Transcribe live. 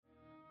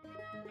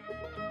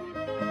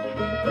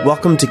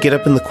Welcome to Get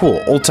Up in the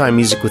Cool, old-time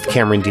music with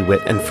Cameron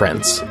DeWitt and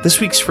friends. This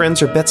week's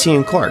friends are Betsy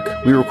and Clark.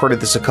 We recorded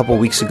this a couple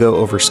weeks ago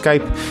over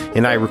Skype,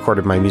 and I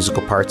recorded my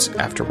musical parts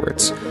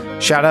afterwards.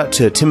 Shout out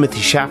to Timothy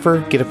Schaffer,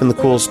 Get Up in the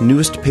Cool's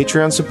newest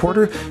Patreon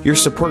supporter. Your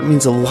support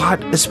means a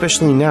lot,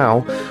 especially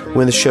now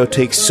when the show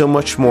takes so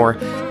much more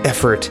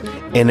effort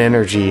and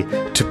energy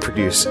to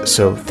produce.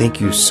 So thank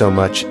you so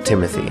much,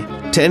 Timothy.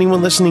 To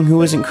anyone listening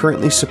who isn't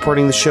currently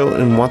supporting the show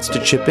and wants to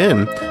chip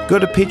in, go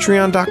to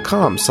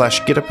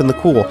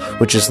patreon.com/getupinthecool,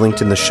 which is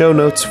linked in the show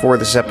notes for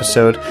this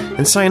episode,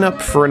 and sign up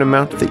for an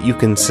amount that you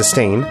can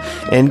sustain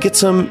and get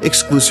some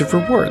exclusive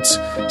rewards.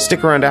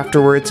 Stick around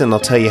afterwards and I'll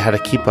tell you how to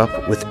keep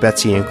up with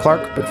Betsy and Clark,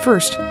 but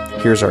first,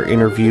 here's our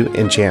interview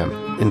and jam.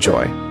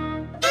 Enjoy.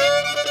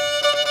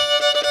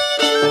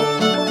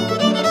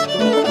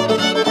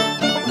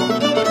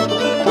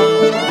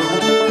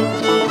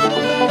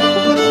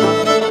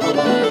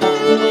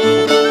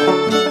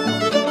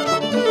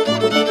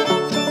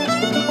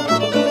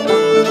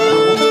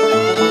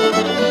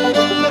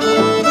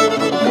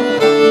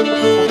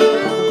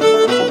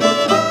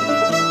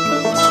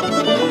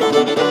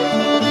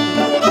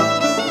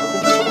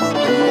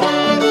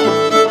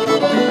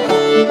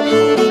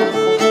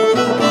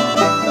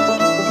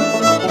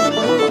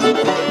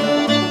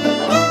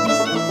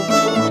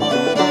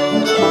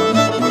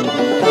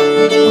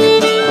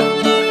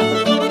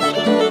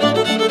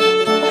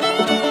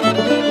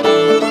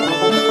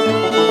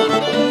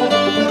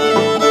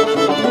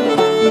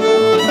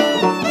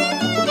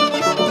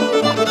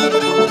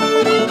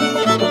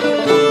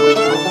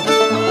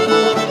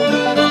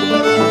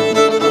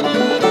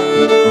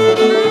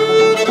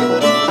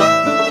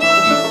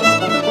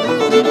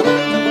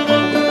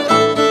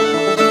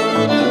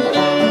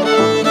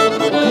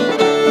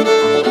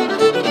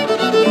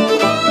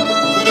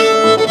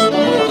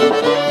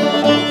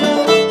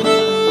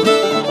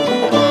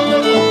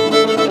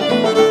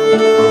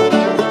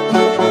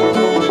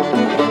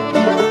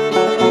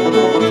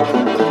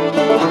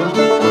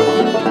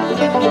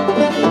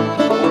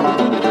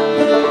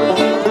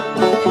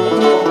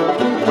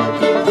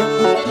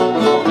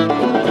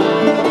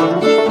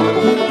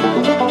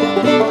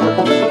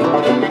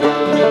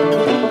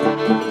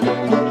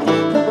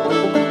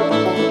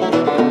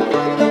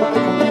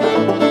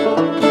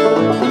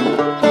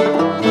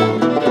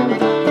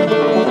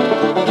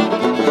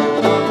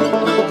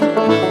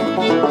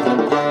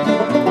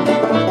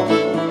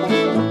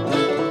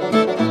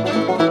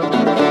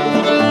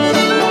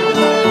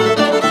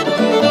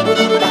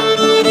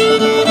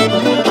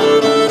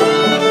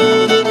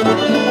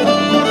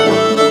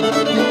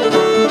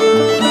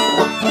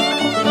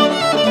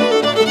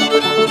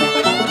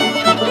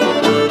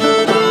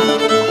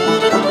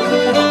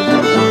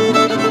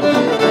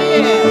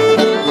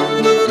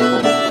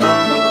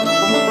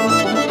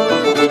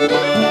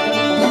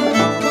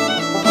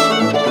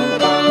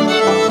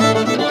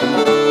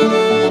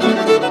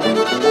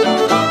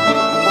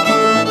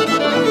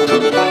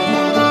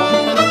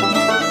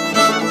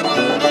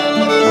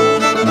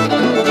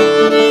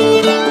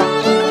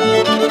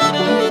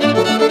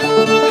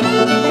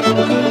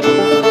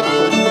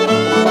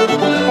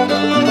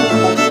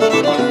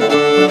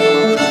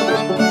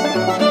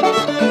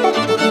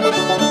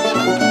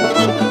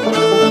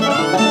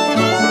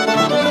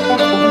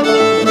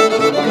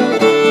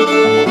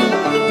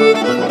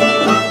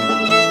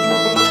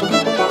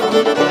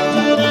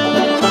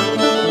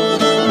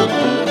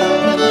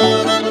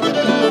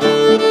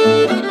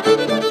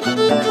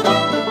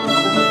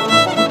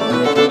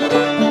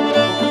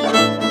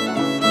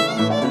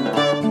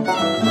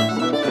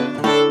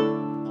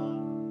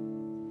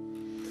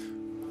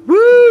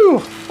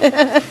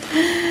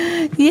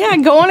 Yeah,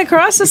 going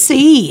across the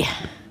sea.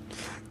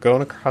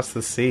 Going across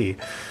the sea.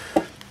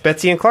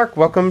 Betsy and Clark,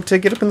 welcome to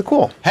Get Up in the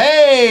Cool.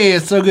 Hey,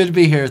 it's so good to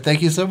be here.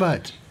 Thank you so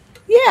much.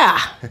 Yeah.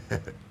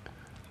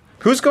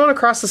 Who's going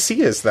across the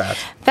sea is that?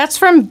 That's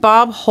from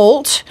Bob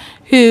Holt,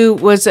 who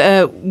was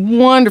a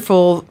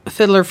wonderful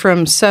fiddler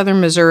from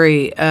southern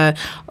Missouri,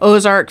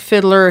 Ozark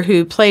fiddler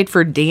who played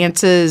for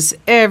dances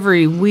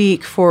every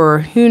week for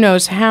who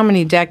knows how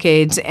many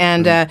decades.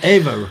 And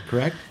Ava,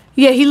 correct?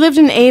 Yeah, he lived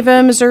in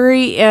Ava,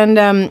 Missouri,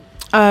 and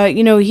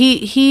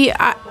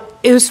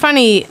it was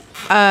funny.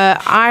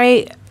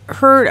 I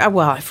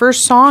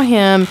first saw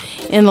him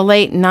in the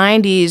late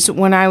 90s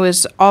when I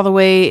was all the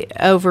way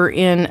over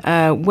in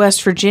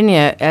West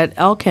Virginia at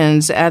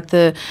Elkins at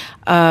the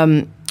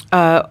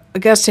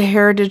Augusta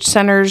Heritage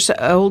Center's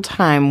Old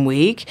Time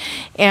Week.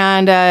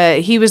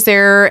 And he was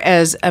there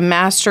as a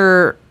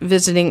master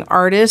visiting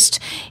artist.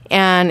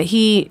 And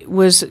he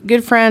was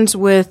good friends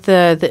with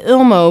the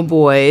Ilmo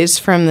boys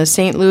from the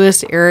St.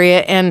 Louis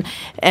area. And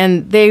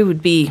they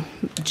would be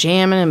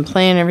jamming and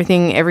playing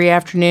everything every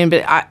afternoon.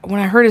 But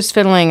when I heard his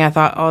fiddling, I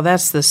thought, oh,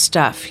 that's the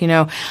stuff. You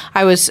know,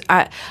 I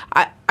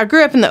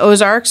grew up in the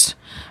Ozarks,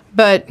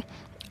 but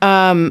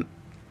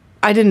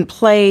I didn't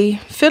play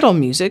fiddle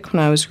music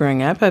when I was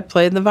growing up. I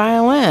played the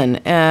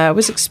violin. I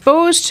was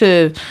exposed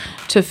to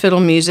fiddle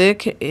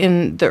music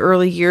in the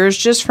early years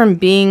just from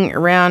being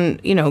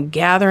around,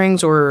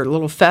 gatherings or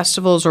little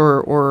festivals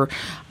or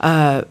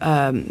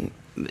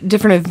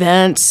different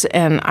events.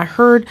 And I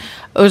heard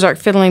Ozark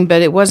fiddling,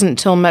 but it wasn't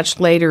until much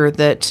later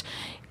that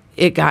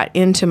it got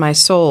into my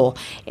soul.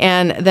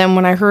 And then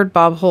when I heard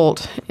Bob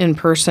Holt in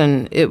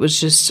person, it was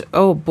just,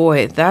 oh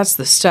boy, that's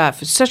the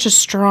stuff. It's such a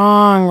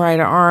strong right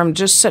arm,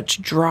 just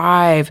such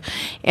drive.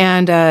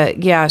 And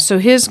so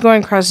his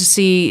Going Across the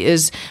Sea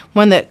is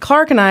one that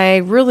Clark and I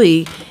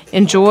really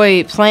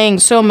enjoy playing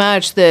so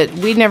much that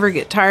we never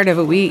get tired of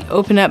it. We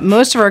open up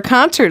most of our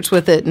concerts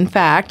with it, in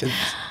fact.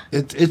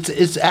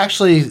 It's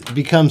actually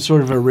become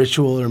sort of a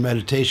ritual or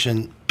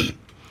meditation.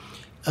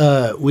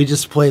 We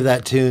just play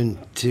that tune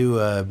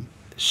to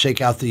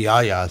shake out the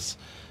yayas.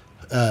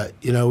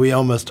 We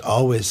almost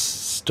always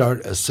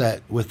start a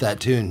set with that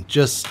tune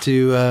just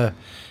to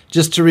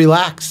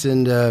relax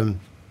and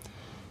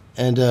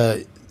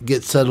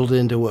get settled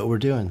into what we're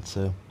doing.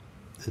 So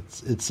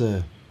it's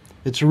a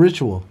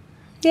ritual.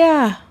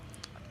 Yeah,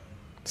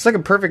 it's like a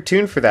perfect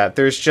tune for that.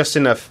 There's just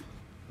enough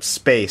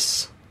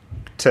space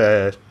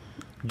to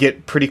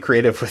get pretty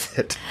creative with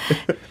it.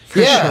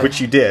 Yeah.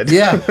 Which you did.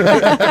 Yeah.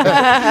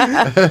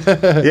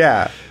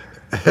 Yeah.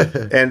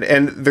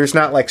 And there's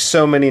not like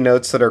so many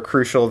notes that are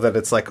crucial that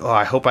it's like, oh,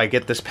 I hope I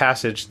get this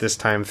passage this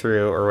time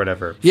through or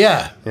whatever.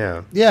 Yeah.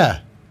 Yeah.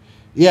 Yeah.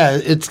 Yeah.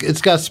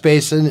 It's got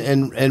space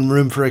and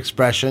room for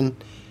expression.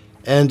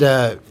 And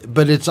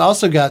but it's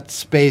also got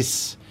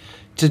space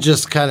to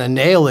just kind of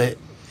nail it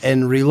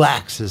and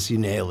relax as you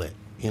nail it,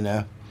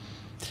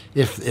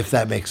 If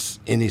that makes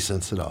any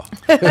sense at all.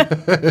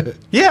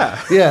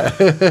 Yeah.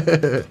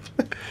 Yeah.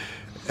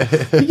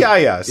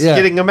 Yes. Yeah.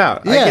 Getting them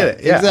out. Yeah, I get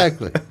it. Yeah.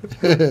 Exactly.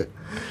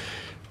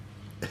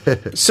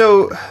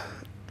 So,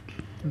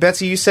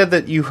 Betsy, you said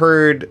that you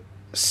heard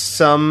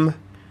some,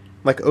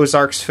 like,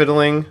 Ozarks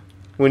fiddling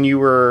when you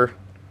were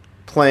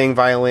playing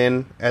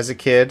violin as a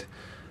kid.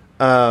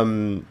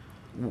 Like,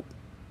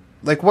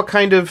 what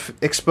kind of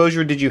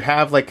exposure did you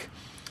have? Like,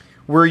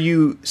 were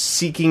you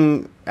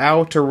seeking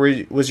out, or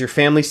was your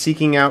family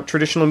seeking out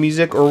traditional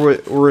music, or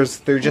was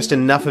there just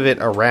enough of it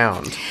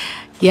around?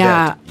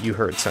 Yeah, that you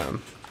heard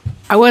some.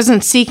 I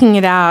wasn't seeking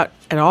it out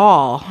at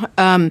all.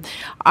 I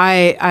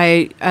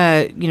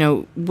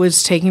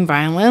was taking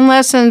violin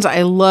lessons.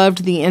 I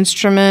loved the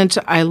instrument.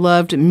 I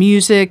loved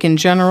music in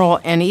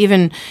general, and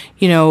even,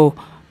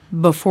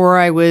 before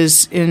I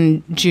was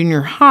in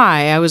junior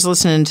high, I was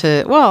listening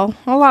to, a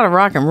lot of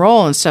rock and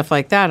roll and stuff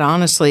like that,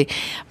 honestly.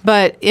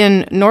 But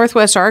in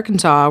Northwest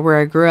Arkansas, where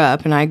I grew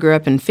up, and I grew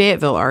up in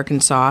Fayetteville,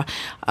 Arkansas,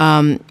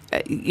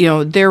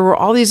 there were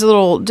all these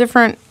little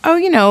different,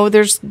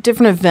 there's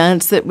different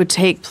events that would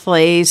take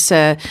place,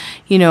 a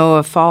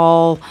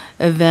fall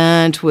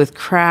event with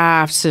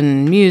crafts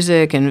and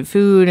music and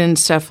food and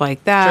stuff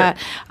like that.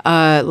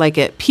 Sure. Like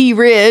at Pea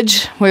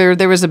Ridge, where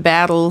there was a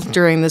battle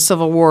during the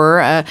Civil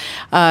War,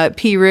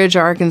 Pea Ridge,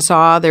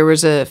 Arkansas, there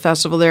was a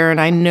festival there, and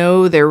I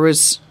know there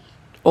was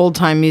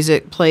old-time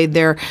music played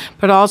there,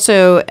 but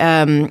also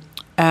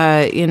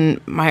in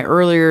my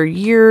earlier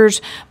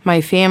years,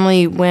 my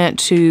family went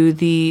to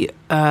the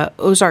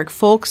Ozark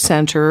Folk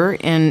Center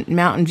in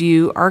Mountain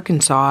View,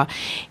 Arkansas,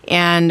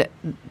 and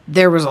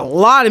there was a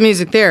lot of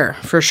music there,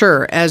 for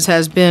sure, as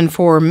has been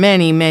for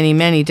many, many,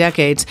 many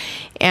decades.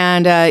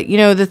 And,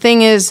 the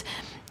thing is,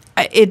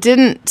 it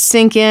didn't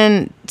sink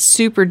in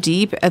super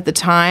deep at the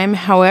time.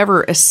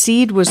 However, a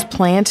seed was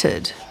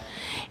planted,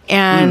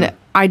 and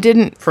I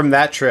didn't... From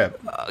that trip.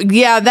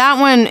 Yeah, that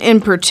one in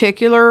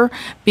particular,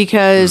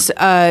 because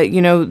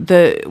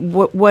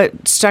what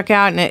stuck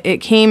out, and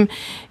it came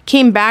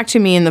back to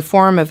me in the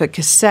form of a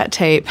cassette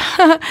tape.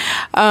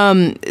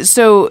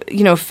 So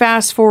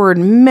fast forward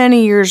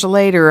many years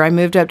later, I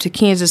moved up to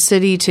Kansas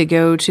City to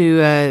go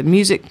to a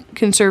music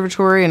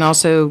conservatory and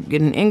also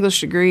get an English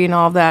degree and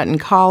all of that in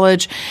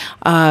college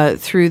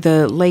through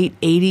the late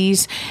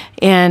 80s.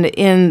 And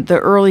in the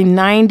early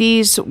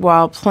 90s,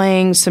 while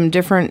playing some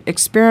different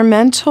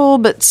experimental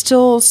but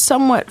still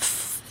somewhat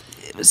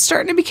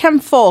starting to become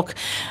folk,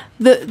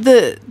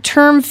 the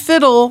term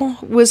fiddle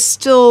was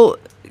still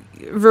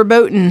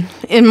verboten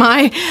in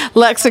my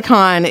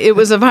lexicon. It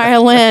was a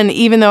violin,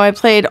 even though I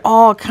played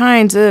all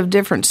kinds of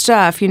different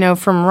stuff,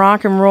 from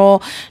rock and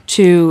roll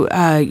to,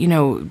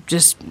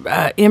 just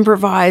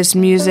improvised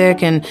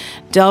music and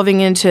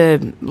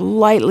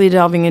lightly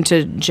delving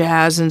into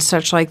jazz and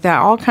such like that,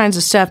 all kinds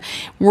of stuff,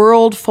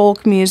 world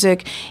folk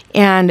music.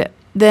 And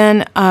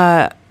then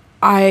I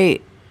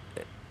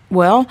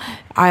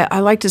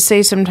like to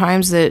say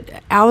sometimes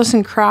that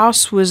Alison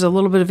Krauss was a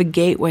little bit of a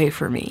gateway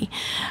for me.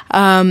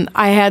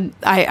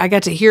 I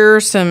got to hear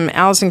some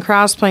Alison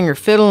Krauss playing her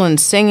fiddle and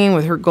singing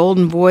with her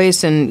golden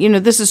voice, and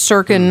this is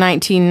circa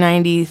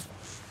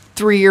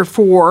 1993 or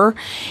 4,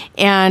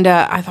 and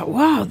I thought,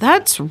 wow,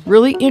 that's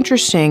really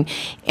interesting.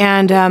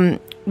 And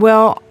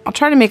well, I'll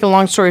try to make a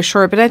long story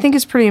short, but I think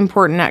it's pretty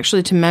important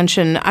actually to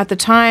mention. At the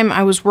time,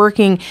 I was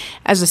working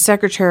as a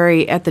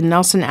secretary at the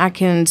Nelson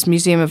Atkins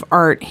Museum of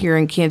Art here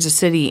in Kansas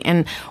City,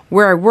 and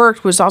where I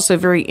worked was also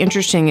very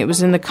interesting. It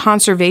was in the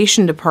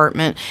conservation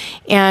department,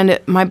 and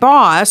my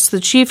boss, the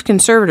chief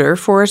conservator,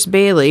 Forrest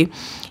Bailey,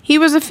 he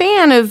was a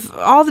fan of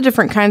all the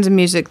different kinds of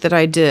music that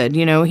I did.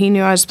 You know, he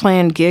knew I was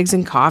playing gigs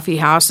in coffee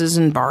houses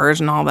and bars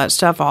and all that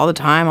stuff all the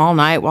time, all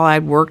night while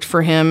I'd worked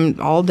for him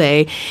all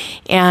day.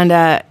 And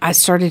I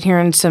started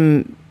hearing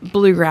some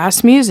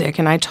bluegrass music,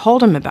 and I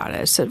told him about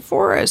it. I said,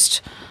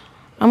 Forrest,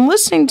 I'm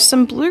listening to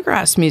some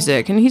bluegrass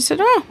music. And he said,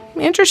 oh,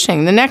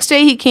 interesting. The next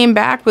day he came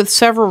back with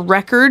several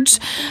records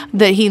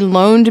that he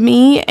loaned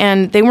me,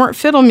 and they weren't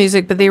fiddle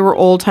music, but they were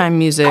old-time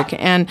music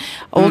and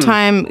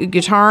old-time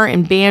guitar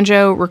and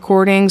banjo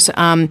recordings,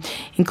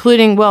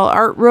 including, well,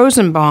 Art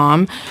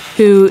Rosenbaum,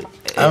 who...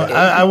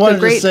 I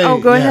wanted to say... Oh,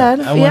 go ahead.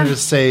 I wanted to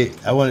say...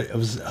 I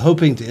was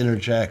hoping to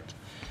interject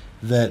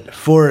that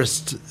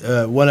Forrest,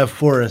 one of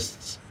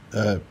Forrest's,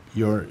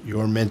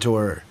 your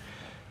mentor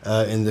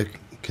in the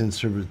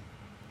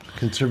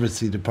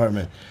conservancy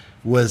department,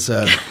 was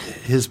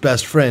his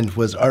best friend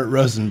was Art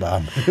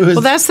Rosenbaum.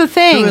 Well, that's the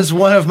thing. Who is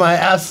one of my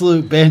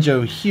absolute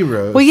banjo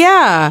heroes. Well,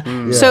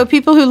 yeah. So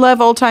people who love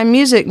old-time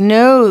music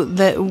know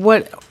that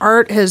what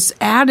Art has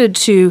added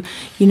to,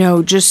 you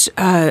know, just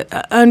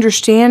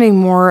understanding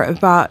more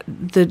about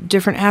the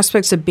different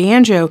aspects of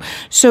banjo.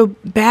 So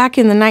back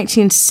in the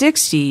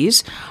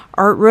 1960s,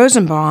 Art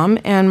Rosenbaum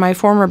and my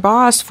former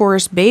boss,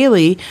 Forrest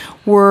Bailey,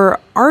 were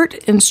art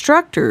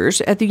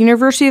instructors at the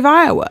University of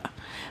Iowa.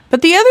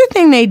 But the other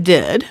thing they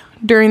did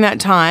during that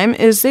time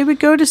is they would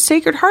go to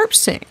Sacred Harp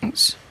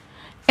Sings.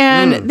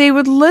 And they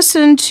would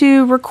listen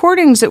to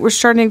recordings that were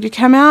starting to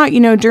come out,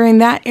 you know, during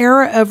that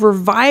era of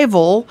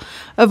revival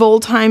of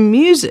old-time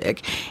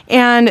music.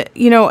 And,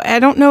 you know, I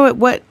don't know at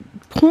what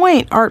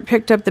point Art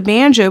picked up the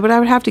banjo, but I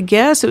would have to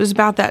guess it was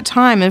about that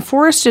time. And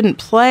Forrest didn't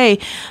play,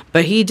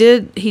 but he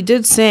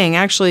did sing.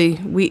 Actually,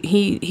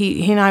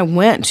 he and I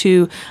went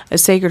to a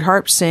Sacred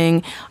Harp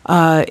Sing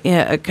about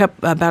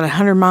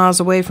 100 miles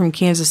away from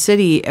Kansas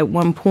City at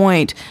one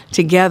point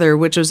together,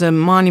 which was a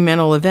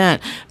monumental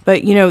event.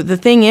 But you know, the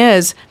thing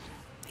is,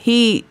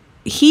 he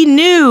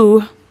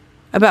knew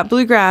about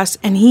bluegrass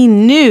and he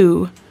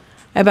knew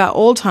about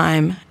old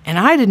time, and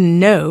I didn't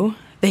know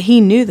that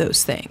he knew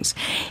those things.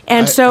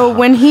 And so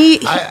when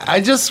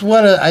I just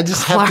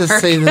have to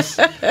say this.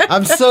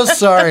 I'm so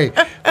sorry,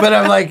 but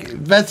I'm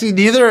like, Betsy,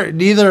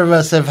 neither of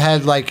us have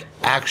had like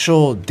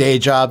actual day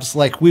jobs.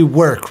 Like, we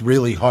work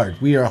really hard.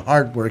 We are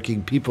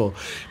hardworking people,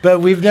 but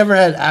we haven't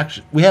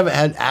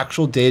had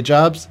actual day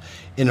jobs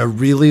in a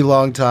really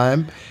long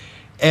time.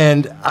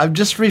 And I'm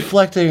just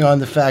reflecting on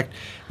the fact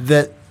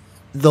that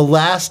the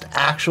last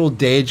actual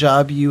day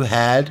job you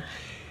had,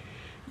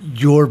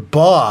 your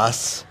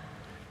boss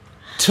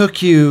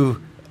took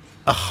you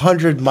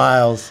 100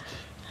 miles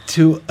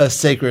to a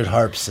Sacred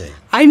Harp Sing.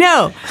 I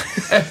know.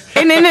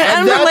 And in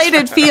an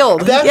unrelated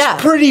field.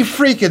 That's pretty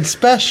freaking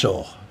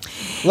special.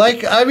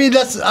 Like,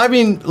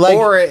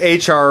 or a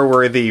HR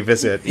worthy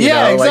visit, you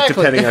know, exactly. like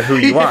depending on who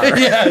you are.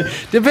 Yeah,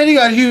 depending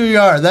on who you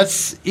are,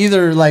 that's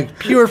either like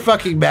pure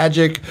fucking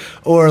magic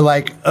or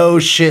like, oh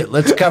shit,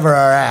 let's cover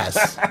our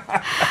ass.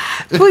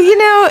 Well, you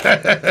know,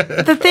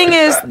 the thing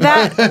is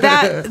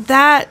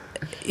that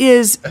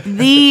is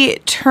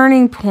the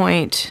turning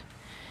point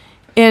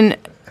in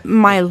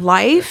my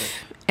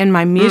life and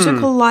my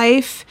musical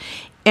life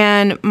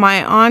and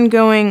my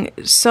ongoing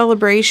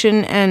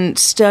celebration and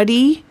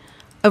study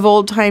of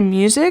old-time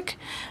music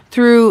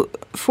through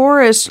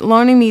Forrest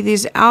loaning me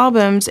these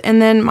albums.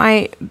 And then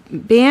my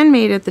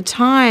bandmate at the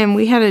time,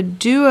 we had a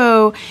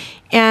duo,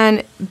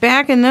 and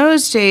back in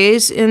those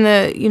days, in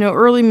the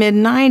early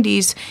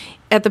mid-90s,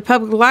 at the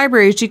public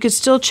libraries, you could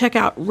still check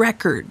out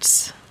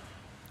records,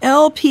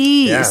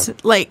 LPs,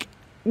 like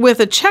with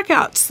a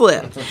checkout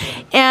slip.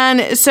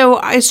 And so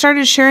I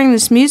started sharing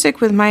this music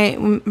with my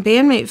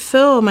bandmate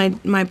Phil,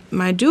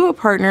 my duo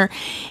partner,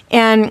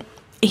 and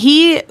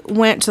he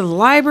went to the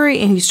library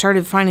and he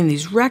started finding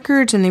these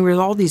records, and they were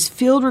all these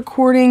field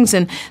recordings.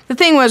 And the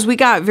thing was, we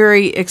got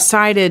very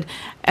excited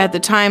at the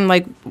time,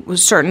 like,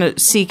 was starting to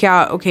seek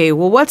out, okay,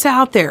 well, what's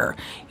out there,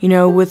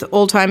 with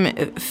old-time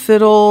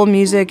fiddle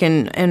music,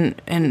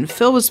 and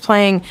Phil was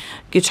playing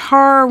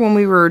guitar when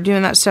we were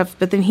doing that stuff,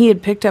 but then he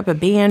had picked up a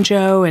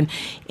banjo, and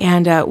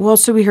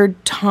so we heard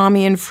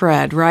Tommy and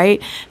Fred, right?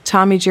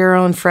 Tommy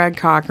Jarrell and Fred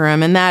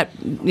Cockrum, and that,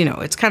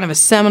 it's kind of a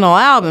seminal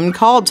album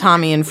called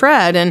Tommy and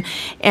Fred, and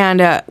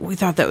we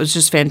thought that was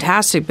just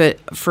fantastic.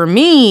 But for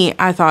me,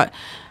 I thought,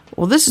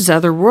 well, this is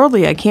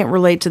otherworldly. I can't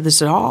relate to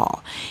this at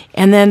all.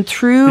 And then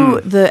through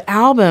the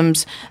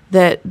albums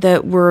that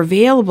were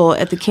available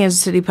at the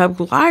Kansas City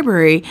Public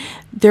Library,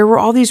 there were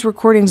all these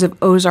recordings of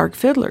Ozark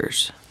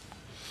fiddlers.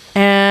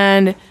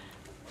 And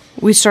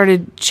we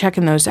started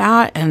checking those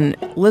out and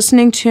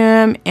listening to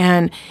them.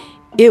 And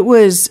it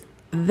was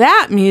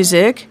that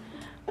music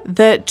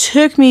that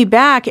took me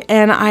back.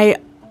 And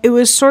it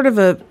was sort of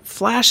a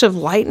flash of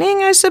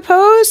lightning, I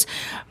suppose,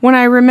 when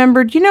I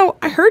remembered,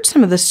 I heard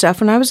some of this stuff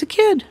when I was a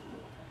kid.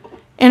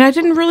 And I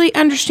didn't really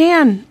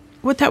understand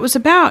what that was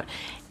about.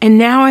 And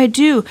now I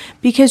do.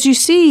 Because you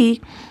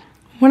see,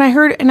 when I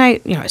heard, and I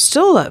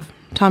still love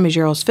Tommy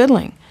Jarrell's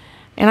fiddling.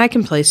 And I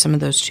can play some of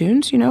those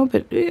tunes,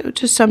 but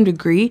to some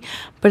degree.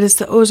 But it's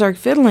the Ozark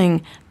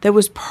fiddling that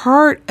was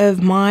part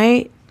of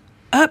my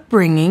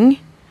upbringing,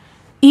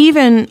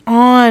 even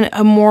on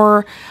a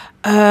more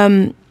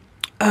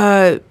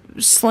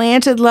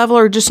slanted level,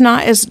 or just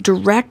not as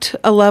direct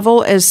a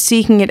level as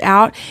seeking it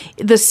out.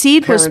 The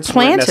seed Parents was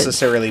planted. weren't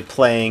necessarily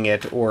playing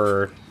it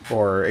or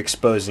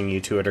exposing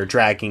you to it or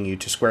dragging you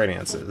to square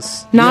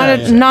dances. Not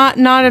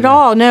at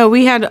all. No,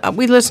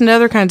 we listened to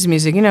other kinds of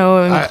music,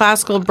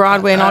 classical,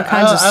 Broadway, and all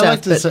kinds of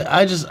stuff.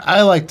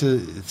 I like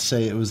to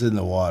say it was in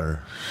the water.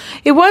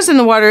 It was in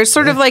the water. It's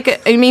sort of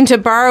like, to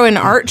borrow an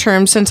art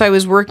term, since I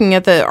was working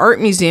at the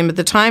art museum at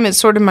the time, it's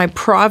sort of my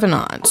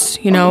provenance.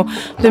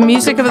 The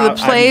music of the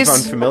place.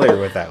 I'm familiar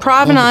with that.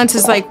 Provenance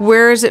is like,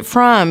 where is it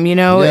from?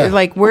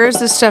 Like, where is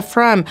this stuff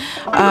from?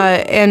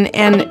 And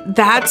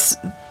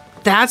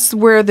that's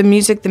where the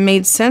music that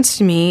made sense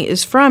to me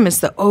is from. It's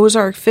the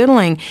Ozark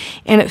fiddling.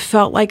 And it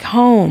felt like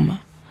home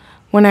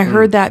when I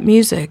heard that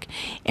music.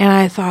 And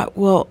I thought,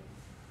 well,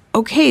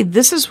 okay,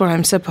 this is what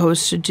I'm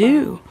supposed to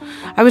do.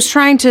 I was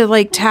trying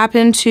to tap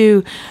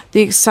into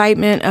the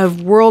excitement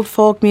of world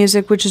folk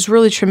music, which is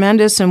really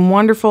tremendous and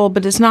wonderful,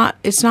 but it's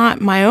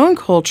not my own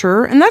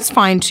culture, and that's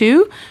fine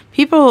too.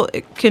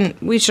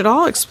 We should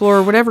all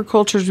explore whatever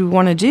cultures we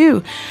want to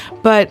do.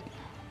 But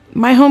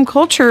my home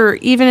culture,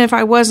 even if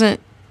I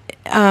wasn't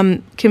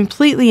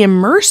completely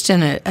immersed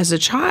in it as a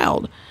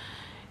child,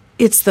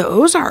 it's the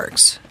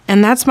Ozarks,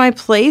 and that's my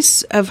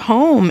place of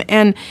home.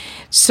 And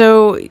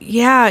so,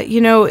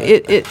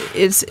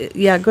 it's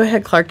go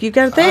ahead, Clark. You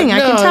got a thing. I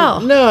can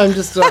tell. No, I've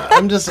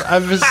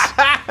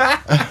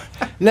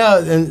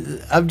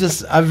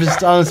just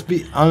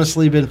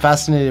honestly been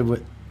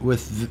fascinated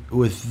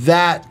with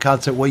that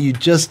concept. What you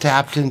just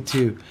tapped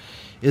into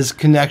is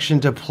connection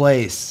to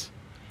place,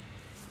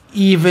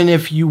 even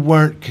if you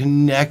weren't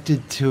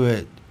connected to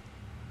it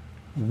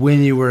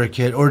when you were a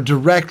kid, or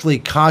directly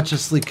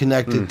consciously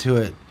connected to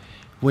it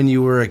when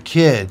you were a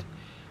kid.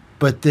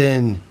 But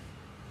then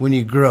when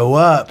you grow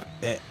up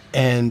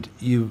and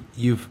you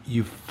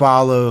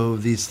follow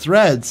these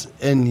threads,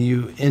 and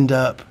you end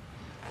up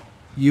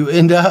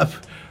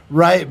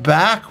right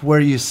back where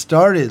you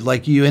started.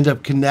 Like, you end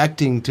up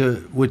connecting to,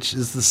 which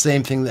is the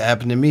same thing that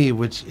happened to me,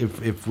 which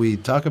if we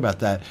talk about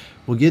that,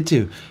 we'll get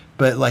to.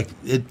 But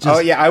it just... Oh,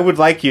 yeah, I would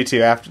like you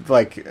to after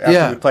we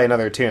play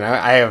another tune.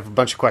 I have a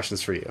bunch of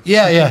questions for you.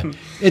 Yeah.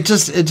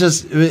 It's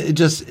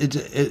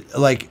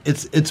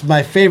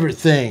my favorite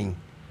thing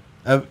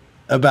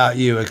about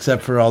you,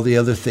 except for all the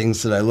other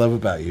things that I love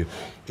about you,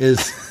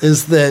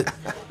 is that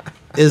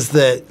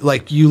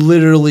you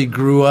literally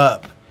grew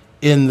up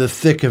in the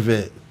thick of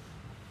it,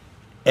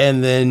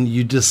 and then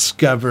you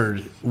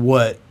discovered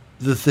what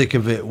the thick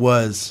of it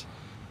was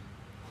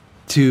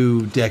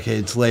 2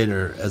 decades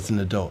later as an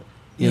adult.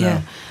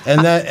 That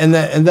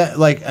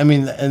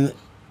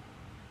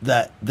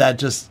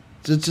just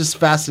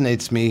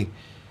fascinates me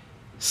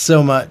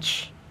so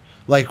much.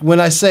 Like, when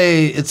I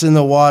say it's in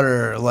the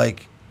water,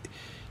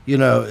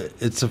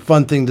 it's a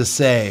fun thing to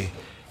say,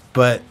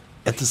 but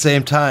at the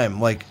same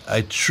time,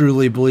 I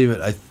truly believe it.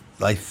 I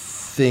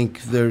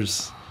think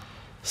there's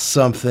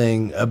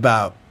something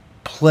about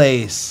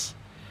place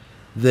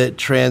that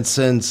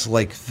transcends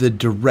the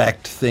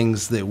direct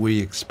things that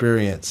we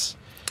experience,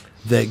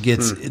 that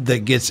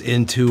gets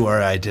into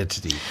our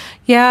identity.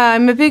 Yeah,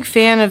 I'm a big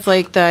fan of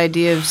the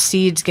idea of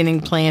seeds getting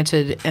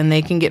planted, and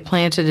they can get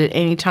planted at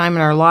any time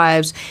in our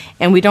lives,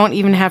 and we don't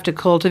even have to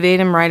cultivate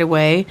them right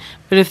away.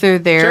 But if they're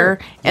there,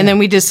 and then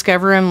we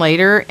discover them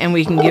later, and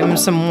we can give them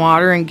some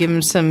water and give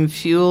them some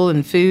fuel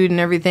and food and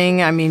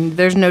everything,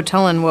 there's no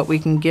telling what we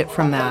can get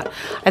from that.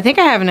 I think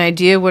I have an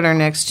idea what our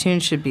next tune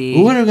should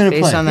be. What are we going to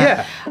play? On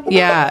that.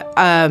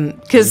 Yeah,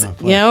 because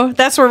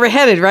that's where we're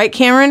headed, right,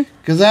 Cameron?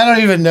 Because I don't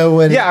even know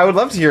what. Yeah, I would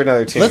love to hear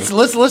another tune.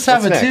 Let's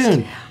have a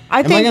tune.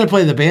 Am I going to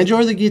play the banjo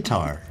or the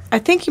guitar? I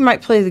think you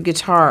might play the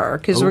guitar,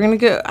 because we're going to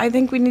go. I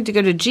think we need to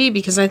go to G,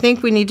 because I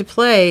think we need to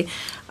play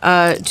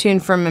a tune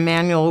from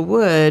Emmanuel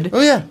Wood.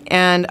 Oh yeah.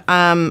 And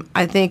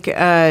I think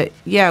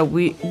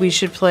we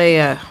should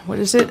play what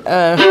is it?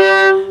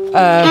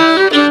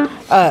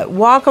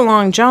 Walk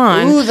Along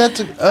John. Ooh,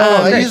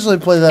 I usually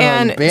play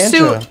that on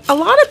banjo. So a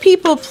lot of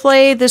people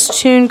play this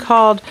tune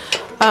called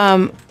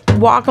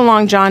Walk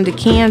Along John to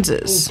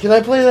Kansas. Can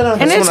I play that on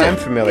and this one? I'm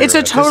familiar It's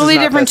a totally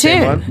different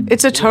tune.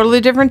 It's a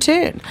totally different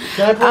tune.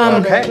 Can I play that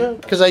on banjo?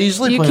 Because I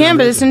usually play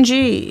but it's in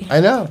G.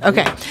 I know.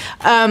 Okay.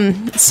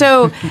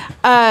 So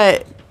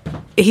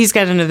he's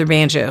got another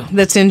banjo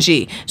that's in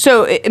G.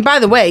 So, by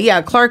the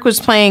way, Clark was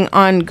playing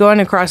on Going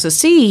Across the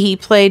Sea. He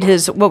played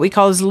what we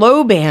call his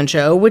low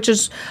banjo, which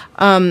is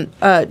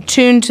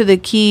tuned to the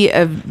key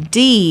of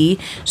D.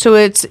 So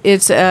it's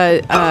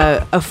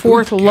a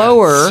fourth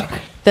lower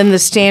than the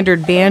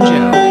standard banjo.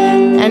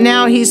 And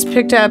now he's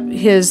picked up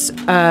his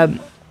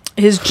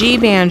his G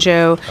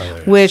banjo,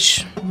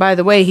 which, by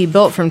the way, he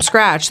built from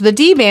scratch. The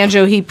D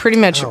banjo he pretty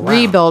much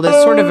rebuilt.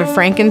 It's sort of a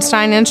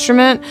Frankenstein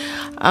instrument.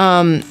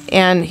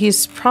 And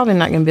he's probably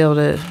not going to be able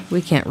to,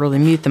 we can't really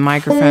mute the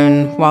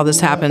microphone while this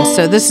happens.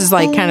 So this is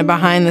like kind of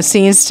behind the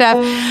scenes stuff.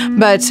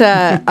 But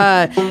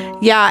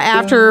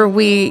after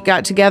we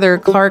got together,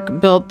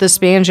 Clark built this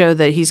banjo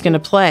that he's going to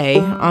play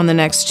on the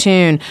next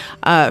tune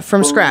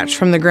from scratch,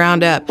 from the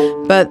ground up.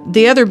 But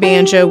the other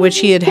banjo, which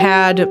he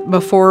had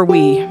before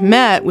we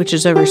met, which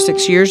is over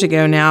 6 years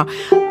ago now,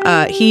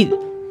 he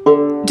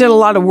did a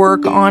lot of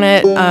work on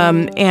it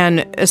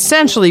and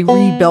essentially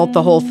rebuilt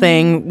the whole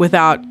thing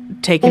without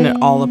taking it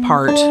all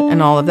apart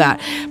and all of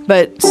that.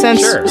 But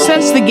since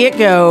the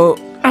get-go,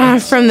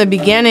 from the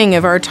beginning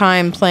of our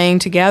time playing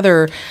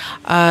together,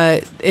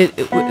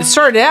 it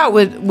started out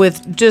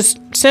with just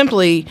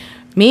simply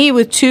me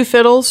with 2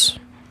 fiddles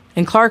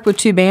and Clark with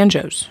 2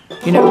 banjos,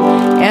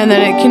 and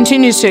then it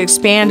continues to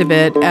expand a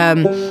bit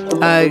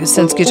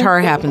since guitar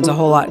happens a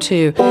whole lot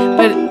too.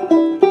 But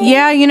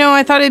yeah,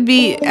 I thought it'd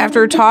be,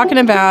 after talking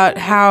about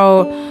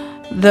how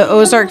the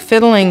Ozark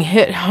fiddling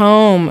hit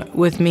home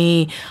with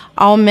me,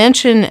 I'll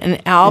mention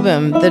an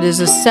album that is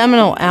a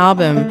seminal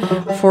album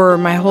for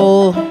my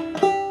whole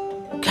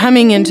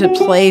coming into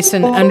place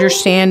and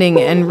understanding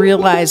and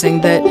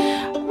realizing that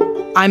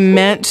I'm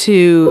meant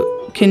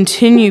to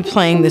continue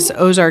playing this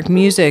Ozark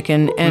music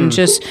and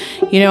just,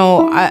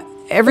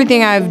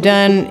 everything I've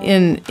done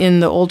in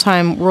the old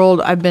time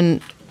world, I've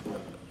been,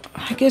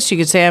 I guess you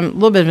could say I'm a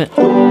little bit of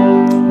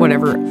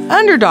an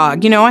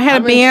underdog. I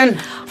had a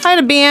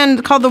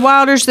band called the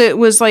Wilders that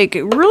was like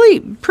really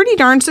pretty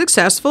darn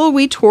successful.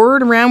 We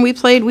toured around, we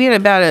had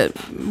about a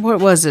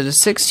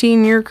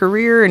 16-year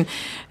career and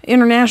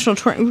international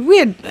tour. We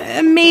had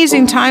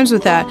amazing times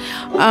with that.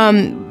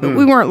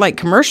 We weren't like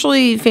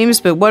commercially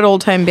famous, but what old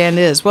time band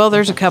is? Well,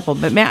 there's a couple,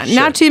 but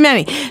not too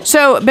many.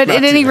 So, but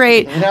at any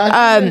rate,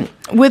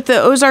 with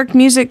the Ozark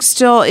music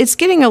still, it's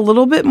getting a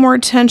little bit more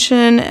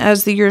attention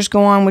as the years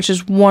go on, which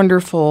is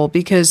wonderful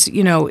because,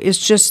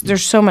 it's just,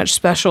 there's so much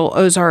special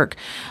Ozark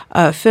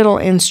fiddle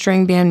and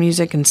string band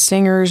music and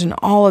singers and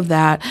all of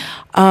that.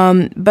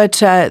 But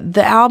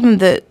the album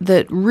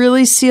that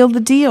really sealed the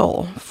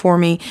deal for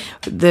me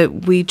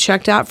that we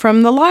checked out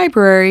from the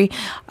library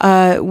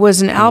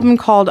was an album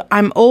called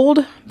I'm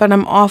Old, But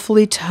I'm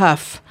Awfully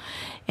Tough.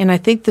 And I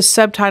think the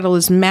subtitle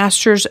is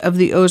Masters of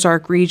the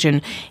Ozark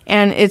Region.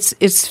 And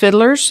it's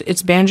fiddlers,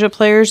 it's banjo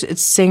players,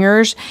 it's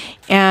singers,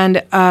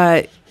 and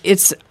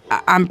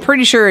I'm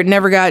pretty sure it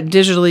never got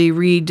digitally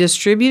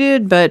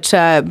redistributed, but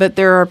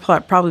there are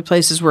probably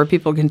places where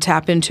people can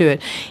tap into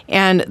it.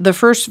 And the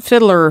first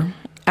fiddler,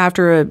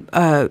 after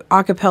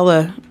a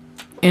cappella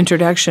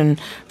introduction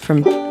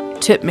from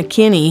Tip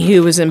McKinney,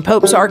 who was in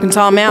Pope's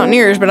Arkansas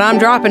Mountaineers, but I'm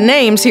dropping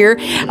names here,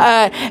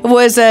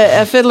 was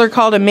a fiddler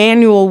called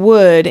Emmanuel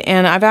Wood,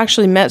 and I've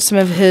actually met some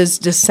of his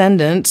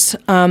descendants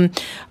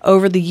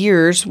over the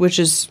years, which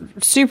is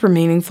super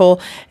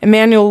meaningful.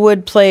 Emmanuel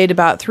Wood played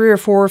about 3 or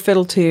 4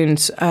 fiddle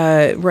tunes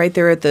right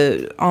there at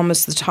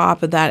almost the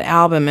top of that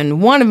album,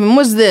 and one of them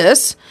was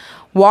this,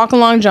 Walk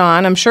Along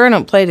John. I'm sure I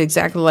don't play it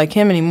exactly like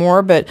him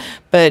anymore, but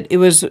it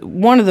was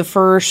one of the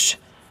first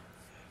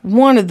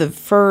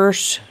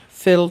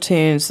fiddle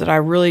tunes that I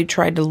really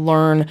tried to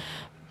learn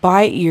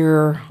by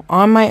ear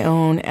on my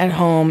own at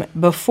home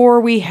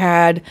before we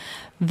had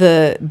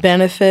the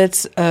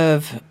benefits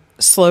of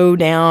slow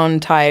down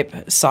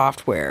type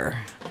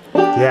software.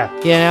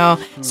 Yeah.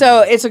 So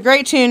it's a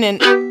great tune,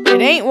 and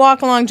it ain't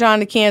Walk Along John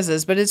to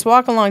Kansas, but it's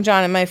Walk Along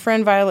John, and my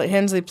friend Violet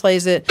Hensley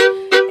plays it,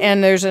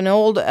 and there's an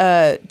old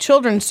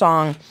children's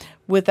song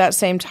with that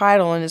same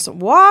title, and it's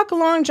Walk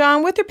Along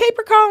John with your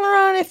paper collar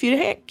on. If you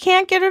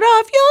can't get it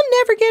off, you'll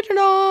never get it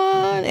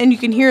on. And you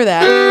can hear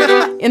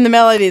that in the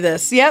melody of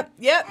this. Yep.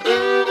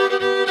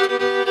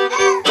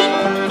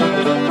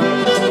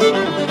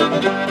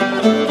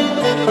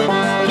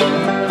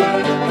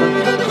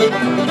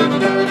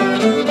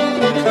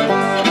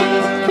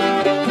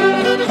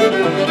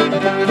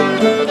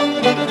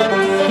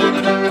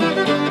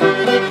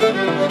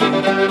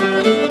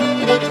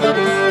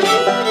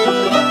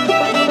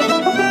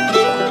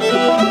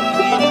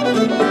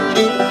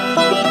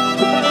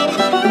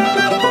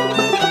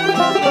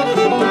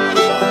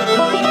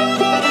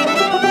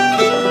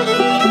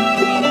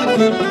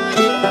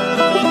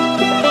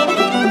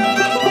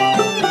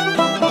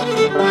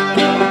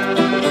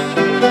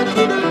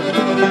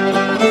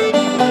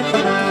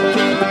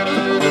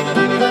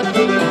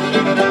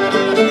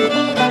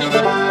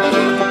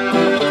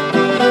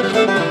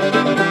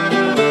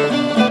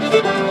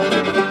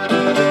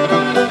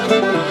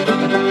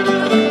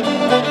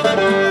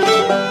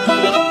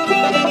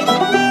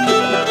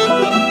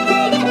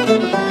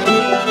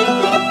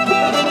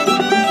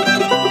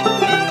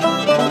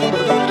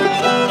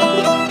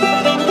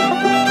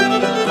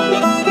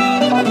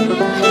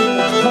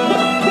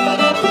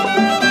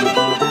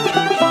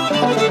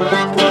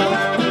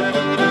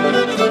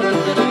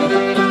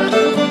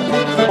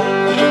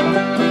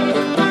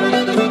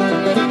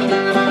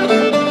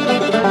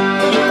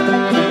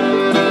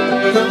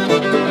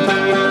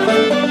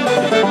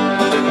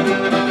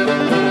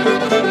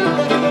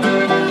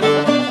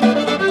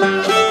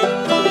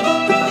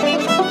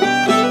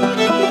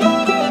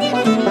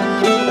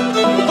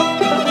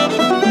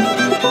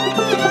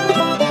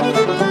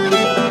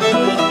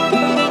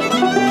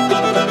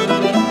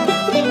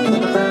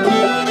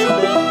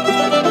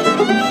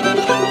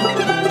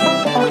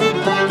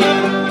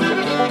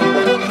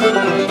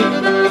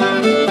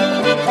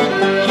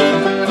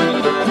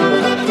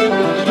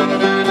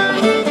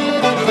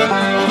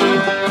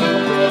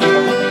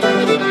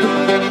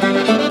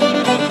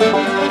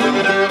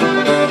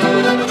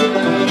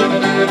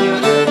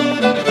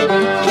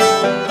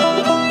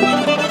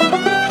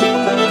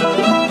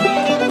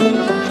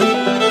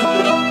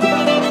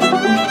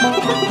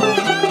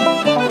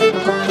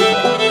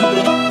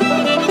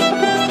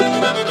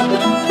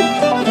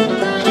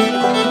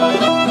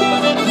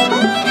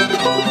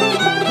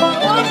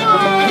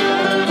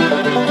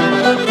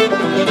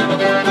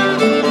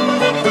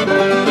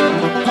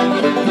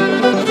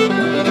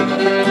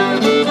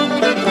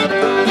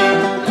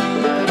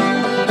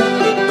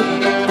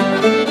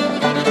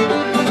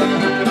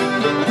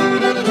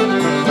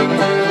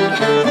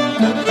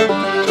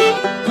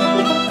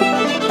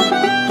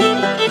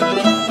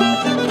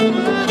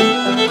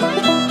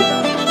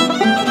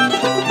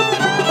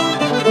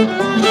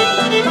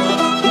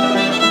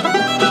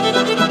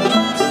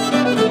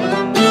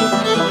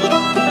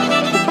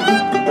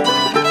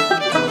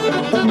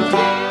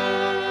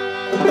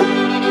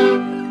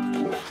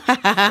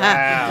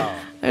 Wow.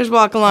 There's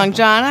Walk Along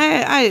John.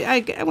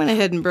 I went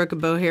ahead and broke a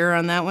bow hair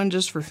on that one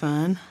just for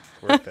fun.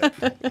 Worth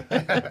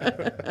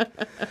it.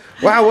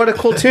 Wow, what a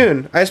cool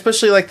tune. I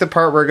especially like the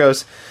part where it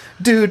goes,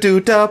 do do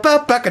da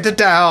ba ba da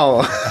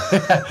dow.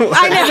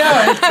 I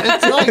know.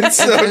 It's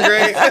so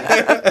great.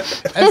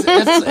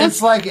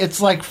 It's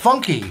like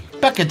funky.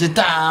 Becca da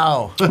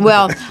dow.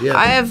 Well,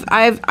 Yeah.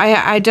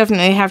 I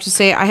definitely have to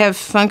say I have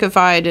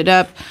funkified it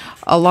up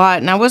a lot,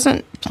 and I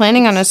wasn't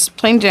planning on us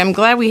playing it. I'm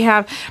glad we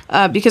have,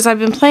 because I've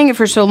been playing it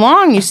for so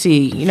long, you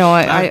see. You know,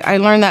 I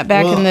learned that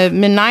back in the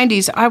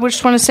mid-'90s. I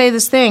just want to say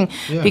this thing,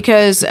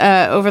 because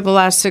over the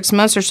last 6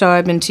 months or so,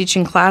 I've been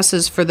teaching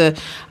classes for the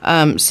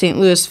St.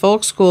 Louis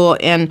Folk School,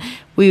 and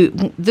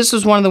this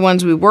was one of the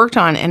ones we worked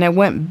on, and I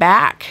went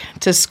back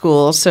to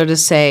school, so to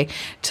say,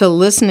 to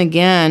listen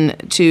again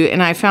to,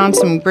 and I found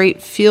some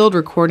great field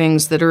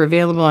recordings that are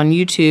available on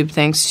YouTube,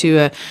 thanks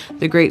to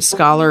the great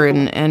scholar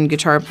and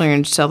guitar player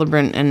and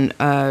celebrant, and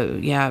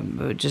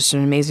just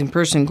an amazing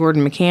person,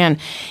 Gordon McCann,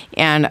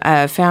 and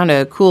I found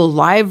a cool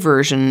live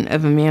version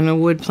of Emmanuel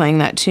Wood playing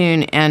that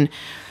tune, and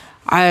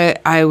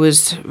I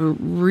was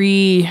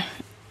re-educated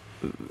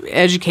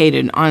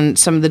on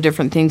some of the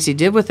different things he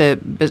did with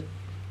it, but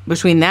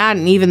between that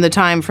and even the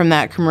time from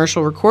that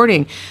commercial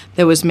recording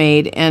that was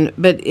made,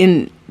 but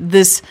in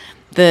this,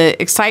 the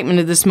excitement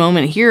of this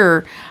moment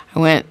here, I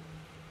went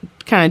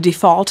kind of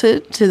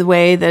defaulted to the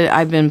way that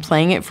I've been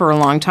playing it for a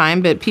long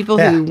time. But people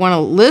who want to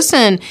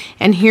listen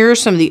and hear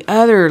some of the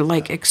other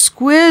like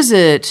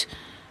exquisite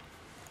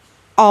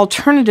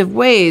alternative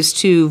ways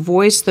to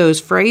voice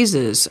those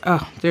phrases,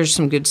 there's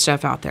some good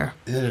stuff out there.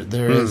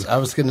 There is. I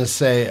was going to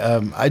say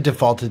I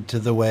defaulted to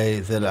the way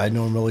that I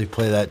normally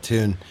play that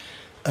tune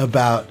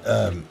about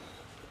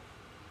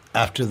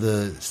after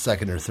the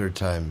second or third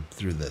time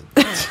through the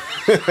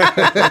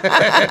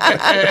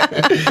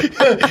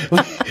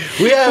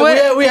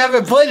we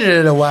haven't played it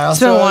in a while. It's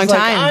been a long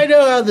time. I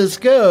know how this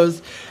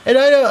goes, and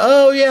I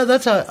know.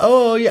 That's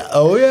how.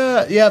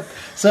 Yep.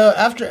 So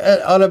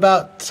after on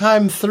about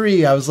time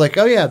 3, I was like,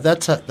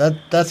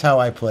 that's how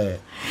I play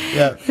it.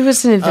 Yeah, It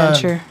was an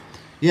adventure.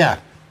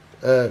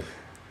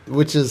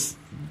 Which is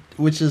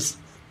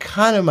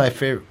kind of my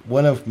favorite.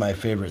 One of my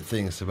favorite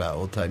things about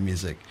old time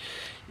music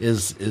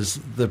is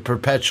the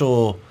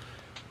perpetual,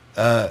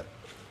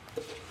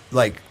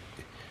 like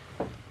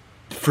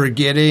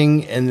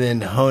forgetting and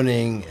then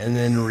honing and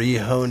then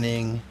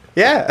re-honing.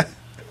 Yeah.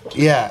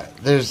 Yeah,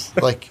 there's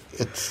like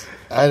it's.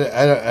 I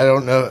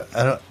don't know.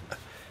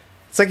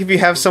 It's like if you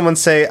have someone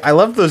say, I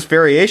love those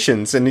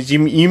variations, and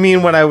you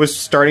mean when I was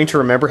starting to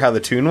remember how the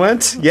tune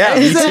went? Yeah,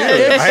 me too.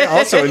 I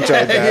also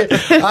enjoyed that.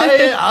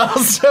 I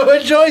also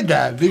enjoyed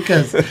that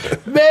because,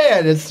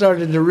 man, it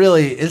started to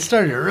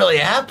really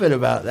happen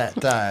about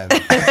that time.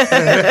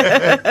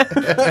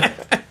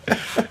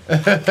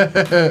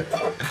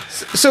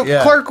 So,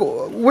 Clark,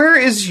 where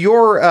is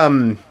your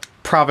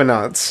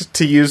provenance,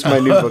 to use my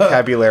new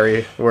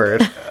vocabulary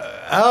word?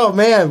 Oh,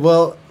 man,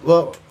 well.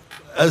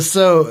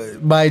 So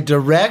my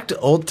direct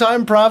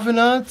old-time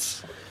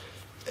provenance.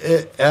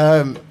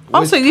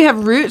 Also, you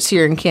have roots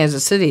here in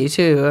Kansas City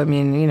too. I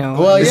mean, you know.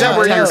 Well, Is that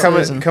where you're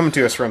Texas coming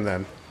to us from?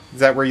 Then is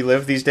that where you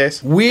live these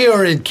days? We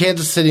are in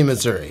Kansas City,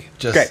 Missouri.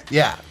 Okay.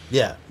 Yeah.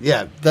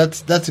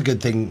 That's a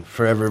good thing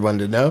for everyone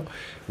to know.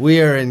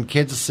 We are in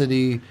Kansas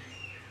City,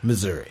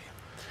 Missouri.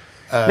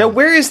 Now,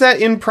 where is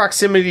that in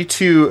proximity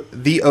to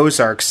the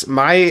Ozarks?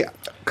 My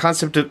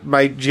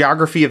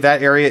geography of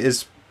that area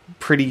is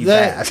pretty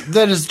bad.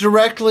 That is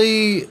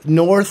directly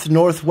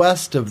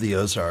northwest of the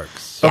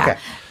Ozarks. Yeah. Okay.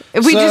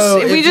 If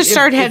we just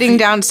start heading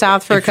down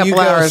south for a couple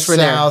hours, we're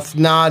there. South,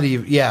 not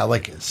even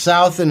like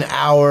south an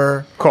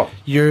hour. Cool.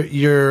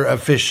 You're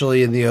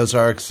officially in the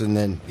Ozarks, and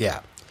then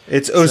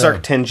It's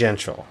Ozark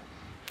tangential.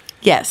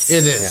 Yes,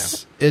 it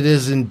is. Yeah. It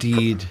is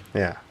indeed.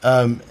 Yeah.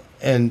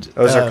 And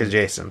Ozark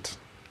adjacent.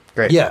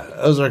 Great. Yeah,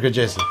 Ozark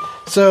adjacent.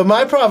 So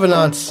my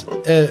provenance,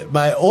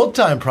 my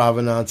old-time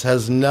provenance,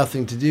 has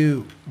nothing to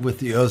do with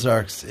the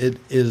Ozarks. It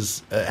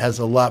has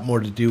a lot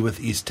more to do with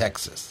East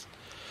Texas.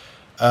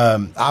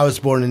 I was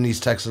born in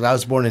East Texas. I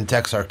was born in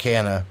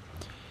Texarkana.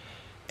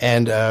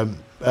 And on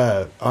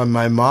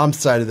my mom's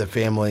side of the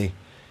family,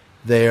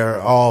 they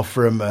are all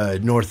from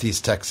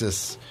northeast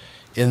Texas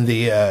in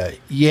the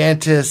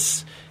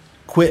Yantis,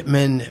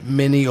 Quitman,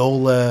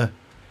 Mineola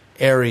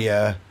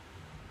area.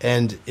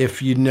 And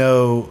if you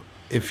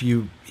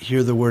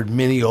hear the word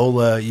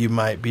Mineola, you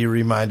might be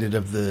reminded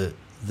of the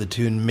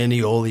tune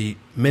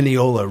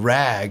Mineola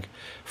Rag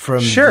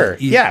from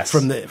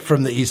from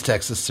the East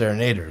Texas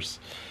Serenaders,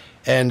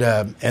 and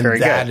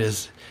that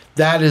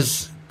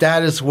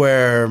is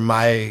where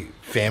my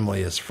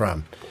family is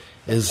from,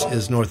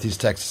 is Northeast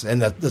Texas, and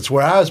that's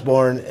where I was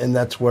born, and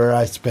that's where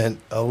I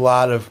spent a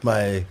lot of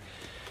my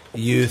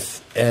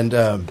youth, and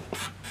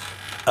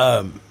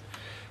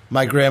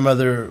my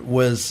grandmother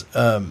was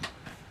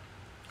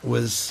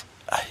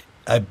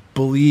I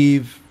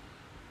believe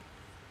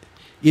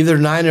either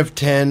 9 of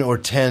 10 or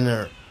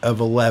 10 of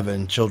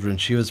 11 children.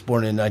 She was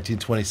born in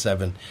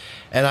 1927,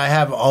 and I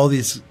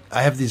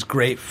have these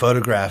great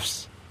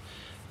photographs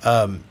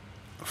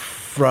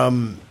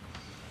from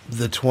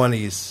the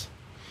 20s.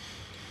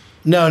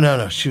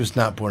 No. She was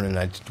not born in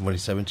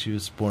 1927. She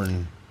was born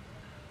in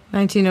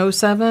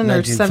 1907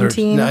 or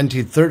 17?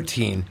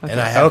 1913. Okay.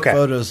 And I have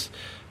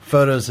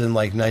photos in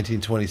like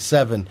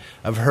 1927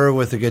 of her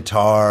with a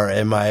guitar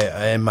and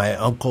my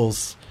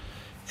uncles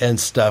and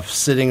stuff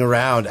sitting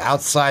around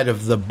outside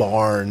of the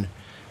barn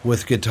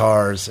with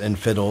guitars and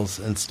fiddles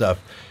and stuff.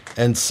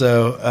 And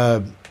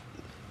so,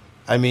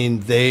 I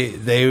mean,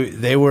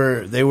 they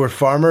were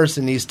farmers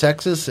in East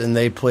Texas, and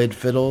they played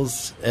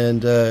fiddles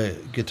and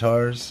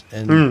guitars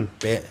and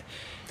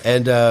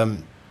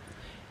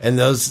and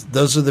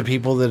those are the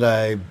people that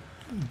I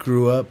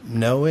grew up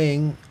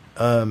knowing.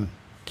 Did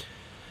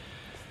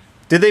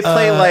they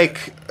play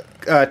like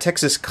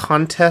Texas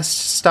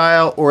contest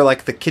style, or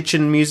like the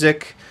kitchen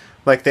music,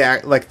 like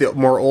the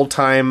more old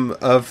time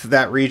of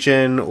that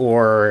region,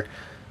 or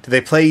do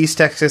they play East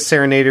Texas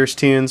Serenaders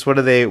tunes? What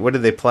do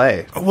they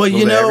play? Well,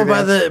 you know,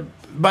 by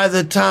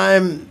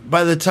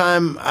the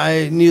time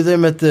I knew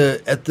them at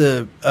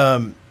the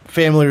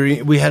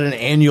family, we had an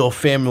annual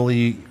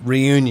family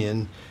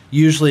reunion,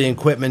 usually in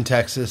Quitman,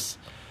 Texas,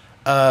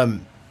 at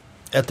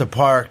the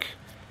park.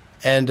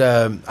 And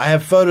I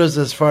have photos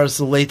as far as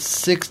the late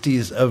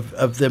 60s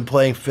of them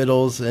playing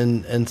fiddles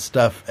and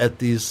stuff at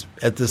this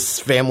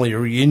family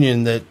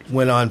reunion that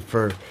went on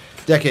for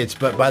decades.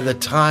 But by the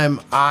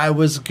time I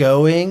was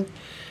going,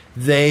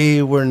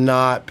 they were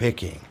not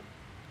picking.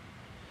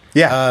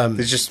 Yeah.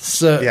 It's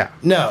just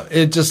No,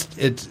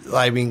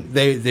 I mean,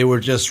 they were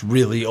just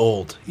really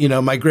old. You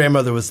know, my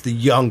grandmother was the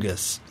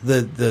youngest,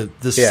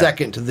 the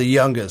second to the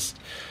youngest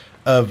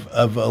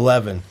of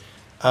 11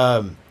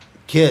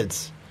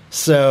 kids.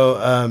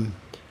 So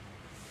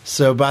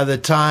by the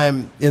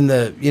time in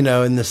the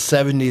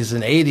 70s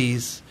and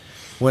 80s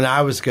when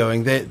I was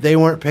going, they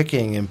weren't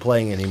picking and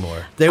playing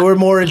anymore. They were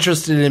more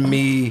interested in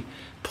me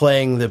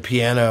playing the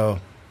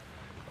piano,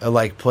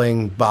 like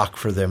playing Bach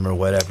for them or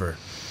whatever.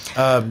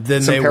 Than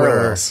they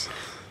parallels.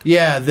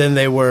 Than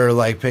they were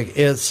like pick.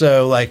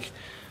 So like,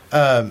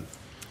 so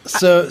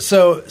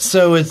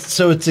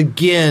it's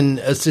again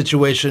a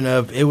situation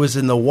of it was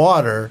in the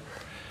water,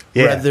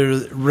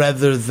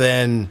 rather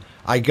than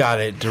I got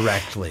it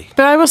directly.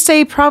 But I will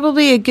say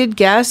probably a good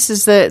guess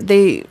is that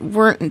they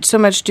weren't so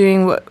much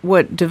doing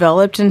what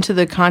developed into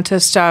the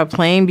contest style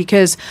playing,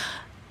 because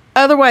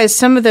otherwise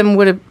some of them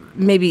would have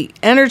maybe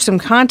entered some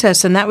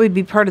contests and that would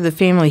be part of the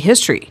family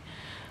history.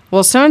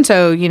 Well,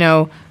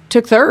 so-and-so,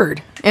 took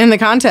third in the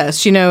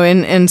contest,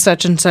 in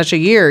such and such a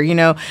year,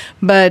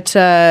 But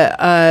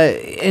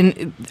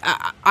and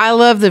I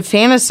love the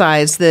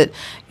fantasize that,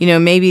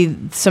 maybe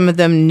some of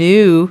them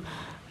knew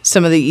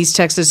some of the East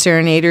Texas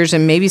Serenaders,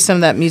 and maybe some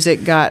of that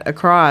music got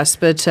across,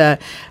 but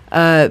that's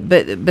lost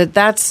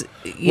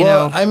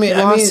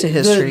to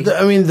history.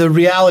 The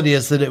reality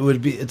is that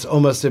it's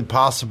almost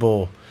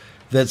impossible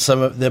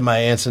that my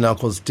aunts and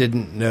uncles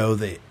didn't know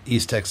the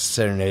East Texas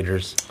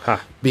Serenaders,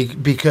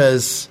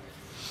 because,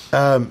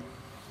 the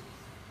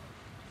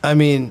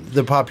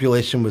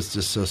population was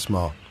just so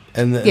small,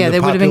 and the they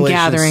would have been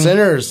gathering.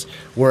 Centers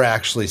were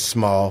actually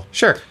small.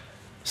 Sure.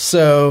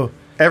 So.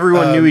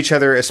 Everyone knew each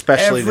other,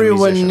 especially the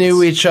musicians. Everyone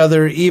knew each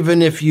other,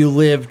 even if you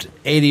lived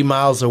 80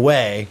 miles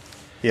away.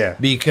 Yeah.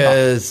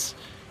 Because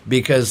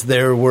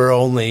there were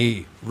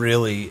only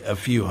really a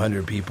few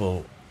hundred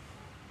people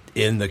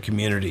in the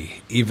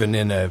community, even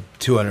in a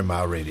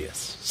 200-mile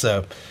radius.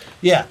 So,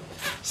 yeah.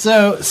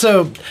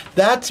 So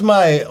that's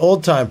my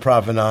old-time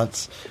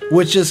provenance,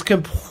 which is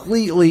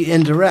completely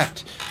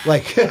indirect.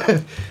 Like,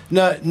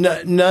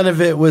 none of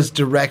it was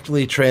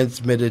directly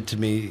transmitted to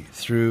me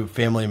through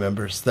family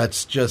members.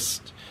 That's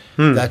just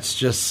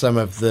some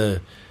of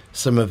the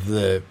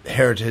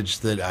heritage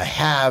that I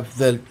have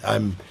that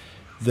I'm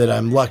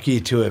lucky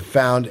to have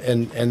found,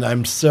 and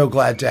I'm so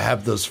glad to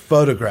have those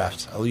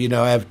photographs.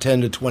 I have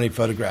 10 to 20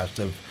 photographs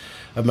of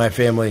my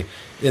family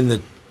in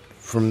the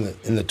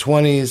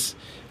 20s,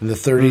 in the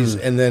 30s,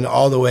 and then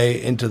all the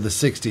way into the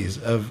 60s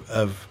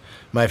of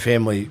my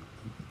family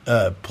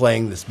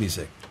playing this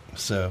music.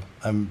 So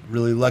I'm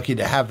really lucky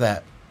to have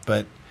that,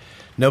 but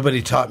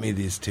nobody taught me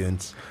these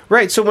tunes.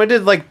 Right. So when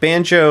did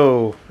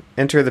banjo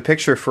enter the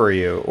picture for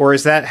you, or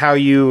is that how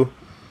you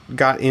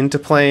got into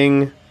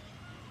playing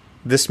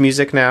this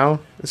music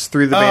now? Is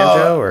through the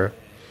banjo, or?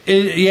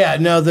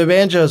 The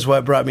banjo is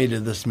what brought me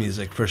to this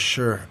music for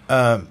sure.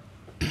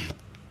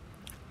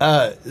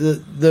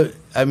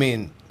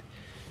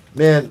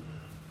 Man,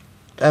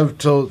 I've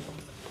told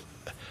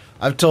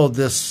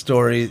this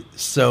story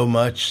so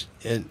much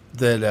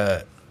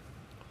that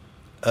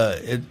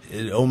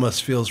it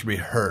almost feels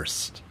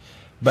rehearsed.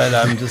 But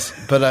I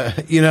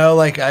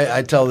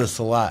tell this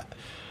a lot,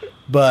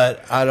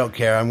 but I don't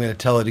care. I'm going to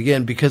tell it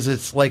again because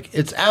it's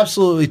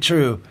absolutely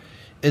true.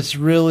 It's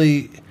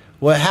really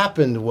what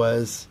happened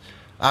was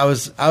I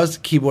was a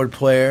keyboard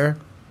player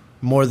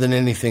more than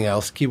anything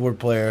else. Keyboard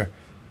player.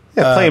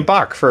 Yeah, playing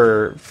Bach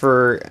for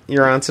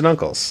your aunts and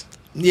uncles.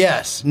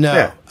 Yes, no.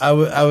 Yeah. I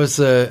was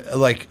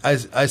like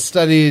I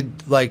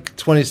studied like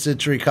 20th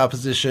century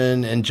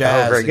composition and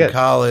jazz very in good.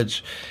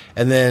 college,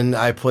 and then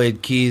I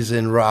played keys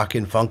in rock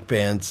and funk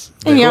bands.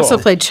 And you also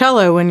Cool. played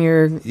cello when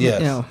you're, Yes,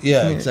 you know,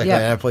 yeah, you're- exactly. yeah.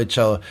 And I played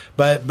cello,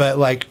 but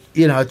like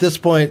at this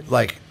point,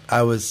 like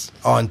I was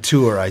on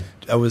tour.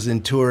 I was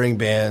in touring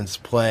bands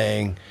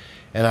playing,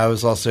 and I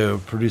was also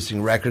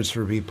producing records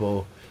for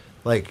people.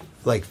 Like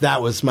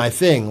that was my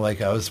thing.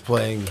 Like I was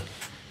playing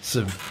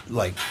some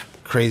like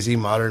crazy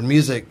modern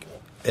music,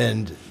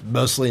 and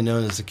mostly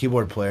known as a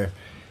keyboard player.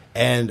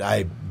 And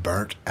I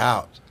burnt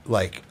out.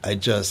 Like I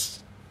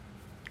just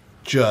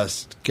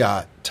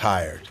got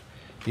tired.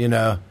 Is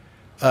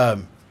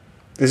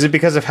it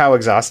because of how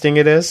exhausting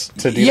it is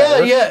to do that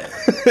work? Yeah.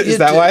 Is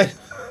that why?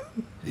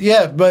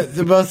 Yeah, but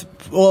they're both.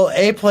 Well,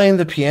 playing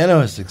the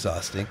piano is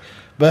exhausting,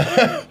 but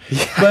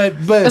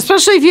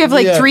Especially if you have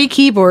like yeah. 3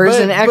 keyboards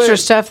But- and extra but-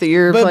 stuff that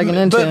you're plugging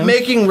into. But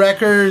making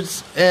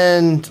records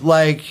and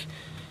like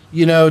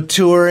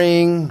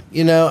touring,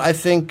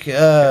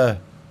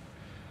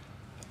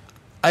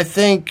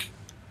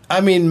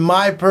 I mean,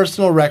 my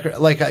personal record,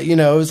 like it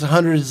was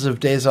hundreds of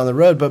days on the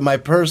road, but my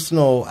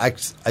personal, I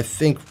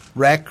think,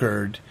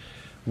 record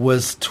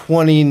was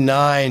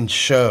 29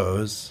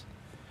 shows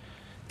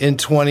in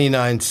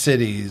 29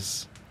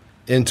 cities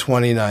in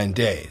 29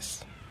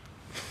 days.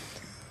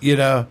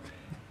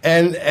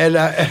 And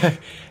I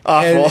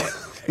Awful.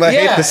 I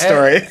hate this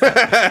story.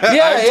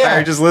 yeah.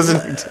 I'm just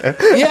listening to it.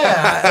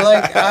 Yeah,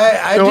 like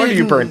I No wonder you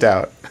didn't- burnt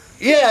out.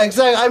 Yeah,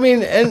 exactly. I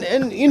mean, and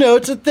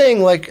it's a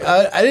thing. Like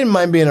I didn't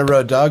mind being a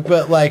road dog,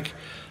 but like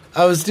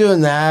I was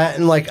doing that,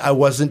 and like I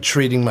wasn't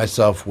treating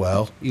myself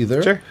well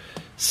either. Sure.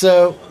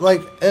 So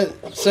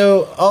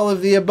so all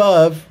of the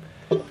above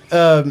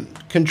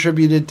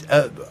contributed.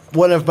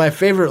 One of my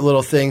favorite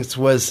little things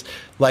was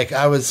like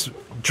I was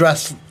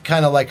dressed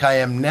kind of like I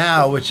am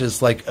now, which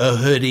is like a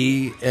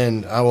hoodie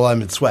and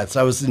I'm in sweats.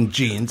 I was in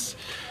jeans,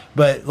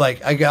 but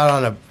like I got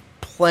on a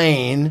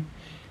plane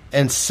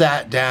and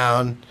sat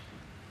down,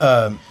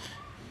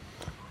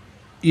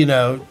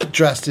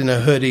 dressed in a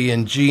hoodie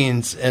and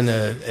jeans and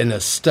a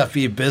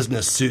stuffy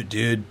business suit.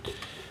 Dude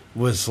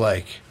was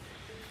like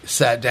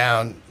sat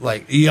down,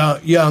 like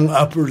young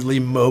upwardly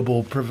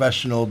mobile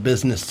professional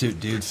business suit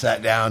dude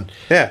sat down.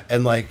 Yeah.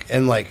 And like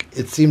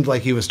it seemed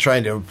like he was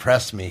trying to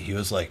impress me. He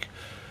was like,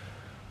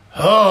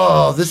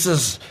 "Oh, this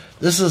is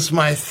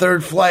my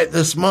 3rd flight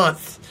this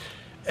month."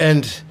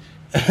 And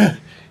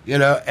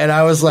and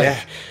I was like,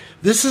 Yeah.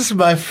 "This is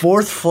my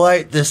 4th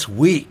flight this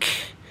week."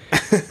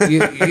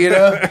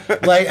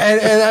 Like,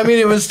 and I mean,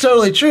 it was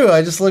totally true.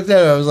 I just looked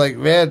at it. I was like,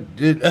 man,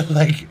 dude,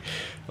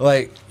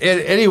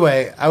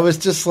 anyway, I was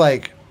just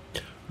like,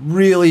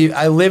 really,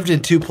 I lived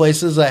in 2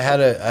 places. I had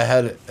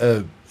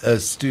a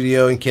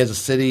studio in Kansas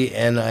City,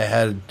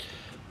 and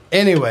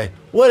anyway,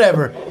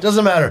 whatever,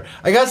 doesn't matter.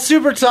 I got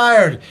super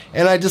tired,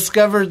 and I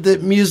discovered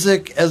that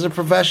music as a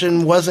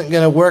profession wasn't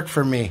going to work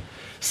for me.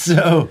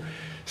 So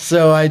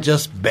I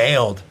just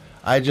bailed.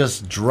 I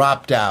just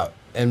dropped out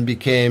and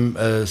became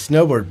a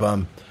snowboard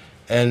bum,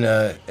 and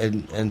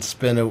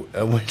spent a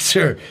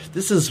winter.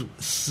 This is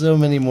so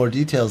many more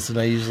details than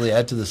I usually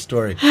add to the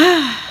story.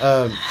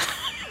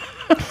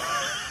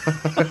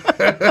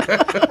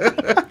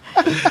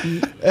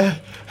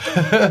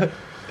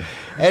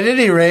 At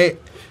any rate,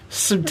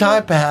 some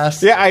time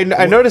passed. Yeah, I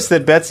noticed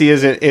that Betsy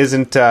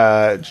isn't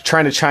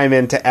trying to chime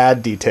in to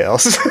add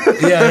details.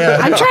 Yeah.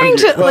 I'm trying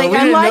to, Well, we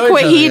didn't know unlike each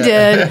what other he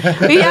yet. did.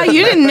 But yeah,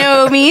 you didn't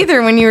know me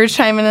either when you were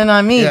chiming in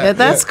on me, Yeah, but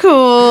that's yeah.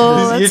 cool.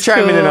 You're That's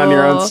chiming in on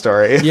your own cool.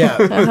 story. Yeah,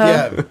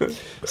 yeah.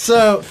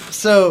 So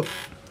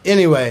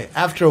anyway,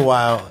 after a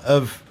while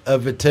of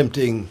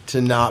attempting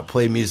to not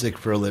play music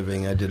for a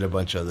living, I did a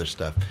bunch of other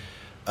stuff.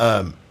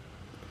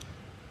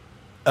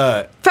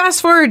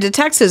 Fast forward to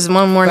Texas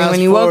one morning when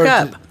you woke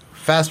up.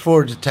 Fast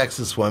forward to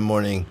Texas one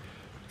morning.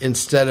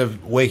 Instead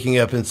of waking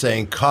up and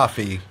saying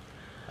coffee,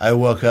 I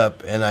woke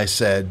up and I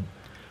said,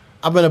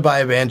 I'm going to buy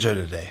a banjo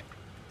today.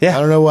 Yeah.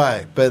 I don't know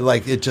why, but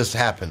like it just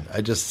happened.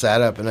 I just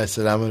sat up and I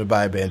said, I'm going to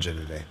buy a banjo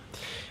today.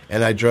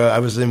 And I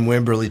was in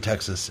Wimberley,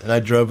 Texas, and I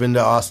drove into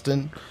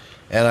Austin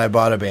and I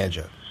bought a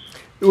banjo.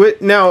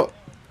 Now,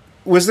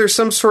 was there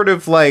some sort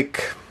of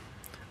like...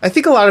 I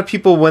think a lot of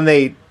people, when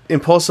they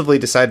impulsively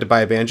decide to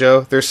buy a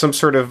banjo, there's some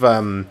sort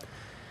of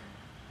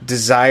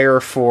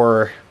desire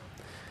for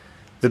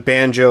the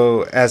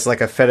banjo as like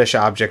a fetish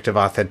object of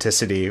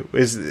authenticity.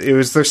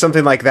 Was there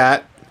something like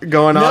that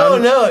going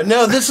on?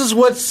 No. This is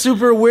what's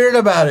super weird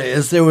about it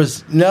is there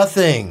was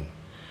nothing.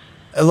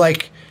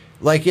 Like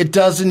it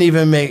doesn't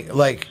even make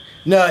like...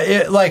 No,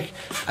 it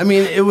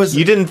was...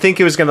 You didn't think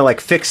it was going to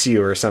like fix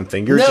you or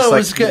something. You were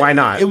just like, why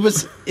not? It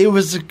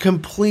was a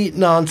complete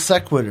non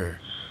sequitur.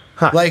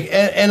 Huh. Like,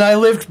 and I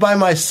lived by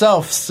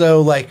myself,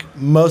 so like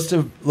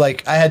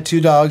I had 2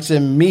 dogs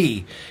and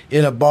me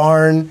in a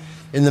barn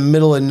in the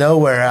middle of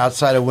nowhere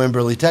outside of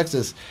Wimberley,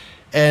 Texas,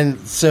 and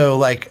so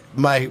like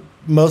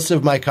most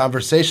of my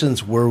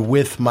conversations were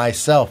with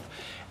myself,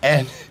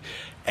 and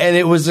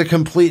it was a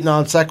complete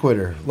non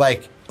sequitur.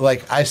 Like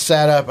I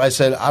sat up, I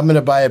said, I'm going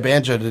to buy a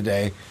banjo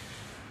today.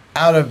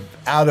 out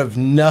of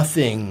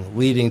nothing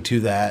leading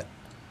to that,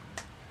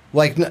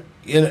 like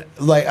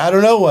I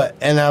don't know what,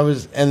 and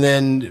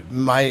then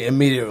my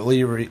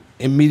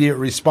immediate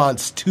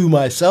response to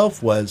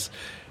myself was,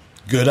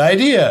 good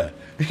idea,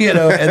 and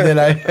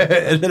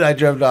then I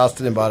drove to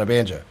Austin and bought a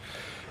banjo,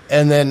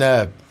 and then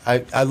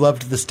I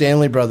loved the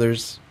Stanley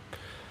Brothers,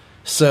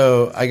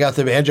 so I got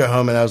the banjo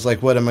home and I was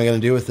like, what am I going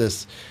to do with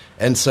this?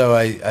 And so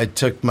I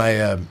took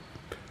my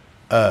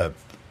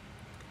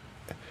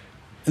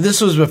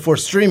this was before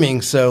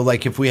streaming, so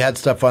like if we had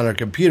stuff on our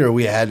computer,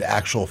 we had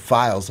actual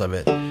files of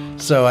it.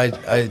 So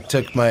I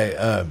took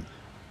my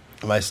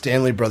my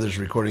Stanley Brothers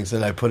recordings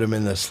and I put them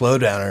in the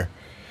Slowdowner,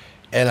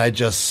 and I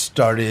just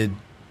started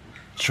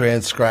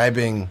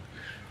transcribing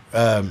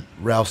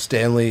Ralph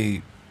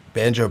Stanley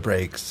banjo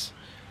breaks,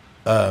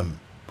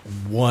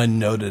 one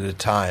note at a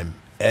time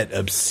at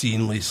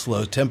obscenely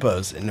slow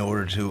tempos in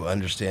order to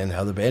understand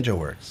how the banjo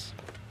works,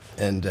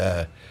 and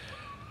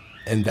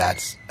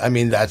that's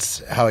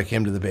how I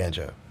came to the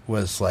banjo.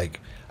 Was like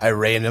I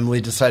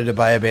randomly decided to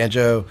buy a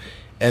banjo,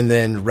 and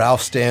then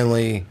Ralph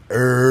Stanley,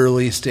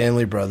 early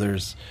Stanley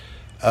Brothers,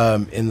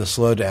 in the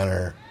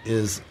Slowdowner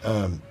is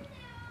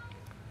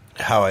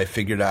how I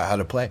figured out how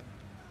to play.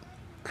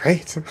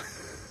 Great.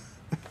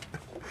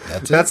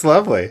 That's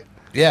lovely.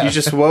 Yeah. You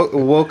just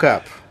woke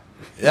up.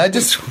 I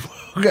just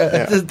woke up.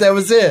 Yeah. That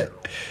was it.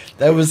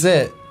 That was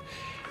it.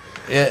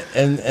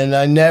 And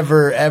I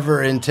never,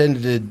 ever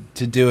intended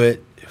to do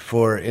it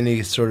for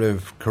any sort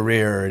of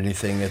career or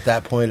anything. At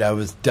that point, I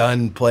was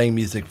done playing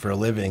music for a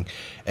living,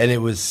 and it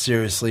was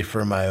seriously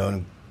for my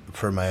own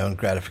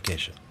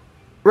gratification.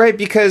 Right,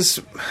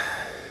 because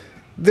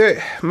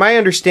my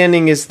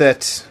understanding is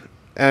that,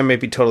 I may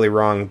be totally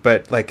wrong,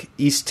 but like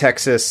East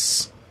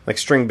Texas, like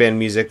string band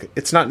music,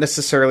 it's not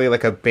necessarily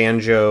like a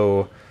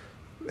banjo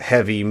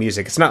heavy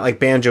music. It's not like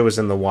banjo is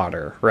in the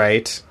water,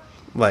 right?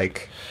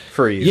 Like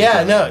for you.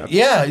 Yeah, no,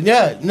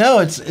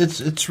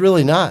 it's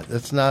really not.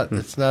 It's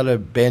not a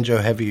banjo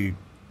heavy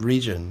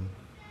region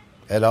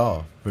at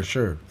all, for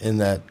sure. In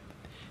that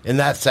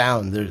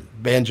sound,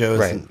 banjo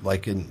isn't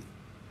like a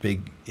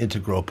big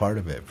integral part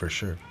of it, for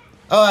sure.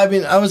 Oh, I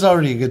mean, I was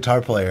already a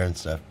guitar player and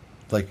stuff.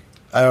 Like,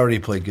 I already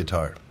played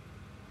guitar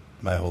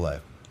my whole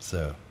life,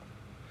 so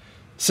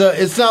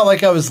it's not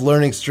like I was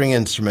learning string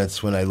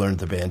instruments when I learned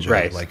the banjo.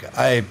 Right. Like,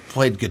 I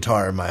played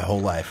guitar my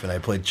whole life, and I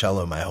played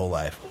cello my whole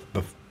life,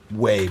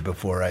 way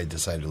before I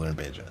decided to learn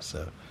banjo.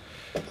 So,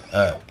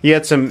 you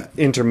had some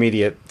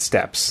intermediate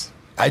steps.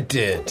 I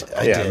did.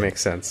 It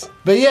makes sense.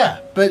 But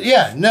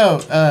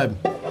no,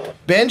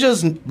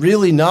 banjo's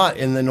really not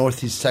in the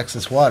Northeast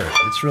Texas water.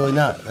 It's really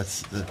not.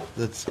 That's good.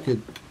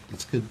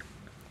 It's a good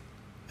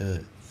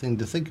thing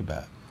to think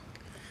about.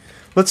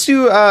 Let's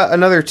do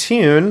another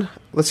tune.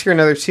 Let's hear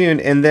another tune,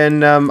 and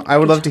then I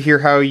would love to hear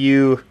how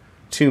you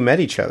two met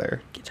each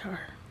other. Guitar.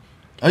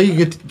 Oh, you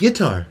get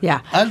guitar?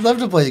 Yeah. I'd love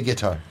to play the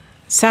guitar.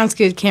 Sounds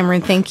good,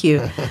 Cameron. Thank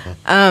you.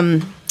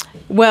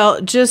 Well,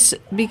 just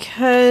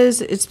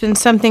because it's been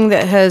something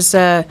that has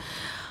kind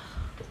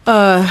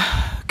of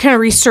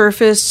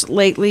resurfaced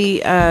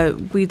lately,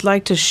 we'd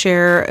like to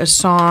share a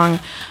song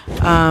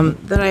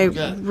that I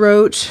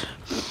wrote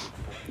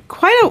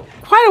quite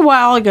a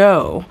while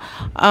ago.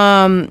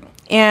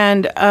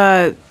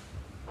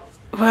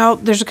 Well,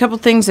 there's a couple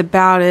things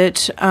about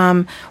it.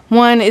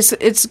 One is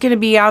it's going to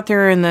be out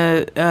there in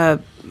the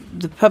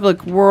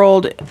public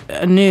world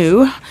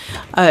anew.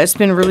 It's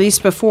been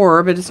released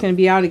before, but it's going to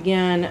be out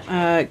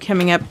again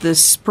coming up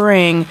this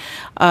spring,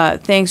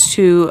 thanks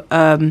to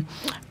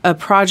a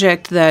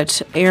project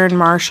that Aaron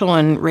Marshall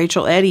and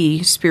Rachel Eddy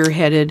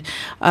spearheaded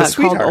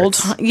called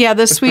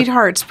the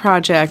Sweethearts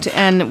Project,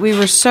 and we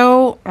were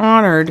so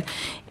honored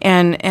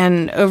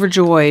and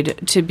overjoyed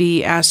to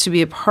be asked to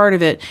be a part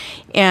of it,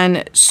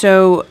 and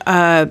so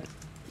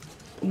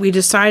we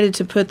decided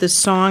to put this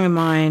song of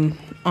mine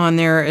on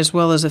there as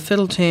well as a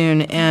fiddle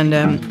tune and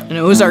an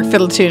Ozark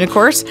fiddle tune, of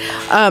course.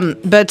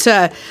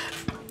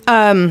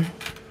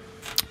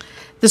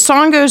 The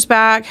song goes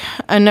back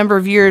a number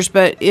of years,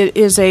 but it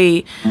is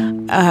the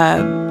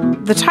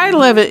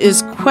title of it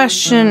is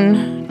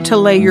Question to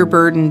Lay Your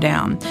Burden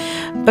Down.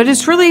 But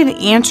it's really an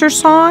answer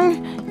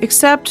song,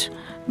 except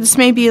this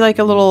may be like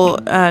a little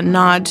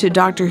nod to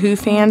Doctor Who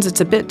fans. It's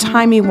a bit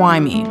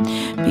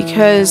timey-wimey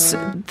because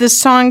this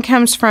song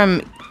comes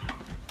from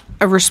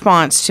a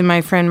response to my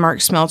friend Mark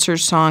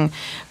Smeltzer's song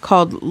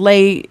called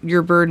Lay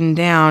Your Burden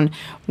Down,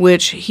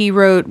 which he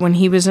wrote when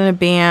he was in a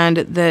band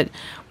that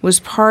was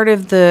part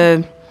of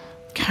the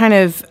kind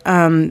of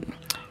the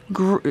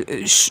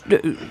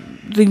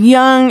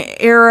young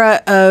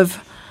era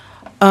of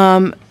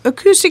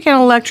acoustic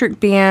and electric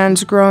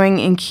bands growing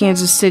in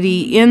Kansas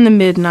City in the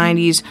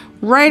mid-'90s,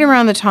 right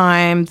around the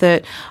time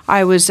that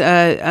I was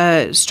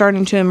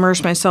starting to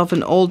immerse myself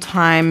in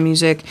old-time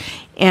music.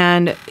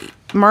 And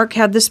Mark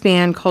had this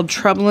band called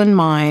Trouble in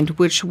Mind,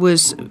 which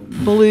was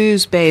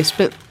blues based,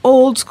 but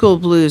old school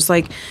blues.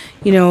 Like,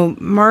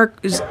 Mark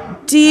is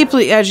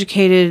deeply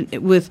educated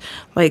with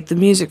like the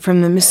music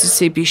from the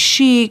Mississippi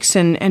Sheiks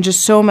and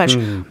just so much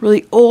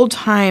really old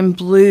time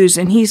blues.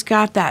 And he's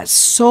got that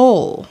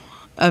soul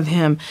of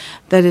him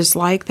that is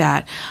like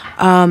that.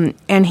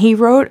 And he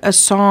wrote a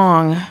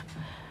song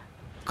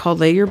called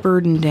Lay Your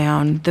Burden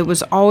Down that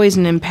was always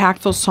an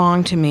impactful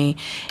song to me.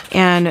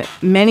 And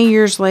many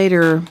years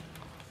later,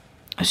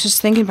 I was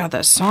just thinking about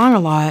that song a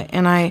lot,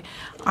 and I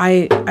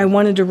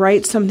wanted to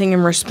write something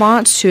in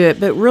response to it.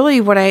 But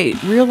really what I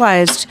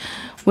realized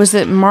was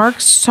that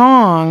Mark's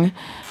song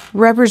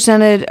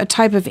represented a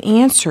type of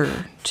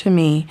answer to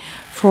me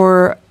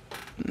for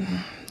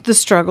the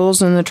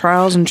struggles and the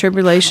trials and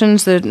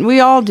tribulations that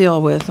we all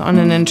deal with on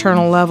an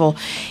internal level.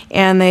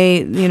 And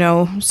they,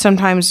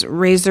 sometimes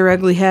raise their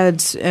ugly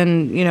heads.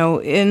 And,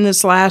 in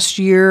this last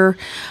year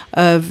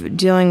of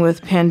dealing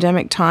with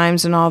pandemic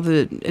times and all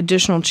the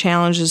additional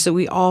challenges that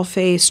we all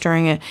face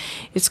during it,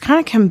 it's kind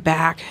of come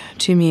back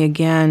to me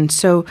again.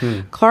 So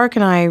Clark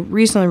and I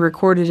recently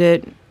recorded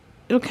it.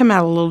 It'll come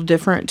out a little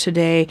different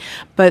today,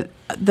 but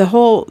the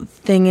whole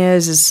thing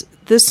is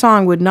this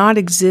song would not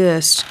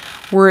exist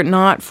were it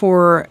not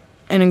for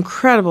an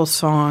incredible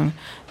song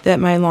that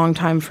my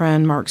longtime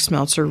friend Mark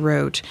Smeltzer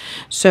wrote.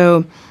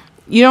 So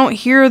you don't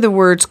hear the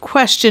words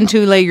 "question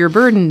to lay your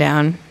burden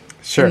down"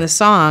 in the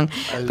song,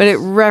 but it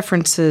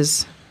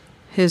references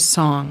his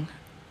song.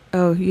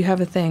 Oh, you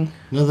have a thing.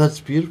 No, that's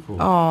beautiful.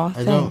 Oh,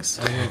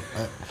 thanks.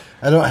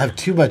 I don't have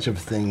too much of a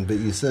thing, but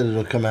you said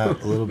it'll come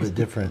out a little bit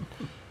different.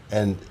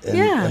 And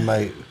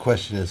my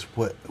question is,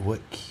 what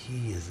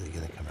key is it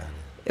going to come out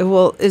in?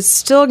 Well, it's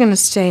still going to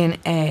stay in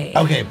A.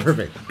 Okay,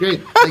 perfect.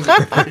 Great. Thank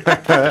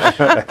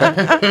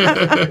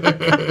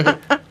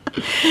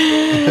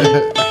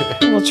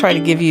you. We'll try to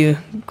give you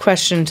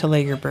question to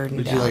lay your burden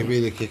down. Would you like me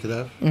to kick it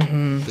off?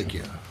 Mm-hmm. Thank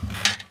you.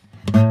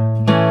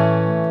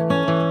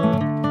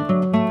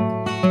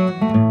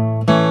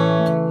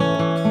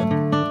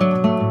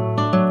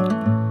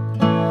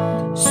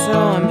 So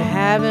I'm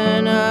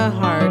having a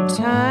hard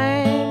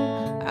time.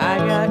 I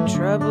got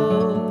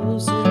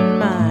troubles in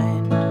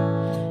mind,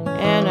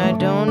 and I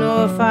don't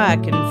know if I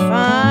can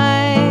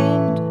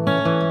find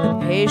the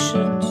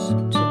patience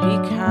to be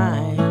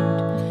kind.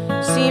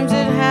 Seems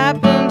it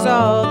happens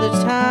all the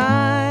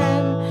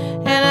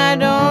time, and I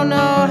don't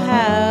know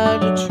how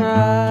to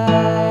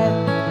try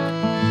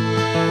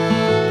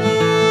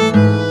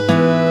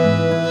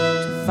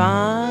to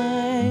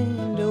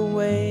find a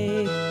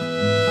way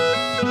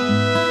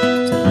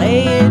to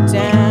lay it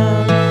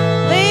down,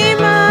 lay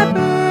my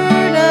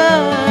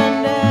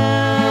burden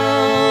down,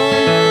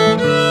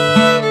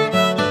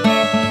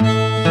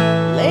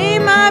 lay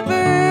my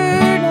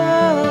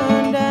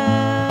burden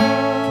down.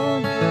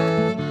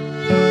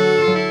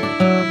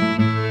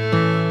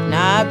 And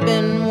I've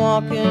been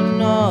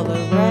walking all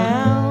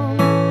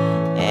around,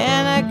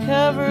 and I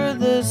cover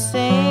the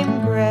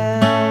same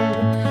ground.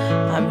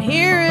 I'm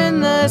hearing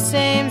the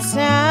same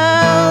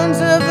sounds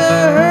of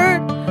the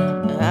hurt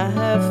I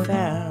have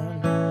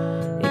found.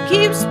 It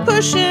keeps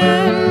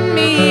pushing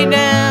me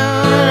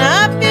down.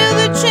 I feel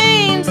the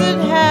chains that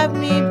have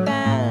me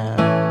bound.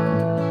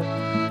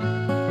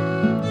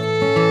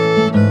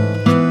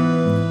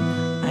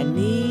 I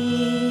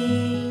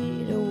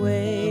need a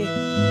way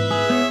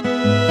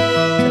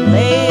to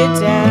lay it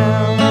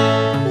down,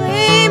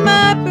 lay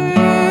my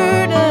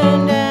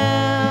burden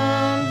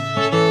down,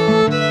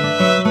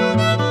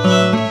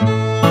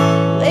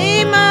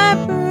 lay my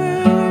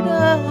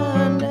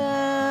burden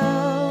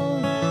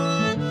down.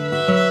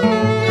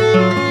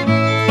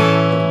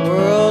 The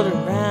world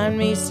around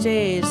me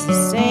stays the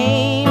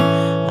same.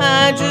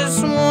 I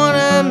just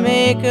wanna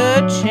make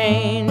a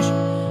change,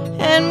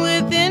 and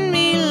within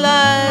me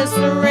lies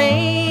the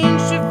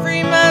range to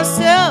free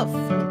myself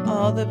from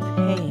all the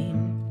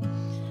pain.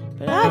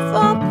 But I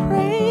fall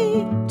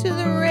prey to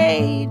the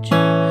rage,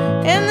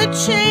 and the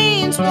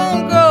chains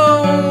won't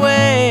go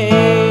away.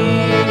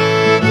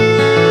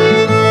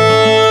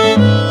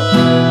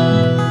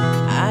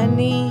 I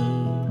need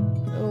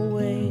a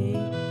way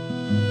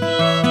to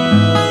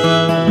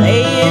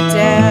lay it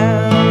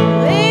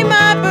down, lay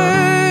my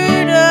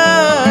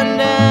burden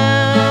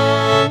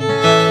down,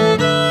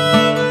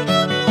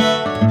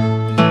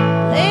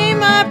 lay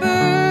my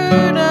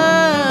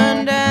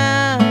burden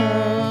down.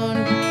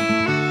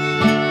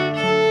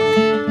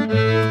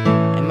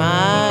 Am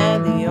I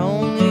the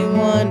only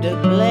one to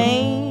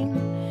blame?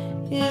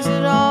 Is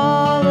it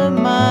all of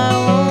my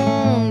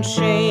own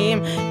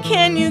shame?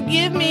 Can you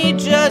give me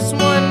just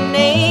one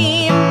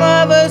name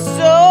of a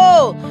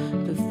soul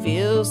who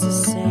feels the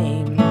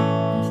same?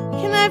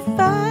 Can I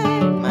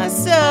find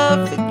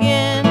myself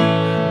again?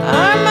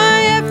 Are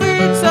my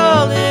efforts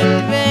all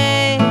in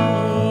vain?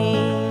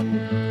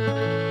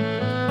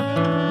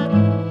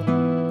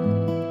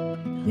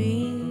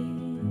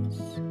 Please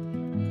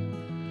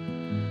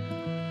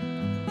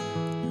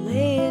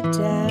lay it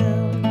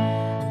down,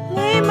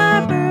 lay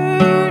my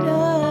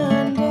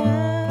burden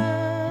down.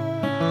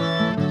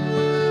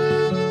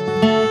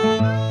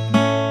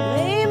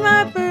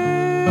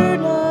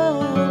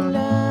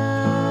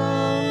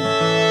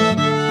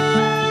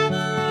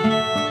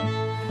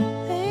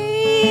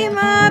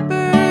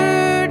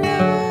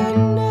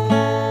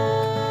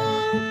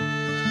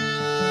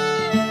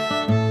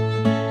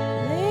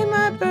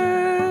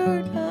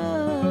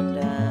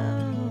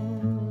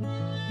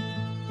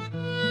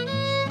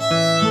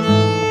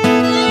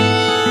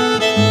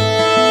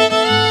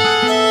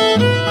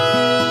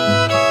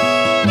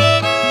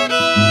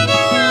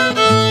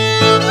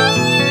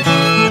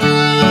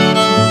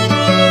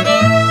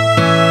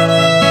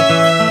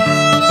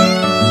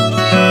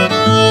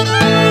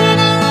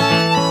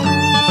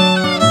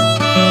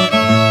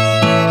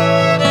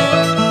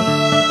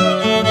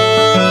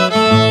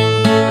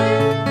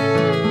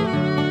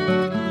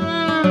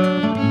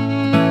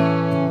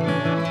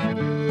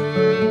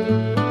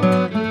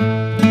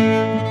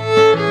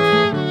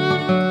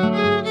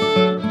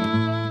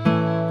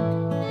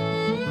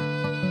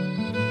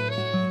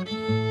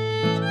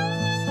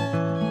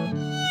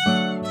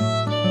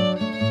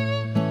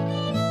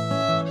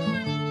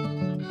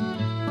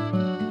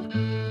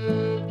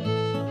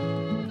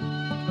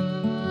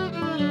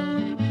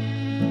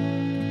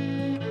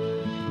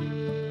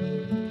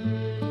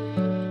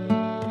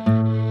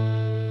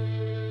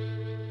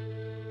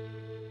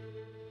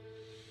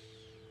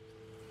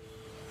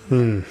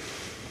 I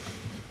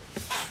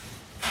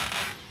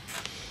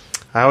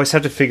always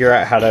have to figure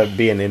out how to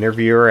be an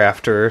interviewer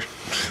after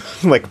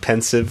like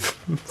pensive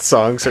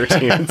songs or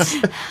tunes.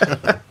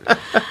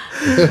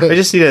 I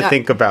just need to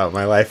think about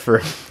my life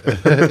for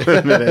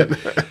a minute.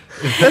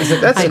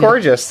 That's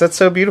gorgeous. That's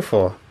so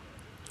beautiful.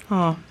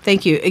 Oh,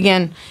 thank you.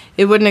 Again,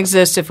 it wouldn't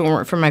exist if it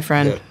weren't for my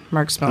friend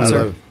Mark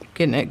Spencer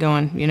getting it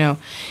going,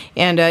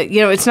 And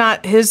it's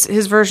not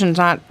his version's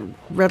not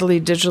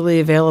readily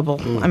digitally available.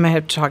 I might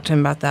have to talk to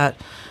him about that,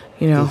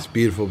 It's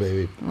beautiful,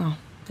 baby. Oh,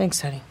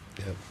 thanks, honey.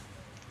 Yep.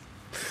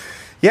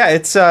 Yeah,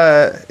 it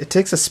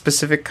takes a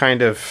specific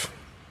kind of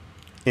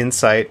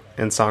insight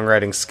and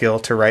songwriting skill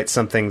to write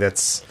something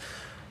that's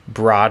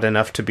broad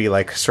enough to be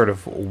like sort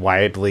of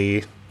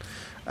widely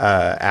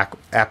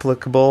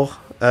applicable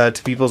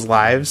to people's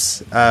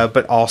lives,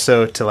 but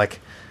also to like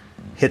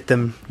hit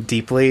them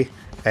deeply,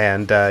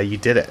 and you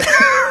did it.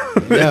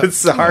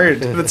 It's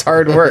hard. It's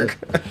hard work.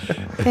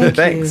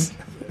 Thanks.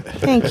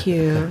 Thank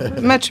you.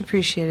 Much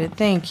appreciated.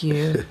 Thank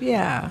you.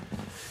 Yeah.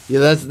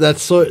 Yeah,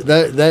 that's sort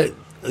that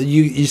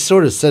you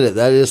sort of said it.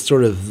 That is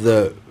sort of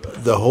the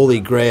holy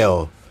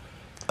grail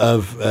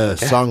of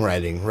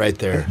songwriting, right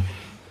there.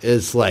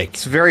 Is like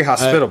it's very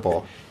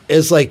hospitable.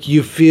 It's like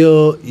you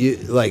feel you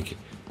like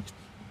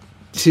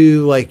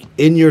to like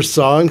in your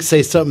song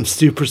say something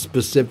super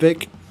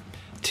specific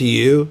to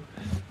you,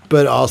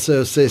 but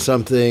also say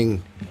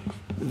something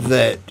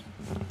that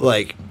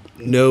like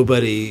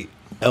nobody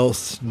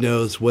else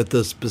knows what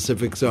the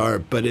specifics are,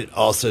 but it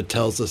also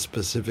tells a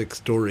specific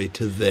story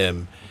to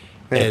them,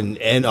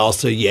 and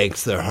also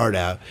yanks their heart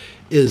out.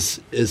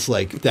 Is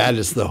like that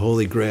is the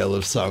holy grail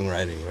of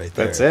songwriting, right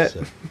there. That's it.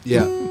 So,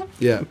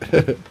 yeah.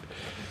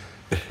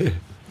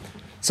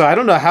 So I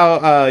don't know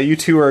how you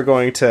two are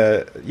going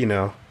to,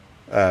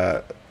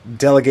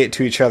 delegate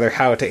to each other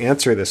how to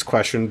answer this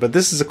question, but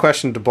this is a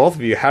question to both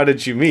of you. How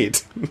did you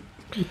meet?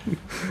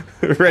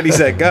 Ready,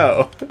 set,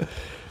 go.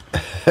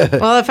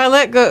 Well, if I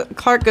let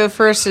Clark go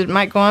first, it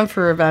might go on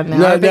for about an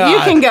hour. But you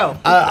can go.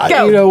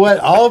 Go. You know what?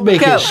 I'll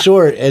make it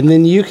short, and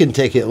then you can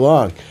take it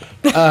long.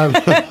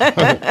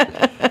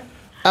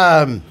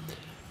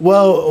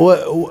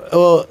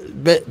 Well,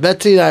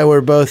 Betsy and I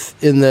were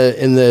both in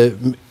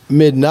the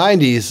mid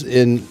 '90s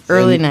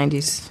early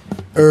 '90s.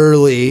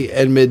 Early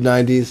and mid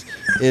 '90s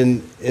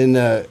in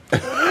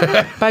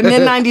by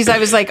mid '90s I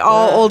was like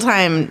all old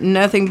time,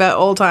 nothing but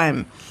old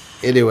time.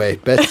 Anyway,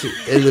 Betsy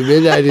in the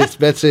mid '90s,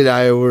 Betsy and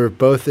I were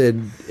both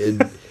in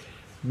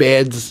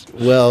bands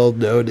well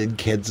known in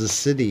Kansas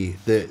City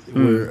that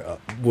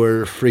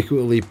were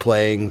frequently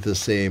playing the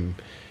same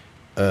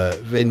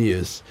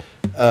venues,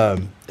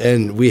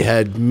 and we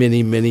had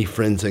many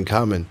friends in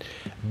common,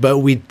 but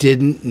we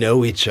didn't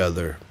know each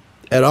other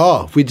at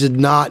all. We did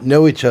not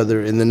know each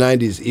other in the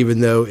 90s, even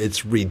though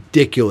it's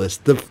ridiculous.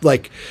 The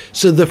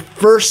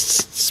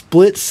first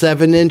split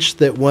 7-inch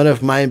that one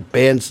of my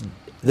bands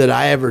that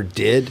I ever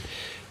did,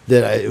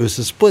 it was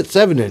a split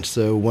 7-inch,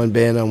 so one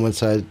band on one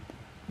side,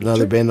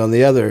 another band on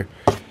the other,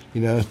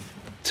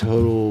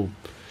 total.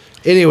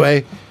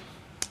 Anyway,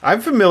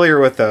 I'm familiar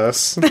with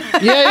those.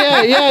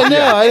 Yeah,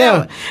 no, I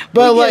know.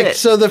 But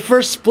so the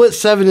first split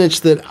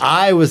 7-inch that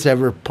I was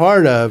ever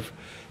part of,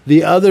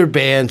 the other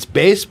band's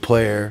bass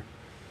player,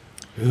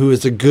 who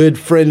is a good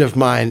friend of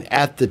mine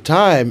at the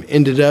time,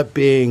 ended up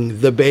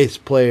being the bass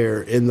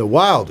player in the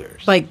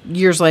Wilders. Like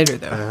years later,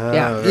 though.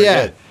 Yeah.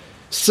 Good.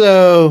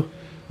 So,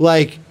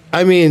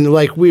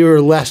 we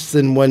were less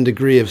than 1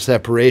 degree of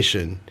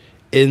separation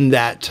in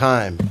that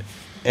time,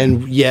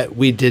 and yet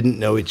we didn't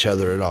know each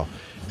other at all.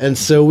 And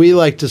so we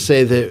like to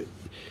say that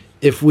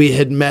if we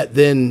had met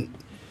then,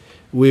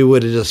 we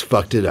would have just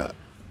fucked it up.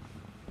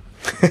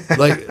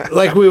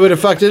 like we would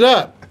have fucked it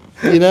up,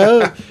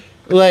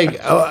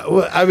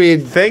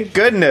 Thank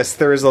goodness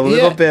there was a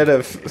little bit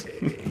of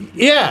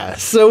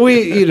so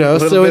we bit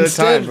of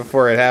time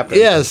before it happened.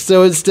 Yeah,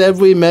 so instead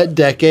we met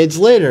decades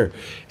later,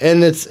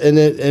 and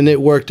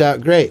it worked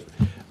out great.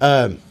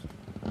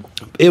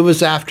 It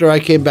was after I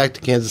came back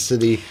to Kansas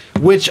City,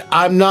 which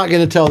I'm not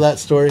going to tell that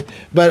story,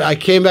 but I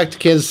came back to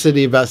Kansas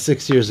City about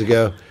 6 years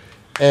ago,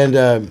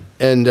 and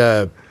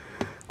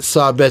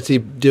saw Betsy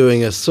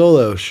doing a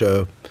solo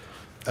show,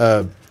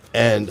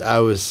 and I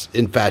was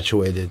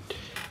infatuated.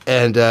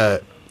 And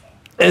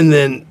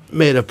then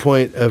made a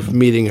point of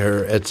meeting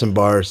her at some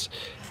bars,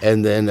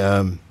 and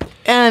then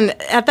and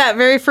at that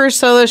very first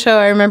solo show,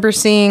 I remember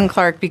seeing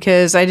Clark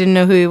because I didn't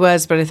know who he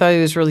was, but I thought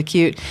he was really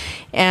cute,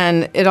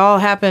 and it all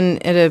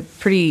happened at a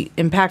pretty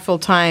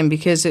impactful time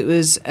because it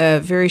was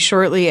very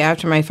shortly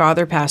after my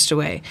father passed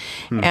away,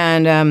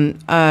 and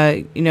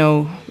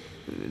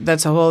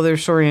that's a whole other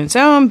story in its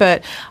own,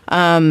 but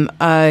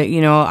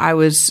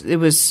it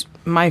was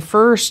my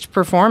first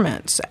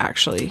performance,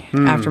 actually,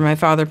 after my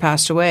father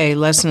passed away,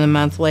 less than a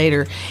month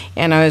later.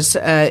 And I was,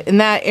 in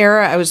that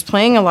era, I was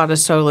playing a lot of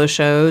solo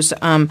shows.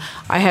 I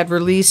had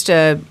released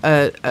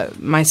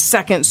my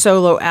second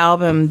solo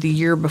album the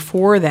year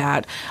before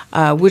that,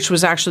 which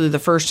was actually the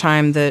first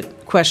time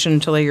that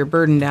Question to Lay Your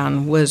Burden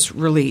Down was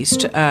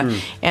released.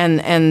 And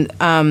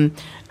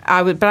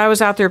I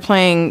was out there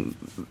playing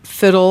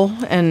fiddle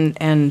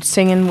and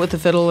singing with the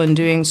fiddle and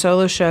doing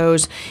solo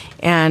shows,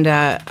 and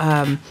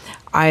I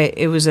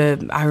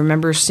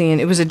remember seeing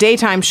it was a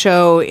daytime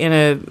show in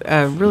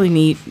a really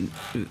neat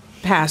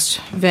past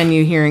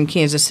venue here in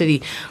Kansas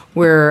City,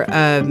 where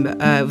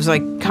it was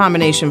like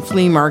combination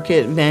flea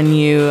market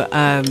venue.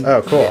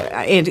 Oh, cool!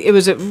 It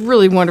was a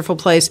really wonderful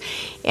place,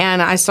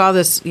 and I saw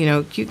this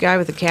cute guy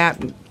with a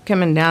cap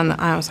coming down the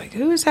aisle. I was like,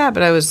 who is that?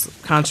 But I was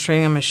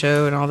concentrating on my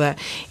show and all that,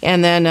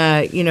 and then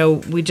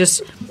we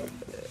just.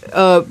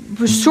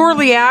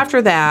 Shortly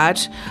after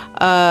that,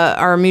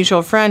 our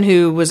mutual friend,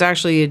 who was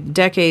actually a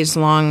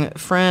decades-long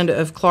friend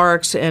of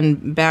Clark's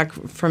and back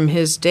from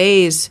his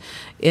days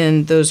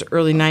in those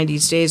early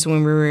 90s days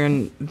when we were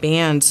in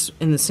bands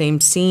in the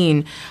same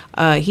scene,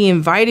 he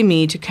invited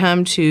me to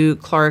come to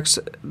Clark's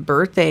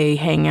birthday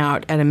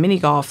hangout at a mini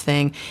golf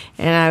thing.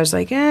 And I was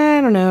like,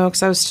 I don't know,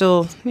 because I was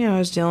still, I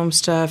was dealing with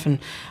stuff and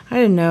I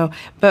didn't know.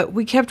 But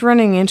we kept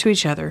running into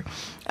each other.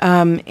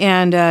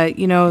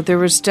 There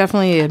was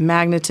definitely a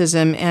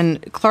magnetism,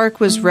 and Clark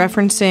was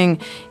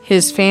referencing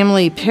his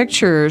family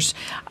pictures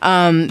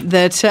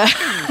that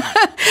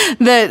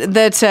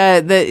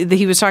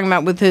he was talking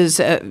about with his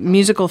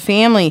musical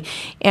family.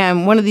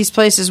 And one of these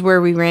places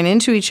where we ran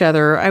into each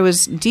other, I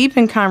was deep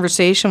in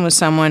conversation with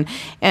someone,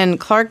 and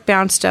Clark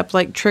bounced up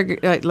like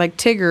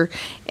Tigger,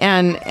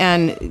 and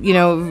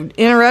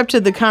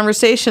interrupted the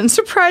conversation.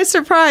 Surprise,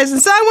 surprise! And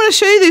said, "I want to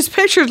show you these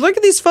pictures. Look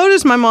at these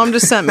photos my mom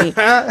just sent me."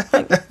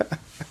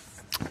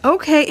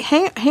 Okay,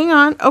 hang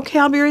on. Okay,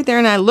 I'll be right there.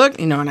 And I looked,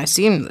 and I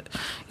seen,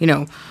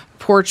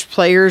 porch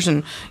players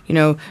and,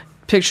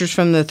 pictures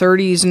from the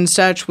 30s and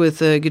such with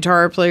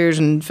guitar players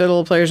and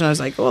fiddle players. And I was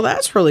like, well,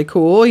 that's really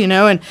cool,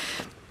 and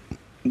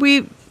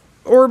we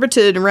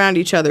orbited around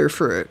each other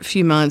for a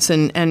few months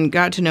and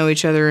got to know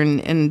each other.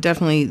 And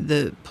definitely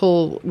the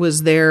pull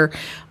was there.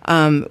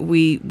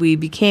 We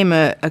became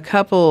a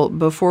couple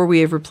before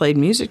we ever played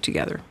music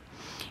together.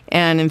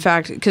 And in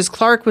fact, because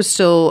Clark was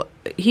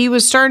he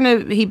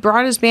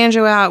brought his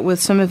banjo out with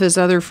some of his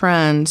other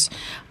friends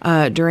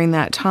during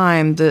that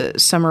time, the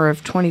summer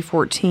of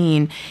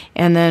 2014.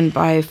 And then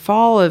by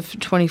fall of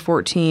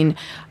 2014,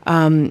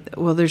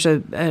 there's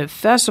a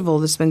festival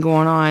that's been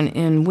going on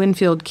in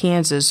Winfield,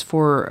 Kansas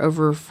for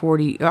over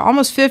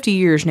almost 50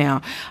 years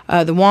now,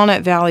 the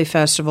Walnut Valley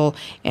Festival.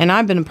 And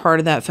I've been a part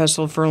of that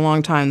festival for a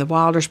long time. The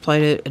Wilders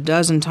played it a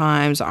dozen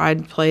times.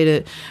 I'd played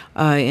it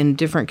in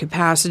different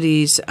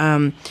capacities.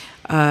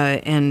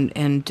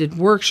 And did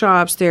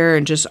workshops there,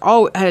 and just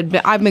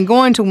I've been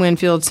going to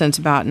Winfield since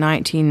about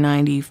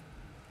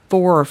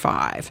 1994 or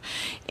 5,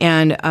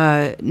 and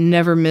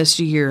never missed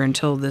a year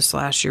until this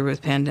last year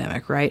with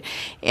pandemic, right?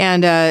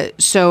 And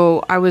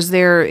so I was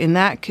there in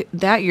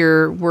that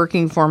year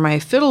working for my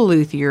fiddle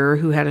luthier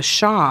who had a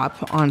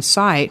shop on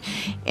site,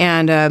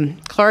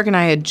 and Clark and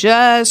I had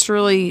just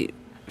really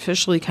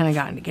officially kind of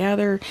gotten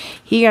together.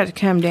 He got to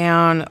come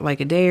down like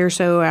a day or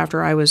so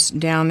after I was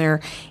down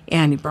there,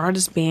 and he brought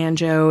his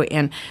banjo.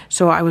 And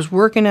so I was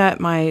working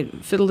at my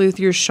fiddle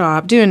luthier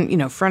shop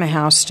doing, front of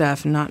house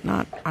stuff, and not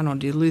I don't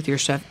do luthier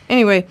stuff.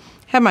 Anyway,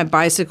 had my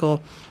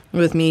bicycle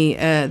with me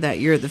that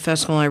year at the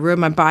festival, and I rode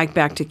my bike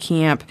back to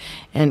camp.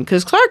 And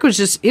because Clark it was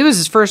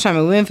his first time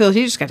at Winfield,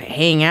 he just got to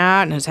hang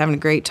out and was having a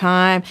great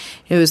time.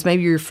 It was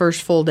maybe your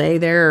first full day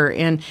there,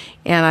 and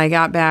I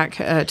got back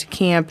to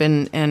camp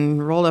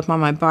and rolled up on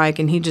my bike,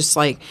 and he just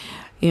I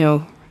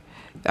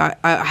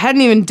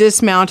hadn't even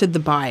dismounted the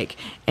bike,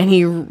 and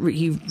he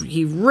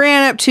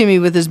ran up to me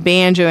with his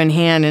banjo in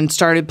hand and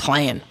started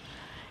playing.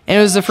 And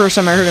it was the first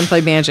time I heard him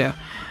play banjo.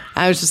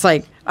 I was just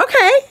like,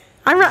 okay.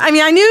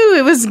 I knew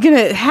it was going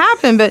to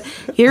happen, but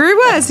here he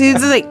was. He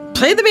was like,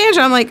 play the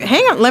banjo. I'm like,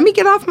 hang on, let me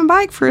get off my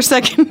bike for a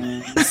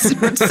second.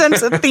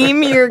 Sense of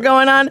theme here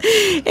going on.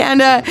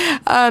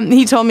 And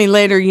he told me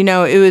later, he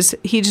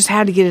just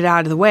had to get it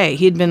out of the way.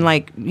 He'd been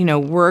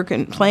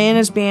working, playing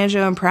his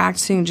banjo and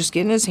practicing, just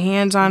getting his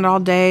hands on it all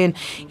day. And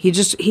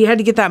he had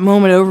to get that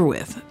moment over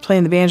with,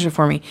 playing the banjo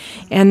for me.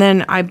 And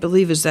then I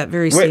believe it was that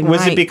very same was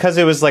night. It because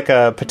it was like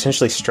a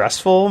potentially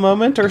stressful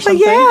moment or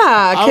something?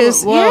 Yeah,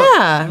 because,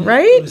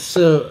 right?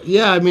 So,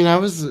 yeah,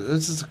 this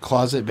is a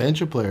closet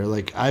banjo player.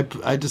 Like, I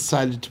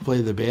decided to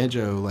play the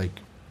banjo,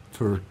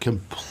 for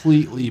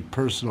completely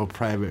personal,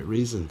 private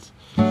reasons.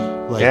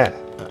 It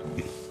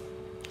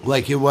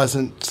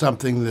wasn't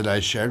something that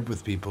I shared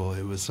with people.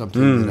 It was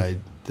something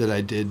that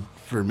I did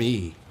for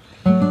me.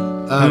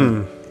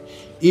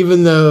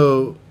 Even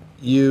though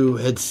you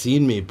had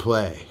seen me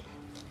play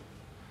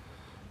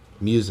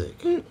music.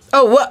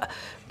 Oh, what?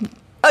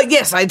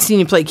 Yes, I'd seen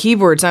you play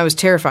keyboards, and I was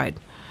terrified.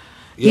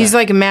 Yeah. He's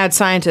like a mad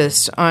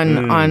scientist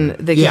on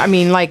the. Yeah.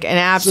 Like an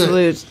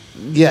absolute.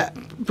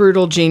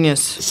 Brutal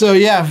genius. So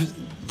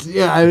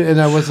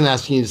and I wasn't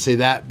asking you to say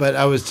that, but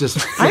I was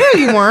just. I know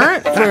you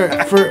weren't.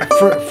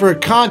 For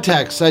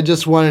context, I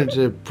just wanted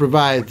to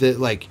provide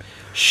that,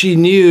 she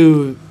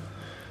knew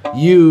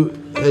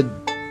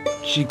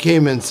she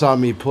came and saw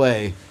me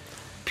play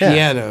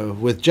piano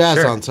with jazz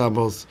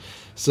ensembles,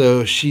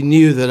 so she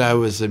knew that I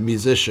was a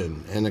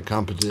musician and a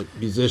competent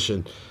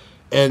musician.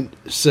 and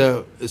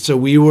so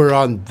we were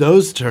on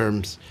those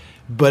terms,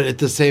 but at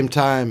the same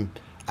time,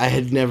 I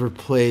had never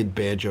played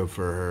banjo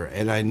for her,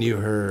 and I knew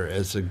her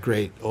as a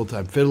great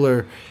old-time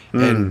fiddler,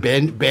 and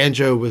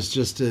banjo was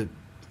a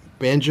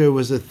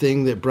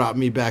thing that brought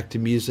me back to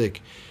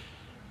music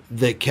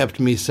that kept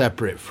me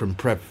separate from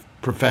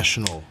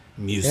professional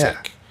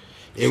music.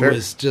 Yeah, it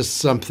was just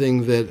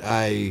something that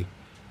I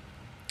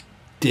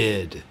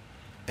did,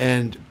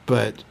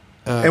 but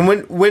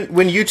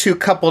when you two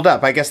coupled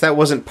up, I guess that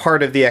wasn't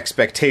part of the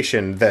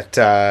expectation that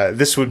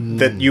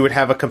that you would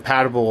have a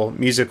compatible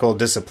musical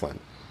discipline.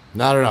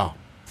 Not at all.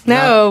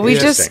 No, we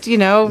just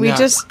fell in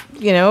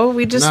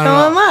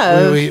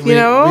love.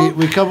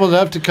 We coupled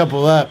up to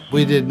couple up.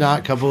 We did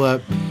not couple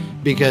up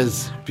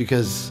because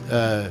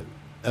of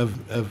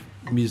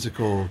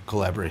musical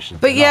collaboration.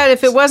 But yet,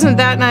 if it wasn't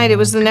that night, it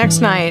was the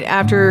next night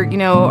after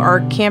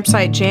our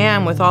campsite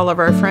jam with all of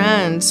our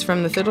friends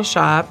from the fiddle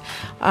shop.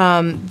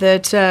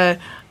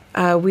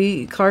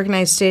 Clark and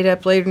I stayed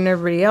up later than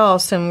everybody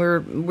else, and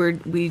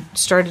we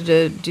started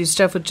to do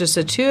stuff with just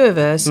the two of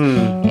us,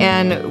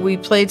 and we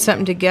played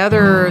something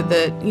together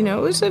that it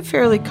was a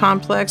fairly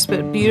complex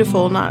but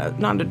beautiful,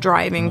 not a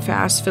driving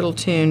fast fiddle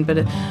tune, but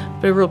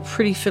a real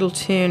pretty fiddle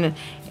tune,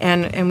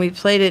 and we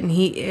played it, and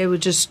it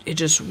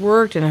just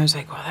worked, and I was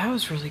like, wow, that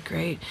was really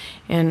great.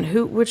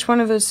 And which one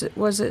of us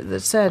was it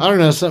that said? I don't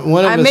know.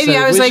 One of us maybe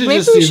said, I was like,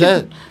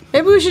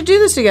 maybe we should do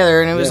this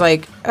together, and it was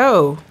like,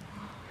 oh.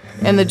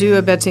 And the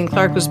duo Betsy and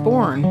Clark was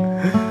born.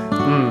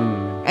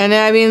 And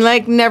I mean,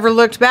 never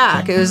looked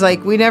back. It was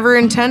like we never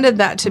intended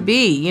that to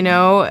be,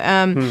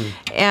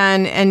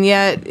 and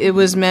yet it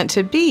was meant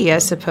to be, I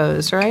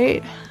suppose,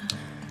 right?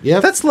 Yeah,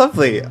 that's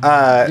lovely.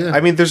 I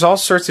mean, there's all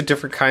sorts of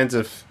different kinds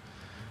of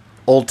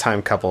old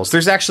time couples.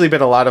 There's actually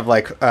been a lot of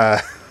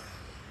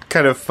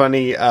kind of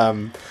funny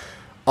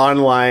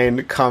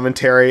online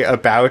commentary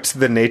about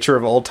the nature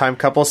of old time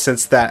couples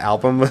since that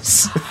album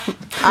was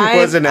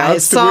announced. I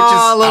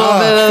saw a little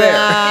bit of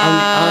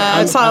that.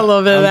 I saw a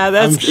little bit of that.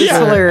 It's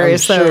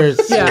hilarious. I'm sure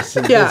it's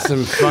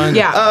some fun.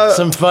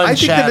 Some fun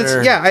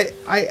chatter.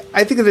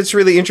 I think that it's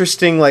really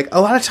interesting. Like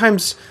a lot of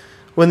times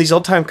when these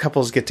old time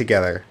couples get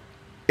together,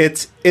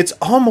 it's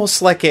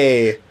almost like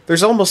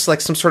there's almost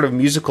like some sort of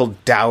musical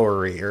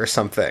dowry or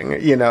something,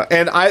 and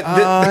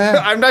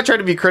I'm not trying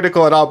to be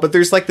critical at all, but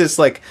there's this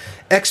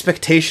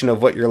expectation of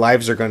what your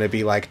lives are going to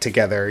be like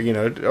together,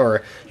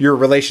 or your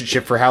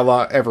relationship for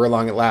however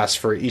long it lasts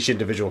for each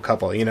individual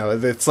couple,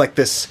 it's like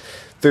there's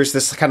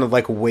this kind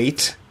of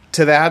weight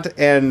to that.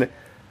 And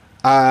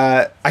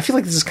I feel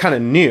like this is kind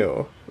of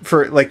new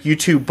for you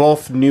two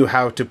both knew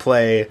how to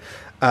play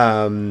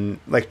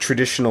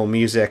traditional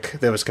music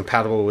that was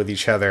compatible with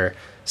each other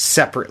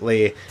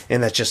separately,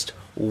 and that just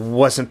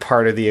wasn't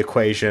part of the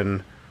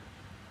equation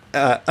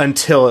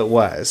until it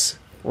was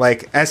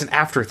as an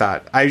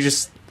afterthought.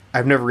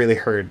 I've never really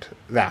heard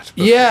that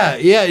before.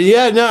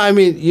 Yeah. No, I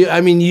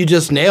mean you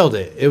just nailed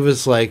it. It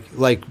was like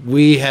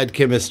we had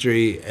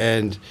chemistry,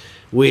 and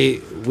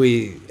we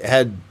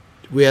had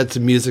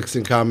some musics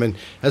in common.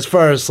 As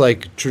far as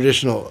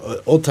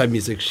traditional old time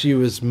music, she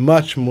was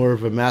much more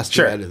of a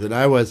master at it than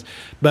I was.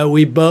 But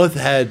we both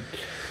had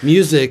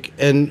music,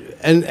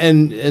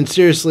 and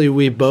seriously,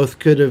 we both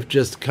could have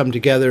just come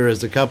together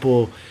as a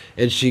couple,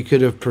 and she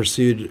could have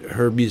pursued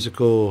her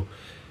musical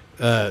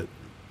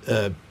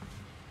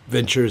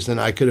ventures,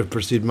 and I could have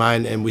pursued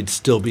mine, and we'd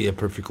still be a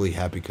perfectly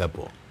happy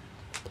couple.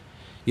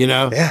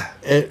 Yeah,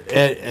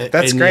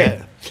 that's great.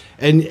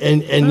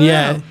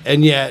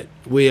 And yet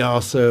we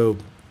also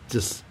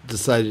just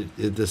decided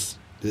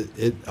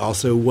it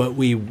also what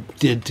we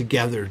did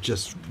together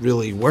just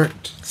really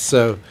worked.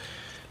 So,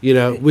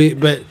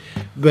 but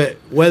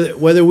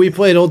whether we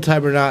played old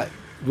time or not,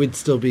 we'd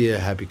still be a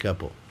happy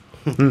couple.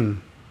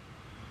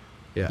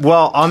 Yeah.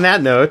 Well, on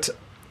that note,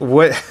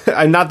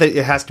 not that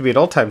it has to be an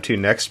old time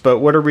tune next, but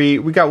we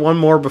got one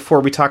more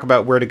before we talk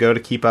about where to go to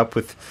keep up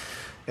with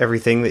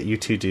everything that you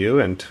two do,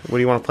 and what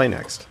do you want to play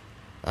next?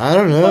 I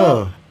don't know.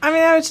 Well, I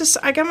mean,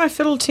 I got my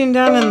fiddle tune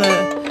down in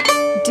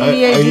the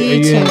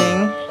D-A-D tuning.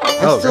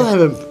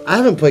 I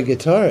haven't played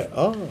guitar at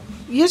all.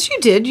 Yes, you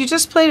did. You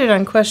just played it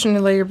on Question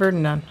to Lay Your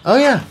Burden Down. Oh,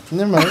 yeah.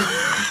 Never mind.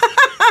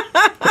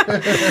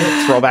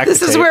 Throw back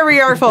This is where we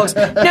are, folks.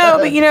 No,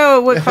 but you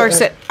know what Clark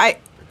said? I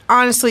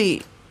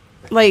honestly,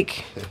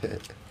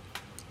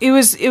 it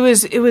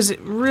was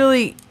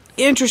really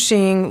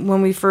interesting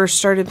when we first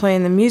started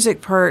playing the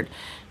music part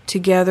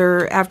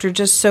together after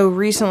just so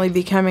recently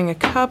becoming a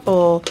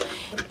couple,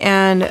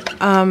 and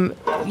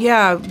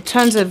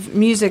tons of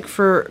music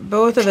for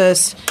both of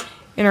us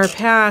in our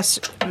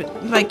past,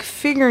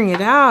 figuring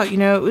it out,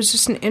 it was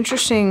just an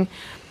interesting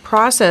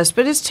process,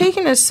 but it's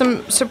taken us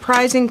some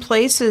surprising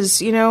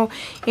places,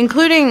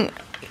 including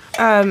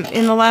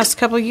in the last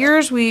couple of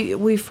years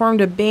we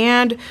formed a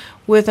band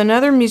with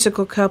another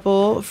musical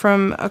couple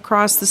from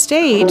across the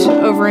state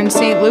over in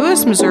St.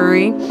 Louis,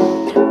 Missouri,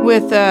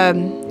 with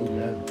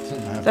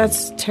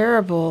that's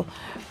terrible.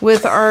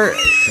 with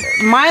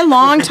my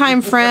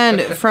longtime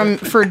friend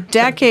for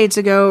decades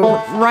ago,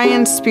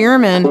 Ryan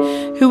Spearman,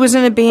 who was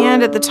in a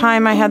band at the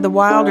time I had the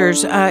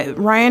Wilders.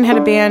 Ryan had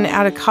a band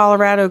out of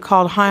Colorado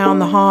called High on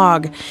the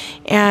Hog,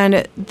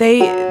 and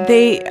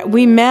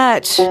we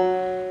met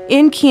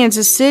in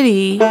Kansas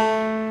City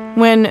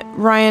when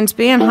Ryan's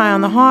band High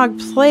on the Hog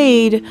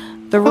played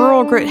the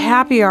Rural Grit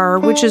Happy Hour,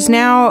 which is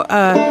now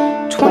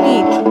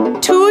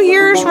 22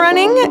 years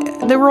running.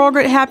 The Rural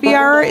Grit Happy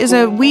Hour is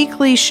a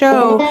weekly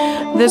show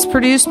that's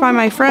produced by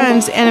my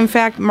friends, and in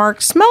fact, Mark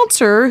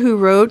Smeltzer, who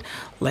wrote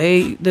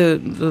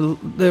the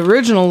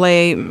original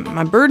 "Lay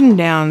My Burden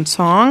Down"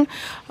 song,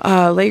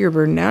 "Lay Your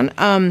Burden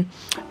Down."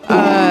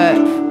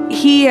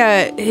 He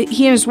and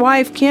his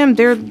wife Kim,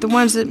 they're the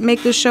ones that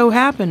make this show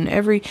happen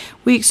every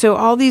week. So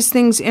all these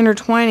things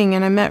intertwining,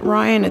 and I met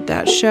Ryan at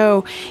that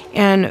show.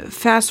 And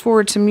fast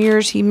forward some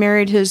years, he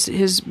married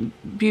his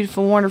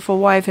beautiful, wonderful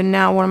wife, and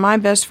now one of my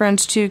best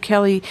friends too,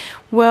 Kelly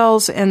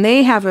Wells, and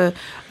they have a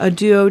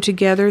duo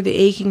together, the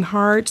Aching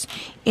Hearts.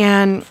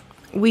 And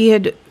we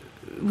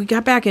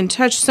got back in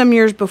touch some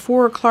years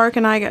before Clark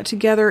and I got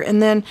together,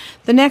 and then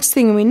the next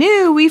thing we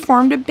knew, we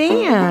formed a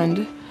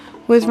band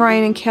with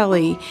Ryan and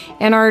Kelly,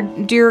 and our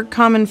dear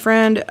common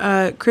friend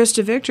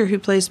Krista Victor, who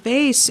plays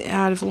bass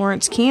out of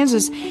Lawrence,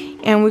 Kansas.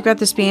 And we've got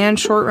this band,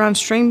 Short Round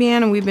String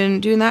Band, and we've been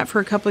doing that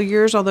for a couple of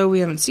years, although we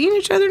haven't seen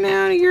each other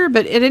now in a year.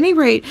 But at any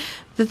rate,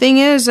 the thing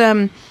is,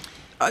 none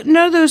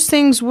of those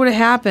things would have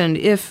happened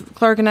if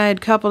Clark and I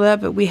had coupled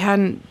up, but we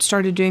hadn't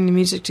started doing the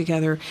music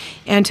together.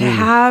 And to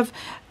have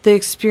the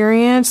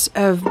experience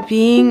of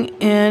being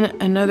in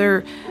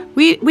another...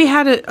 We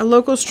had a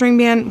local string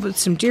band with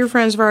some dear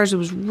friends of ours. It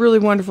was really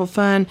wonderful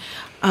fun.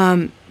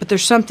 But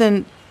there's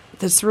something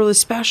that's really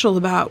special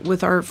about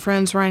with our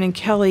friends Ryan and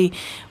Kelly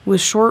with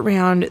Short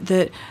Round,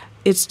 that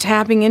it's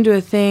tapping into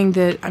a thing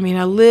that, I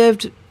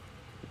lived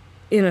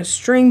in a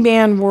string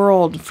band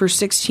world for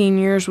 16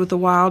 years with the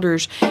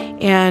Wilders,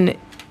 and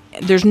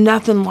there's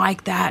nothing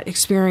like that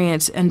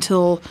experience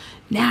until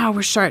now. We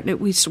were starting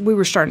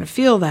to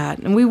feel that,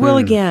 and we will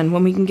again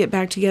when we can get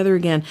back together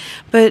again.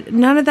 But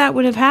none of that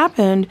would have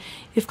happened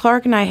if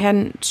Clark and I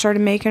hadn't started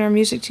making our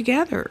music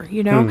together,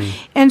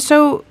 And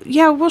so,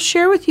 we'll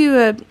share with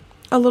you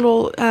a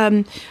little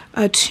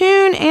a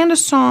tune and a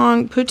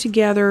song put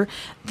together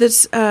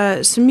that's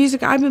some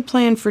music I've been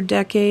playing for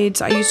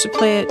decades. I used to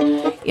play it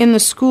in the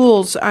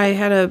schools. I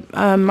had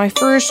my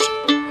first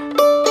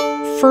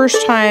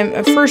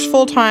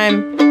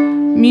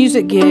full-time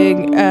music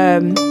gig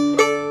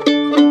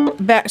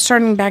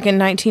starting back in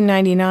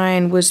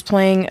 1999 was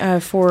playing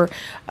for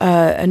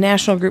a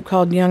national group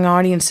called Young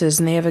Audiences,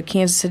 and they have a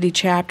Kansas City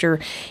chapter.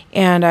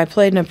 And I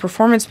played in a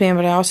performance band,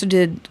 but I also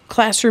did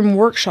classroom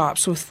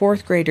workshops with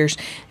fourth graders,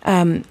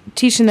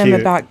 teaching them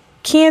about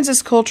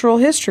Kansas cultural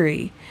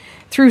history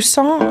through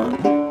song.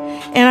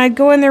 And I'd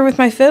go in there with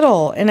my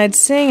fiddle, and I'd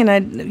sing,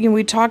 and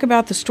we'd talk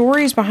about the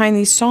stories behind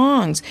these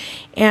songs.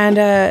 And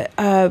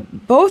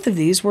both of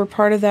these were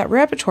part of that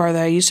repertoire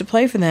that I used to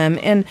play for them.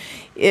 And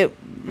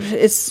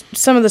it's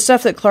some of the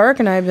stuff that Clark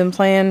and I have been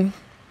playing,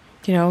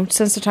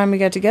 since the time we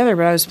got together.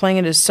 But I was playing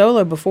it as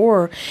solo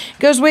before. It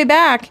goes way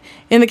back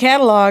in the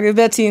catalog of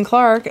Betsy and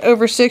Clark,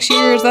 over 6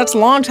 years. That's a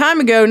long time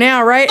ago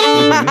now, right?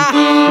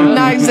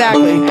 Not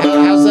exactly.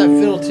 How's that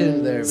fiddle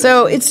tune there, Betsy?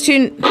 So it's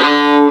tuned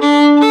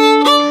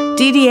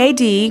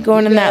D-D-A-D,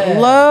 going in that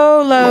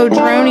low,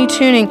 droney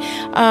tuning.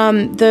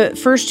 The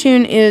first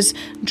tune is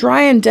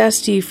Dry and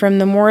Dusty from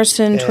the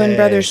Morrison Twin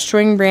Brothers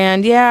String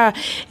Band. Yeah,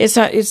 it's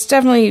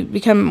definitely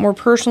become more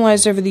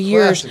personalized over the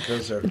years.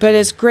 But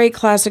it's great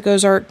classic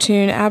Ozark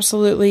tune,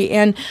 absolutely.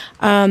 And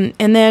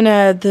then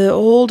the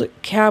old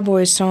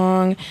cowboy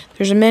song,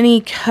 there's many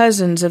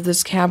cousins of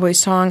this cowboy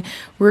song.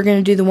 We're going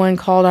to do the one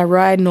called I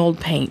Ride an Old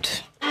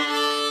Paint.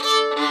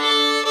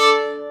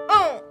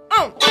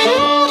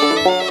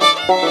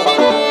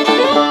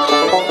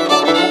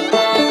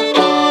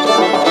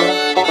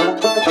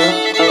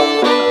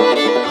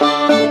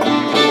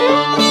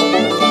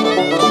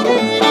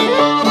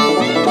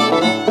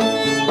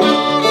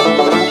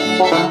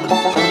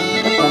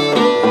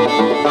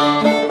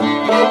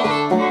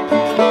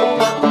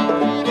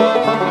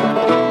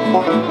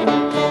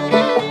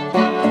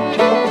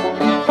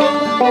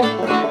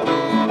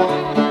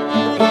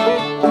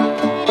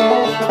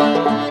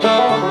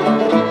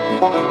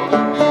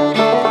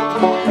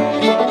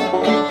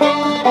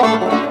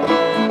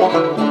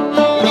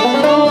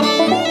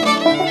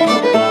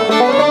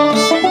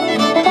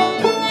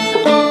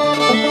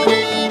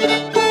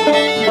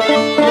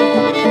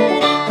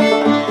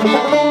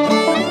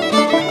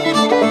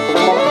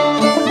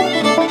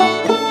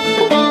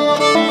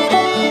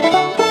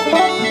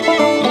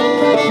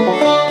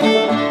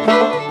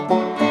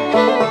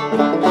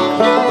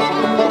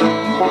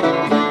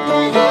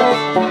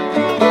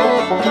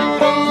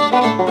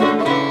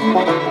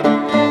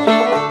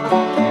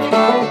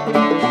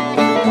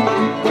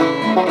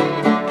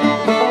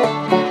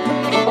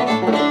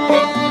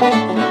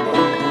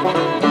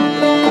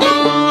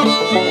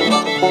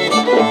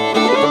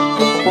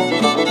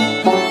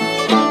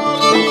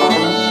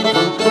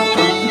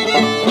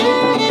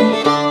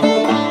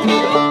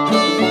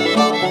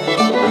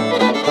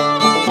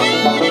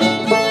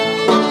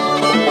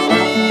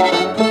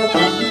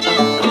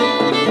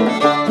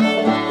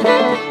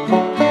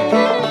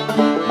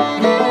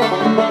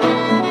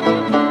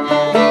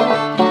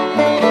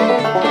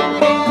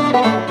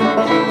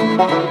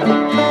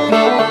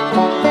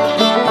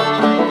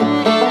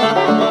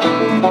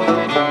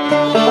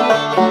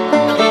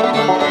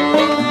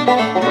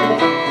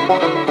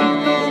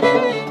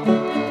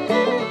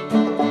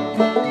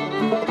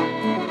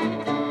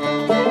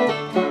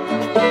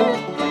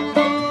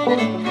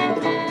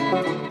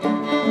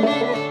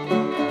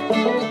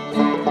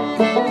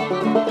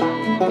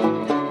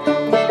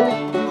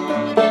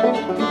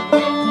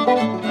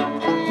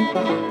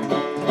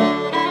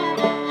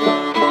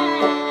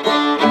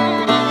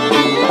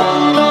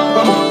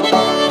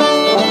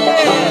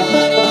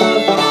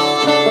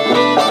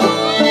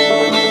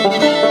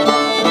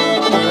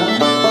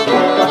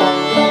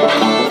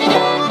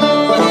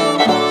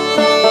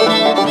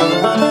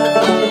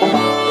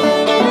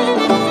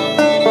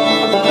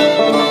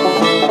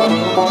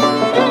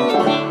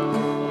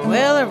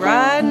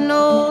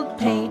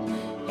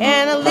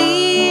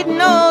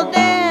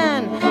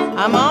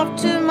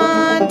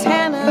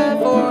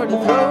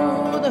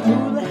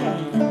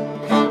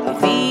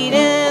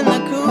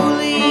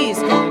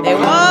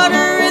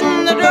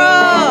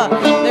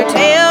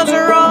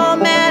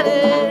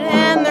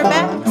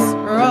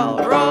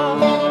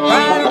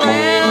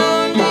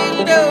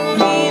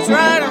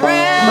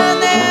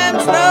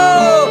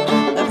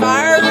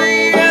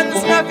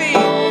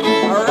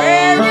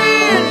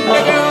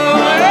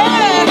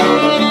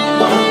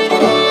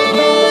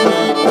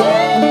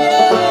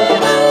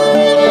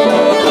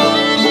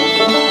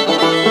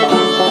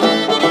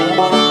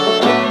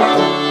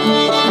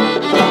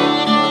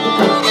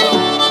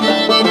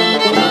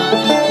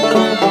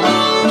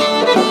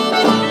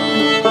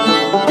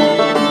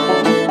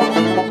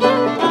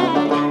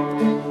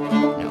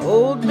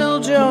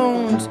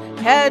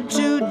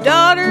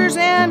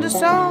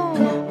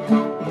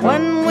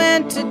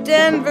 to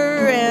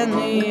Denver and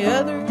the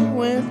other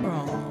went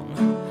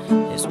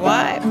wrong. His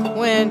wife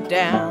went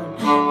down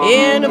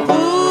in a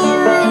pool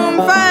room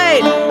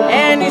fight,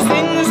 and he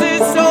sings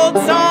this old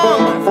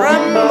song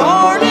from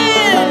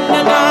morning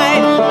to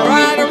night.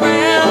 Right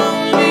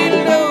around,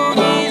 little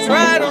doggies,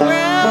 right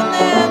around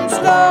them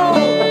slow.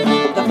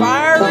 The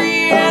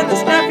fiery and the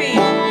snappy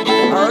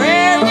are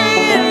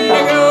raring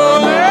to go.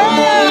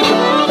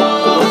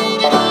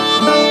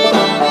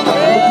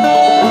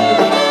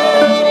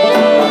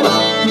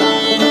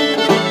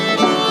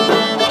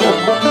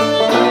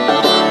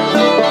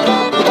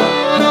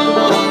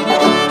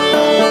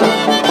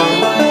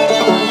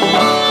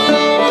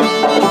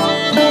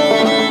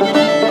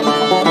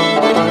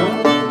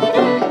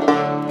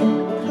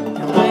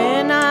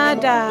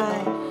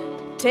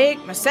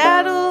 Take my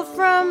saddle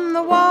from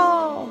the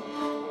wall,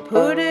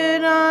 put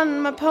it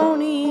on my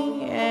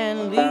pony,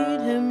 and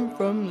lead him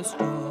from the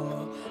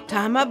stall.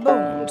 Tie my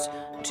bones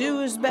to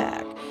his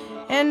back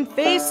and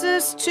face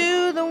us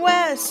to the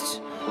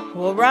west.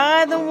 We'll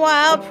ride the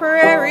wild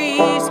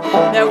prairies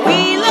that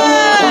we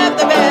love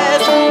the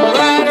best.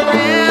 Ride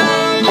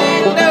around,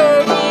 little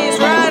doggies,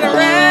 ride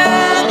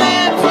around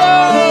that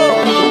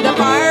flow. The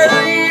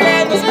fiery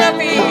and the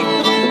snuffy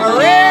are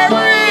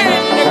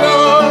raring to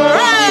go.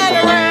 Ride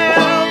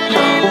around,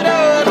 little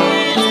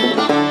doggies,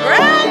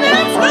 round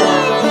that flow.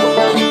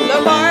 The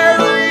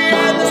fiery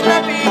and the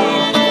snuffy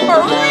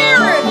are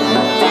raring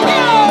to go.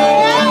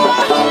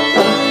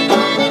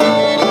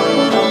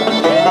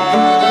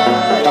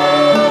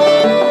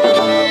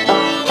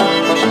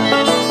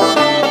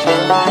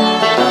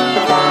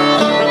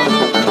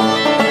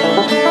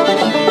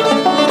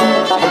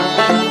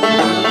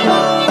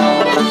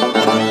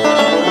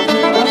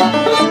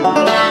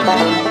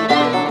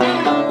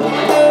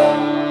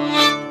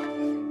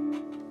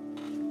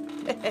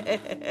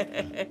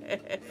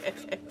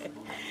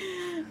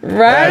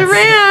 Right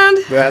around.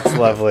 That's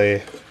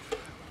lovely.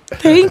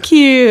 Thank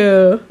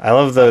you. I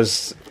love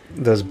those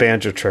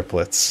banjo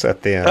triplets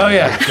at the end. Oh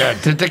yeah.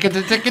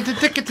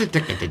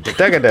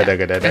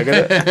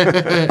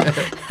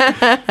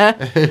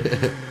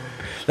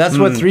 That's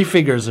what three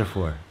fingers are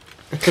for.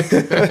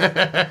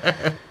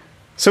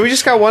 So we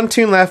just got one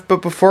tune left,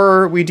 but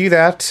before we do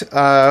that,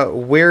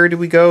 where do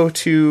we go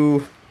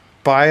to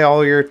buy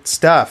all your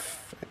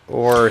stuff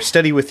or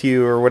study with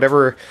you or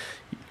whatever?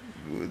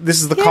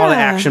 This is the call to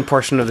action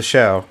portion of the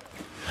show.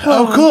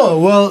 Oh, cool.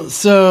 Well,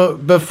 so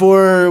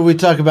before we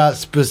talk about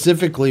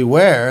specifically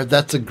where,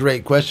 that's a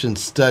great question.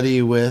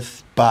 Study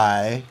with,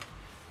 buy,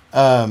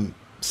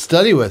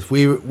 study with.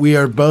 We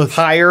are both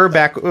hire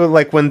back,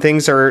 like when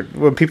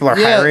people are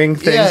hiring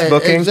things,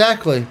 booking.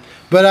 Exactly.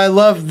 But I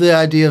love the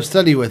idea of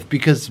study with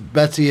because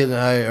Betsy and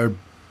I are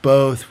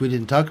both. We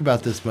didn't talk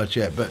about this much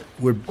yet, but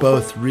we're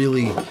both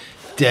really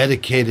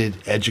dedicated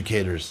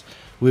educators.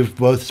 We've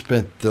both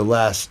spent the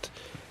last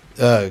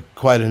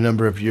quite a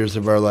number of years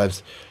of our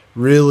lives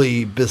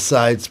really,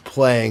 besides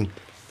playing,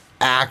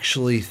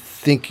 actually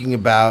thinking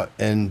about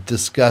and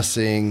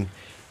discussing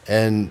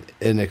and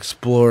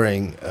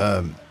exploring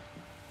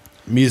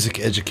music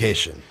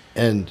education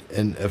and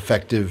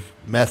effective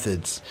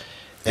methods.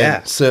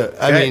 And so,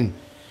 I mean,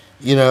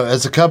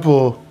 as a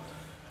couple,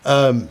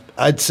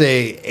 I'd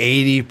say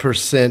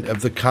 80%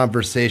 of the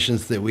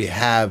conversations that we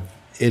have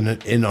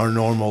in our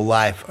normal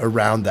life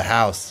around the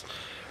house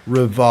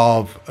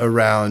revolve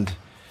around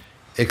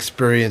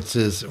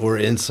experiences or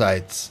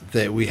insights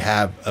that we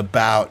have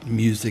about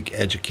music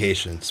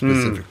education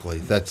specifically.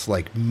 That's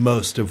like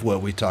most of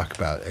what we talk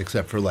about,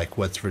 except for like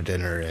what's for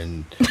dinner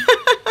and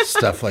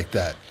stuff like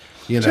that.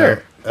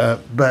 Sure.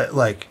 But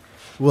like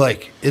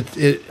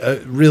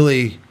it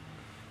really.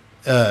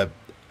 I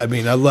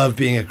mean, I love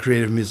being a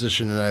creative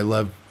musician,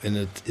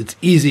 and it's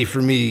easy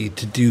for me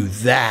to do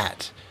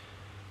that.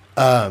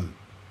 To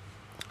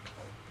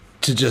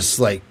just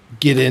like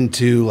get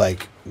into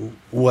like,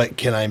 what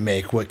can I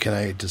make? What can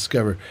I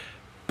discover?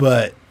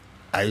 But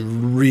I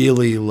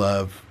really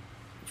love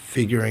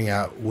figuring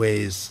out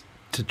ways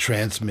to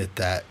transmit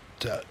that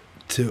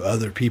to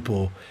other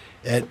people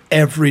at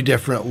every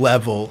different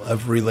level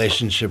of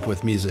relationship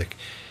with music,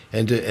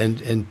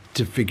 and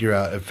to figure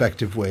out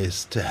effective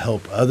ways to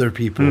help other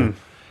people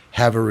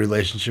have a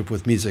relationship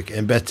with music.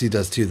 And Betsy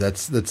does too.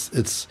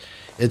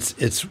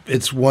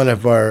 It's one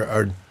of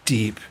our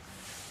deep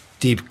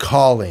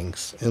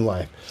callings in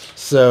life.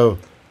 So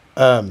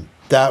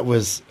that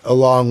was a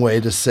long way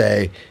to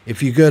say,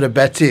 if you go to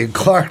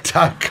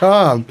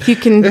betsyandclark.com, you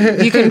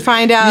can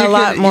find out a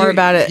lot more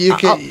about it.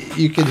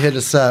 You can hit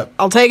us up.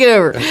 I'll take it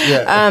over.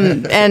 Yeah.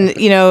 And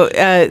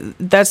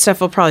that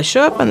stuff will probably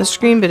show up on the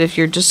screen, but if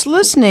you're just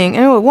listening,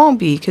 it won't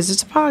be because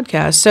it's a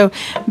podcast. So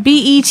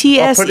BETSE.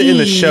 I'll put it in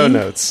the show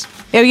notes.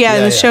 Oh, yeah,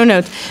 in the show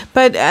notes.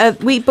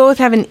 But we both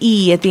have an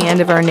E at the end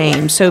of our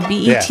name. So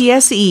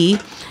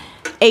BETSE.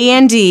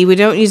 A-N-D. We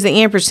don't use the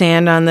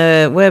ampersand on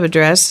the web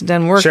address. It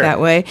doesn't work Sure. that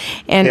way.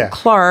 And Yeah.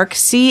 Clarke,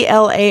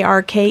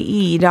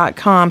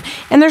 CLARKE.com.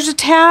 And there's a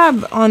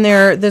tab on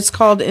there that's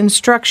called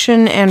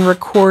Instruction and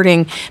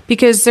Recording,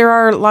 because there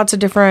are lots of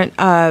different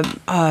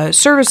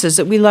services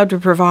that we love to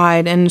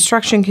provide. And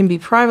instruction can be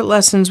private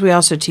lessons. We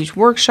also teach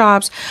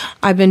workshops.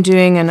 I've been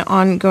doing an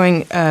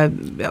ongoing,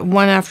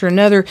 one after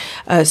another,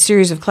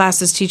 series of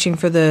classes teaching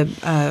for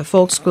the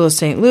Folk School of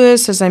St.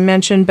 Louis, as I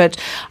mentioned. But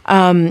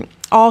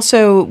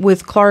also,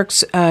 with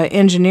Clarke's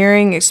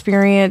engineering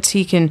experience,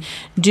 he can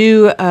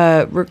do,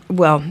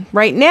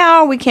 right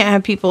now we can't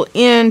have people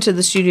into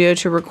the studio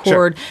to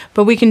record,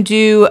 but we can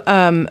do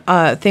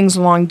things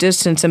long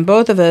distance. And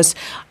both of us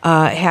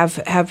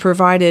have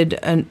provided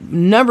a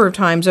number of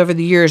times over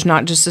the years,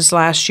 not just this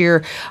last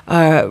year,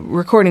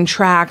 recording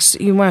tracks.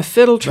 You want a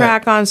fiddle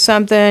track on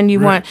something,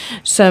 you want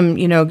some,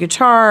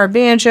 guitar,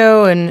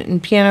 banjo,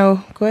 and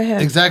piano. Go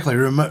ahead. Exactly.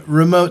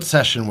 Remote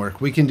session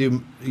work. We can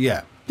do,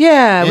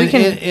 Yeah, we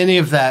can any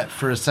of that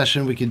for a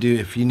session. We can do.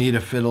 If you need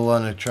a fiddle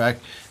on a track,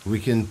 we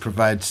can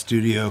provide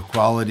studio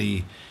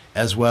quality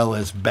as well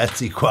as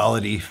Betsy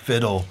quality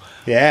fiddle.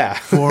 Yeah.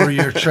 For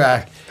your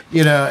track,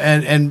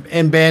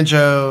 and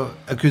banjo,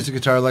 acoustic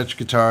guitar, electric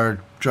guitar,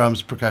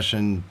 drums,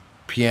 percussion,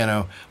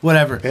 piano,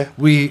 whatever. Yeah.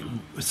 We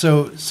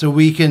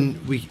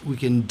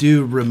can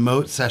do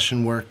remote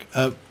session work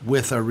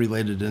with our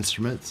related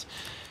instruments.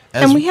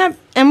 And we have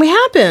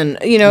been,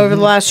 over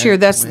the last year.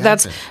 That's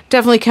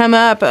definitely come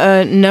up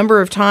a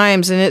number of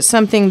times, and it's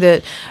something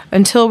that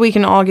until we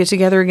can all get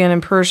together again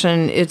in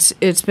person, it's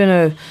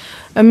been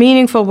a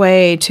meaningful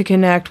way to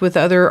connect with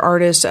other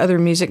artists, other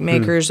music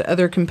makers,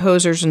 other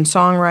composers and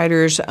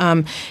songwriters,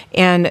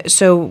 and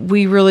so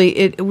we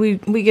really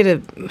we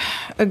get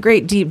a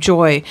great deep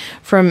joy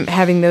from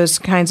having those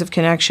kinds of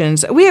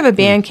connections. We have a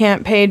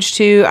Bandcamp page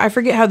too. I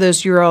forget how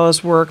those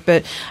URLs work,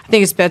 but I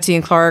think it's Betsy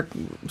and Clarke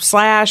 /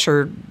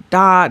 or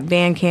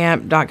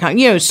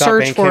 .bandcamp.com.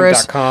 Search for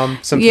us. .bandcamp.com,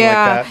 something like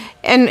that.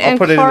 And I'll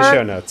put Clarke, it in the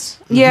show notes.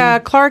 Yeah,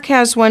 Clarke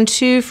has one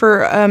too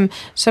for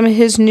some of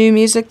his new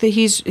music that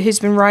he's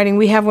been writing.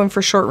 We have one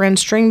for Short Run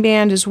String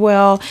Band as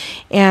well,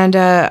 and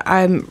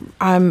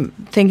I'm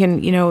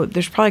thinking,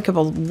 there's probably a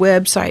couple of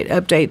website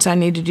updates I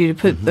need to do to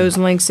put those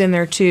links in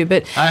there too.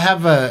 But I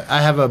have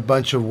a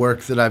bunch of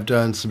work that I've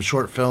done, some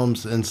short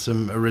films and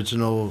some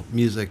original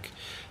music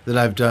that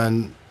I've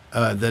done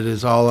that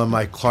is all on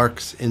my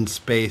Clarke's in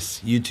Space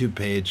YouTube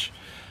page.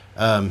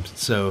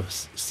 So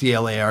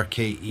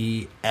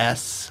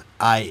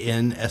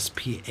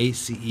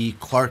CLARKESINSPACE,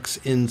 Clarke's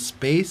in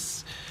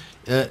Space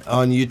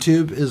on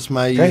YouTube is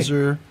my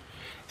user,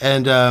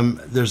 and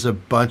there's a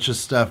bunch of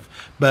stuff.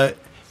 But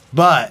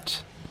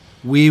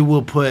we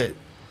will put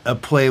a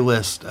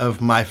playlist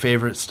of my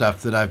favorite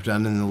stuff that I've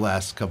done in the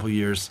last couple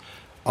years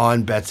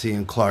on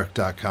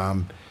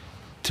BetsyandClarke.com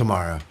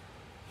tomorrow.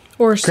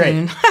 Or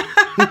soon. Cool.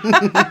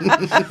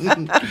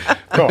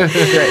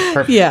 Great.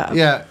 Perfect.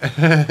 Yeah.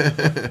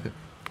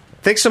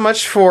 Thanks so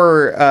much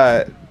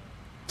for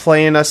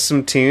playing us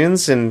some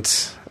tunes, and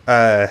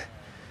I've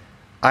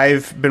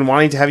been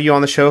wanting to have you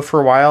on the show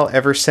for a while,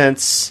 ever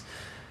since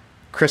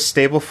Chris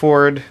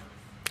Stableford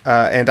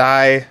and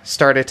I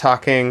started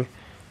talking.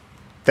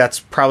 That's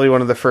probably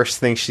one of the first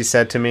things she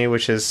said to me,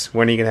 which is,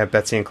 when are you going to have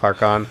Betsy and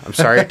Clarke on? I'm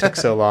sorry it took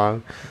so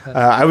long.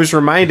 I was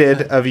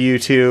reminded of you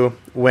two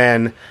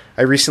when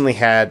I recently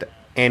had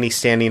Annie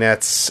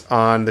Standinetz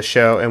on the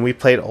show, and we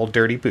played Old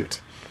Dirty Boot.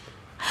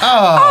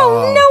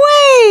 Oh,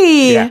 no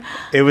way! Yeah,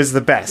 it was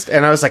the best.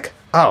 And I was like,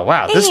 oh,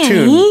 wow, this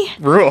tune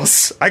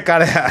rules. I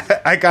gotta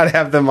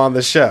have them on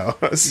the show.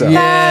 So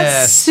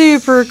That's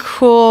super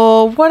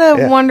cool. What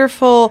a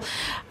wonderful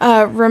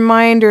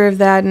reminder of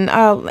that. And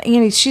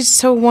Annie, she's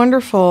so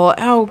wonderful.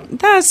 Oh,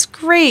 that's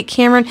great,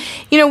 Cameron.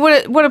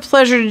 What a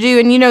pleasure to do.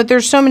 And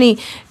there's so many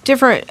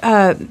different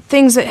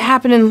things that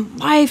happen in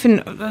life, and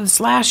this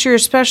last year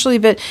especially,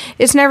 but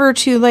it's never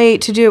too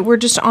late to do it. We're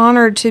just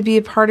honored to be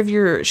a part of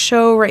your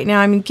show right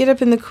now. I mean, get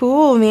up in the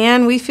cool,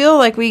 man. We feel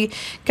like we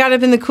got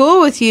up in the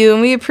cool with you,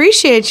 and we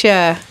appreciate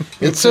you.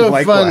 It's so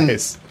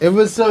Likewise. fun. It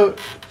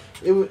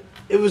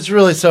was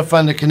really so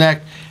fun to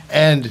connect,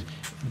 and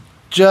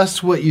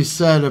just what you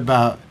said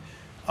about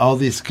all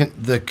these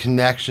the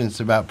connections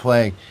about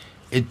playing,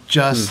 it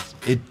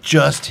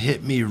just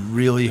hit me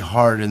really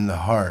hard in the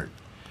heart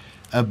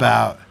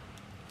about,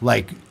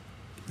 like,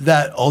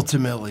 that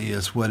ultimately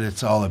is what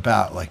it's all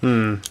about, like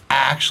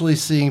actually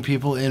seeing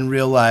people in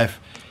real life,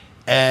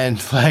 and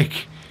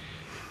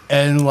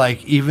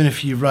even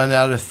if you run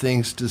out of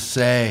things to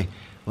say,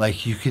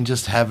 like, you can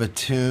just have a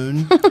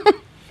tune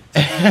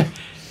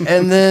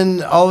and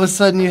then all of a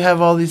sudden you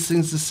have all these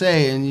things to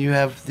say, and you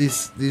have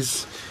these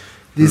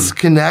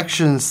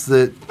connections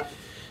that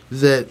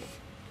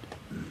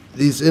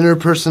these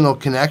interpersonal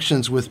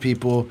connections with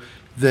people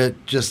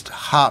that just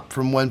hop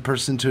from one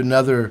person to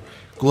another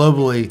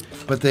globally,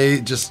 but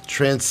they just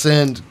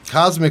transcend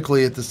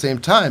cosmically at the same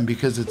time,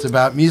 because it's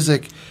about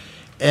music.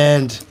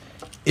 And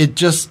it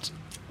just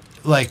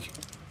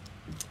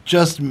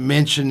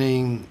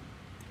mentioning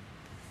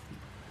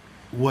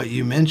what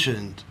you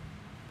mentioned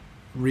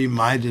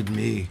reminded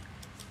me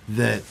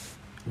that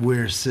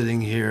we're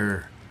sitting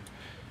here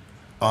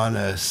on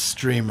a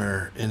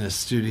streamer in a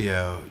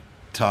studio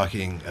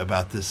talking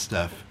about this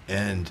stuff,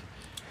 and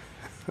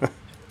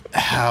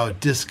how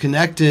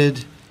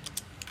disconnected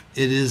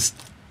it is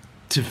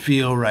to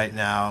feel right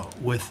now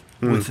with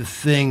a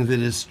thing that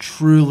is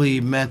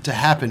truly meant to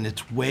happen.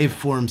 It's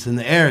waveforms in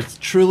the air. It's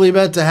truly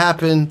meant to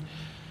happen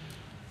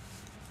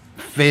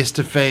face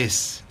to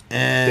face.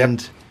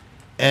 And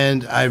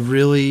I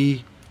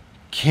really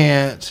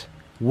can't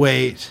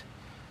wait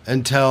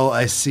until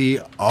I see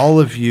all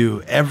of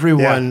you, every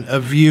one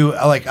of you.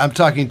 Like, I'm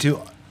talking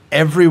to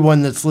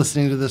everyone that's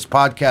listening to this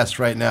podcast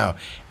right now.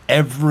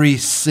 Every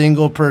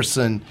single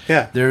person.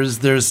 Yeah.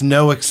 There's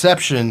no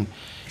exception.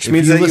 Which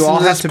means that you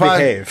all have to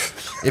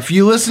behave. If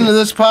you listen to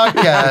this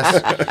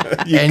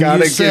podcast you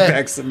gotta get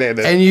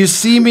vaccinated, and you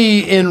see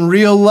me in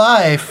real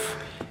life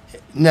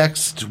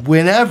next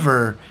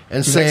whenever,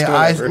 and say,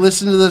 I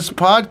listened to this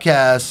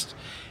podcast,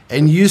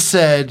 and you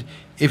said,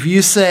 if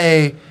you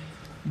say,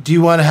 do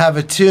you want to have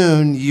a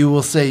tune, you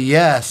will say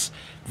yes,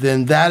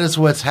 then that is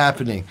what's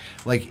happening.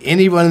 Like,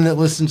 anyone that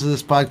listens to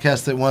this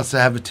podcast that wants to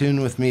have a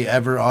tune with me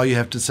ever, all you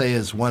have to say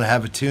is, want to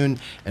have a tune,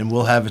 and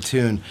we'll have a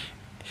tune.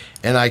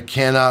 And I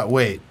cannot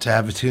wait to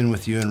have a tune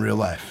with you in real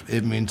life.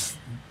 It means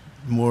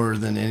more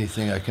than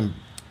anything I can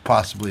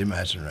possibly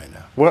imagine right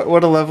now.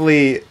 What a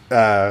lovely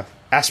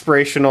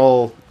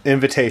aspirational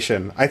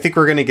invitation. I think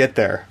we're going to get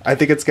there. I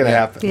think it's going to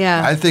happen.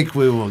 Yeah. I think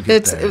we will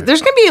get there.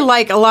 There's going to be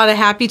like a lot of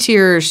happy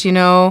tears, you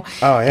know.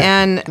 Oh,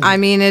 yeah. And I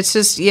mean, it's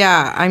just,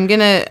 I'm going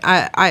to,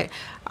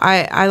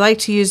 I like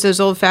to use those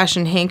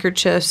old-fashioned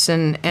handkerchiefs,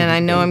 and I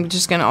know I'm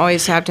just going to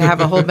always have to have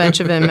a whole bunch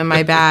of them in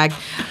my bag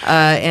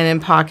and in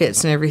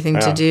pockets and everything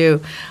to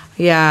do.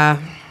 Yeah.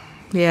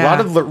 A lot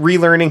of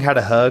relearning how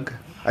to hug.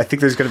 I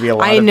think there's going to be a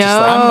lot I of know. just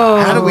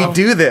like, how do we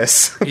do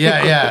this?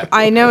 Yeah.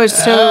 I know, it's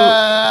so,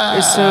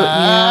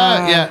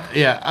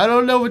 yeah. I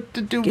don't know what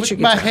to do with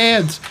my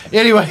hands.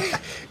 Anyway,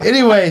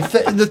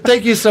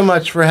 thank you so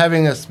much for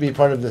having us be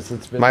part of this.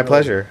 It's been my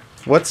pleasure.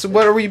 What's the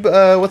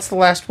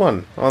last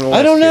one on the list?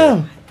 I don't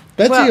know.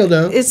 Betsy will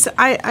know.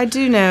 I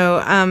do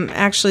know,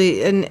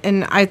 actually,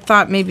 and I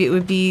thought maybe it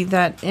would be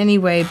that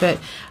anyway, but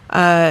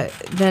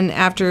then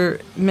after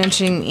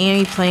mentioning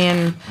Annie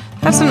playing,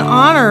 that's an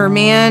honor,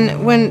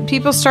 man. When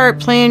people start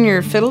playing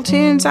your fiddle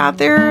tunes out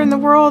there in the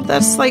world,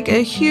 that's like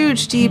a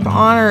huge, deep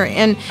honor.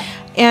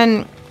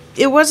 And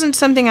it wasn't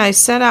something I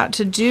set out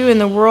to do in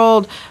the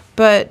world,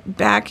 but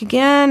back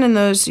again in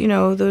those,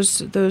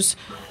 those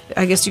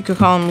I guess you could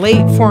call them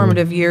late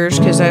formative years,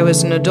 because I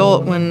was an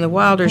adult when the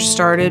Wilders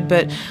started,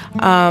 but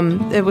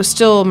it was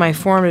still my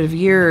formative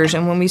years.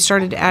 And when we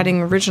started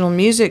adding original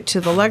music to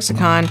the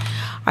lexicon,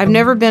 I've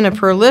never been a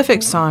prolific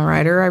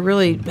songwriter. I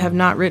really have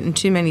not written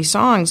too many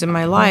songs in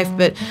my life,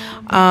 but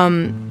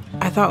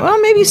I thought,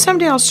 well, maybe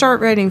someday I'll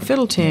start writing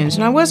fiddle tunes.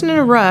 And I wasn't in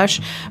a rush,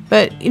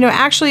 but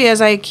actually, as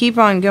I keep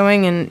on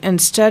going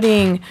and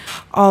studying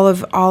all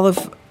of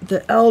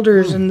the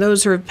elders and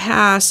those who have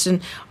passed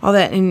and all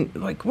that, and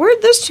like,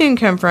 where'd this tune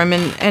come from?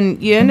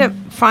 And you end up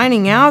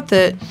finding out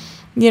that,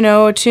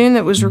 a tune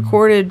that was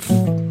recorded,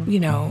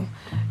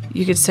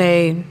 you could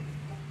say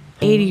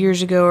 80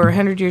 years ago or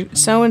 100 years,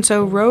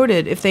 so-and-so wrote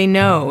it, if they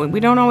know.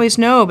 We don't always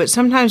know, but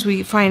sometimes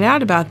we find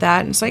out about that,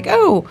 and it's like,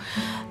 oh,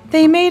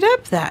 they made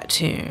up that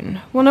tune.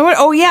 Well, no,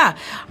 oh yeah,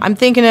 I'm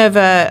thinking of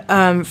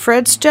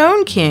Fred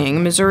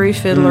Stoneking, Missouri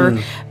fiddler.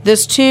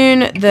 This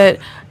tune that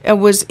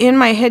was in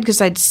my head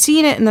because I'd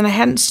seen it and then I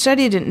hadn't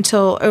studied it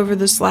until over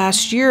this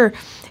last year,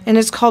 and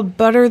it's called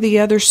 "Butter the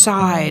Other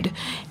Side,"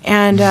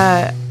 and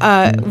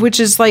which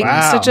is like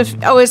such a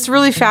it's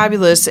really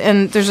fabulous,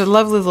 and there's a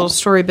lovely little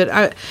story, but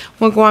I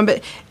won't go on.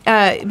 But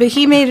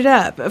he made it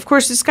up. Of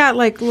course, it's got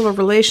like little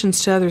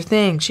relations to other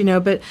things,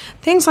 but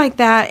things like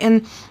that.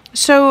 And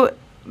so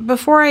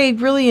before I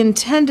really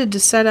intended to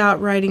set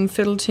out writing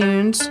fiddle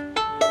tunes,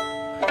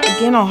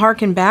 again, I'll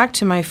harken back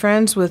to my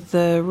friends with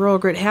the Rural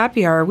Grit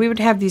Happy Hour. We would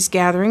have these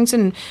gatherings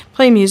and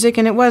play music,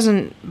 and it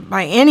wasn't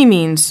by any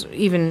means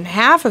even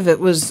half of it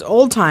was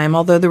old time,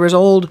 although there was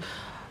old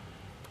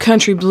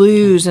country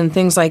blues and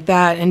things like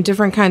that and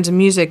different kinds of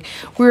music.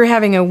 We were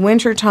having a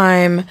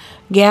wintertime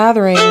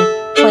gathering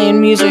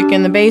playing music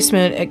in the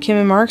basement at Kim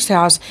and Mark's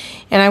house,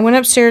 and I went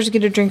upstairs to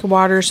get a drink of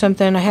water or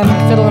something. I had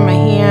my fiddle in my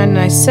hand, and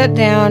I sat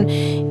down,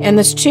 and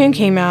this tune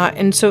came out,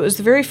 and so it was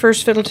the very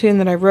first fiddle tune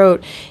that I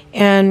wrote,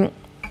 and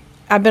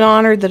I've been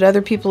honored that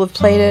other people have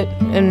played it,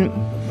 and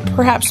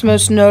perhaps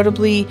most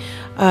notably,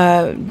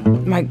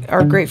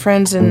 our great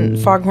friends in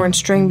Foghorn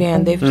String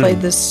Band. They've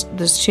played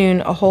this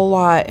tune a whole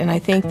lot, and I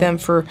thank them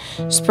for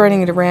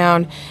spreading it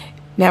around.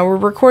 Now, we're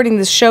recording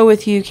this show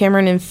with you,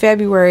 Cameron, in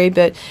February,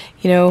 but,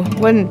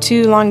 wasn't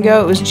too long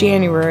ago, it was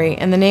January,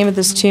 and the name of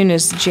this tune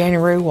is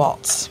January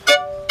Waltz.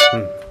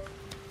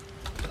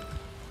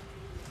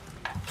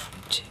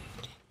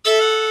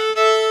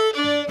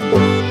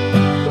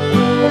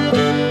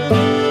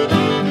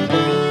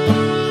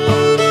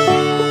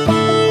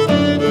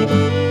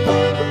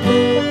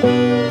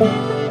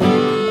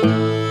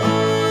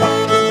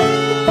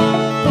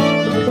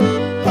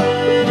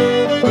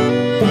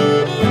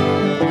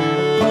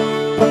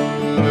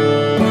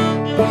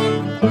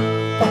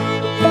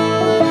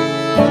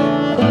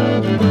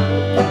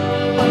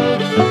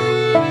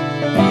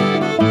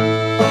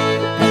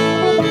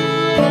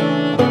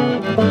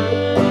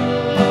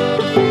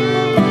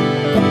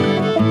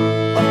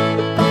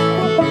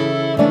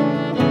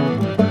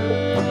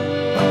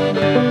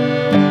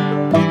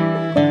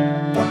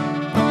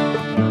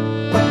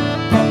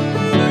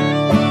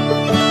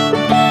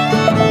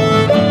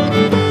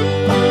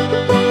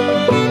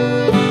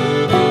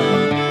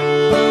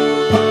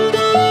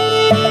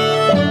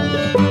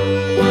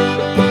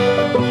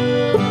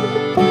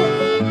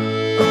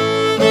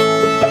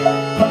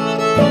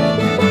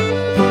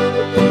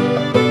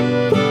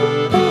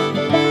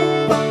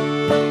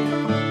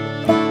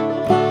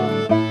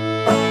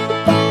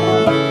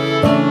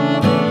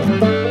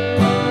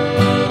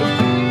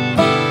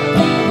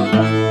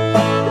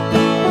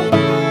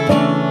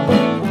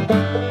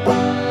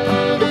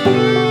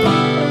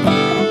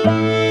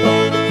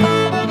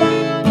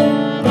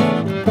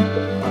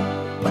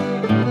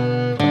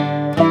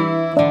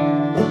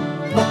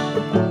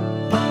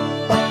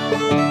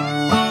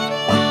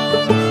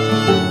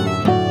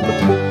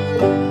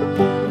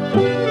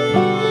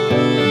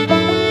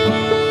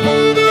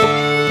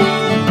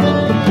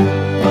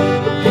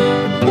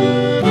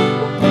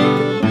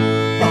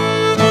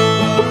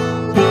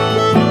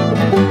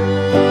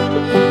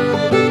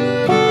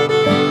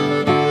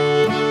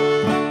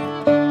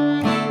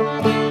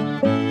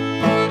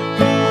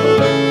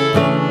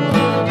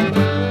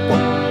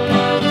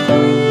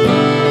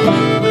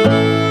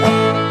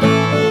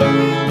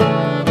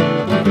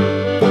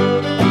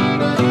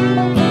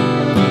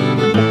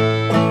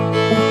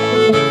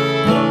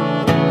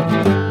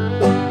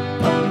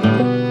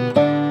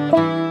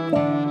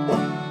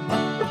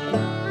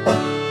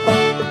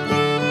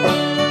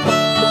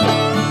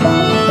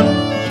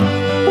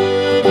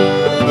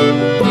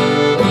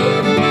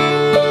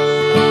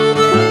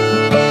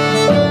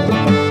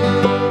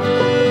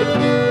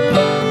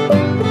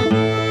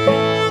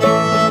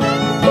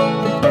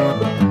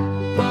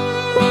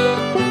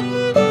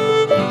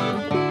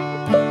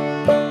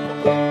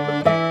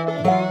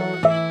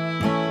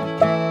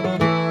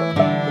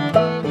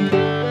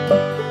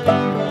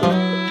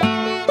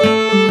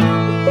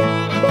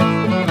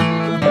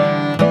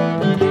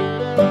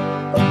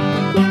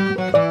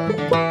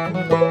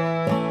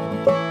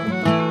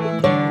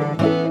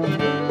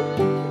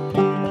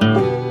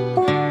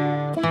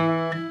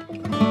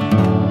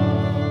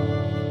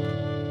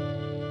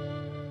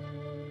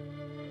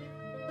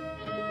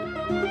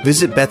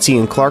 Visit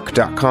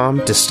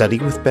BetsyandClark.com to study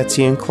with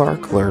Betsy and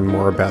Clark, learn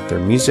more about their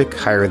music,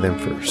 hire them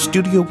for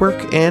studio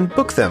work, and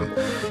book them.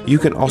 You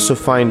can also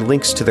find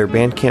links to their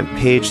Bandcamp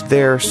page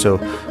there, so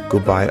go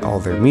buy all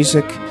their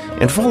music.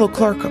 And follow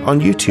Clark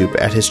on YouTube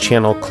at his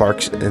channel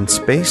Clark's in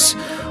Space.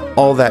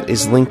 All that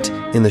is linked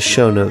in the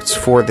show notes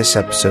for this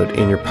episode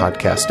in your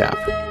podcast app.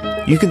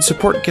 You can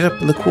support Get Up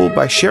in the Cool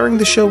by sharing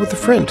the show with a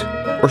friend,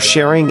 or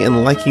sharing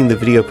and liking the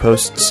video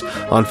posts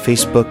on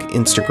Facebook,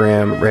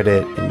 Instagram,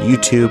 Reddit, and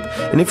YouTube.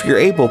 And if you're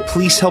able,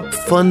 please help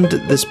fund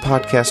this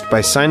podcast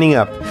by signing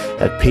up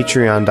at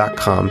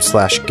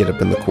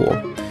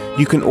patreon.com/getupinthecool.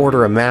 You can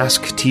order a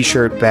mask,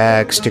 t-shirt,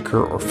 bag,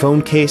 sticker, or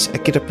phone case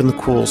at Get Up in the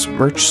Cool's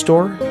merch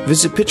store.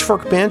 Visit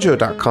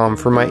pitchforkbanjo.com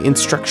for my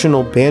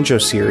instructional banjo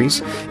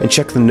series, and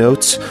check the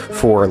notes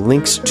for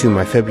links to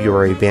my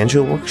February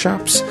banjo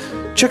workshops.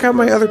 Check out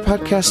my other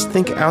podcast,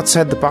 Think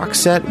Outside the Box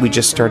Set. We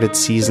just started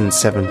season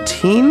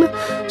 17,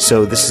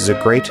 so this is a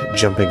great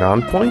jumping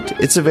on point.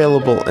 It's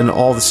available in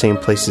all the same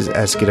places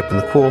as Get Up in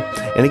the Cool.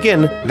 And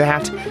again,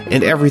 that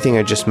and everything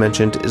I just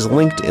mentioned is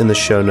linked in the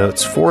show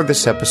notes for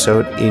this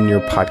episode in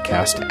your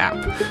podcast app.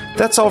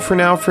 That's all for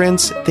now,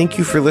 friends. Thank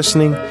you for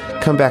listening.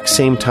 Come back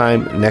same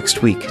time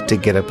next week to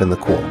Get Up in the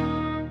Cool.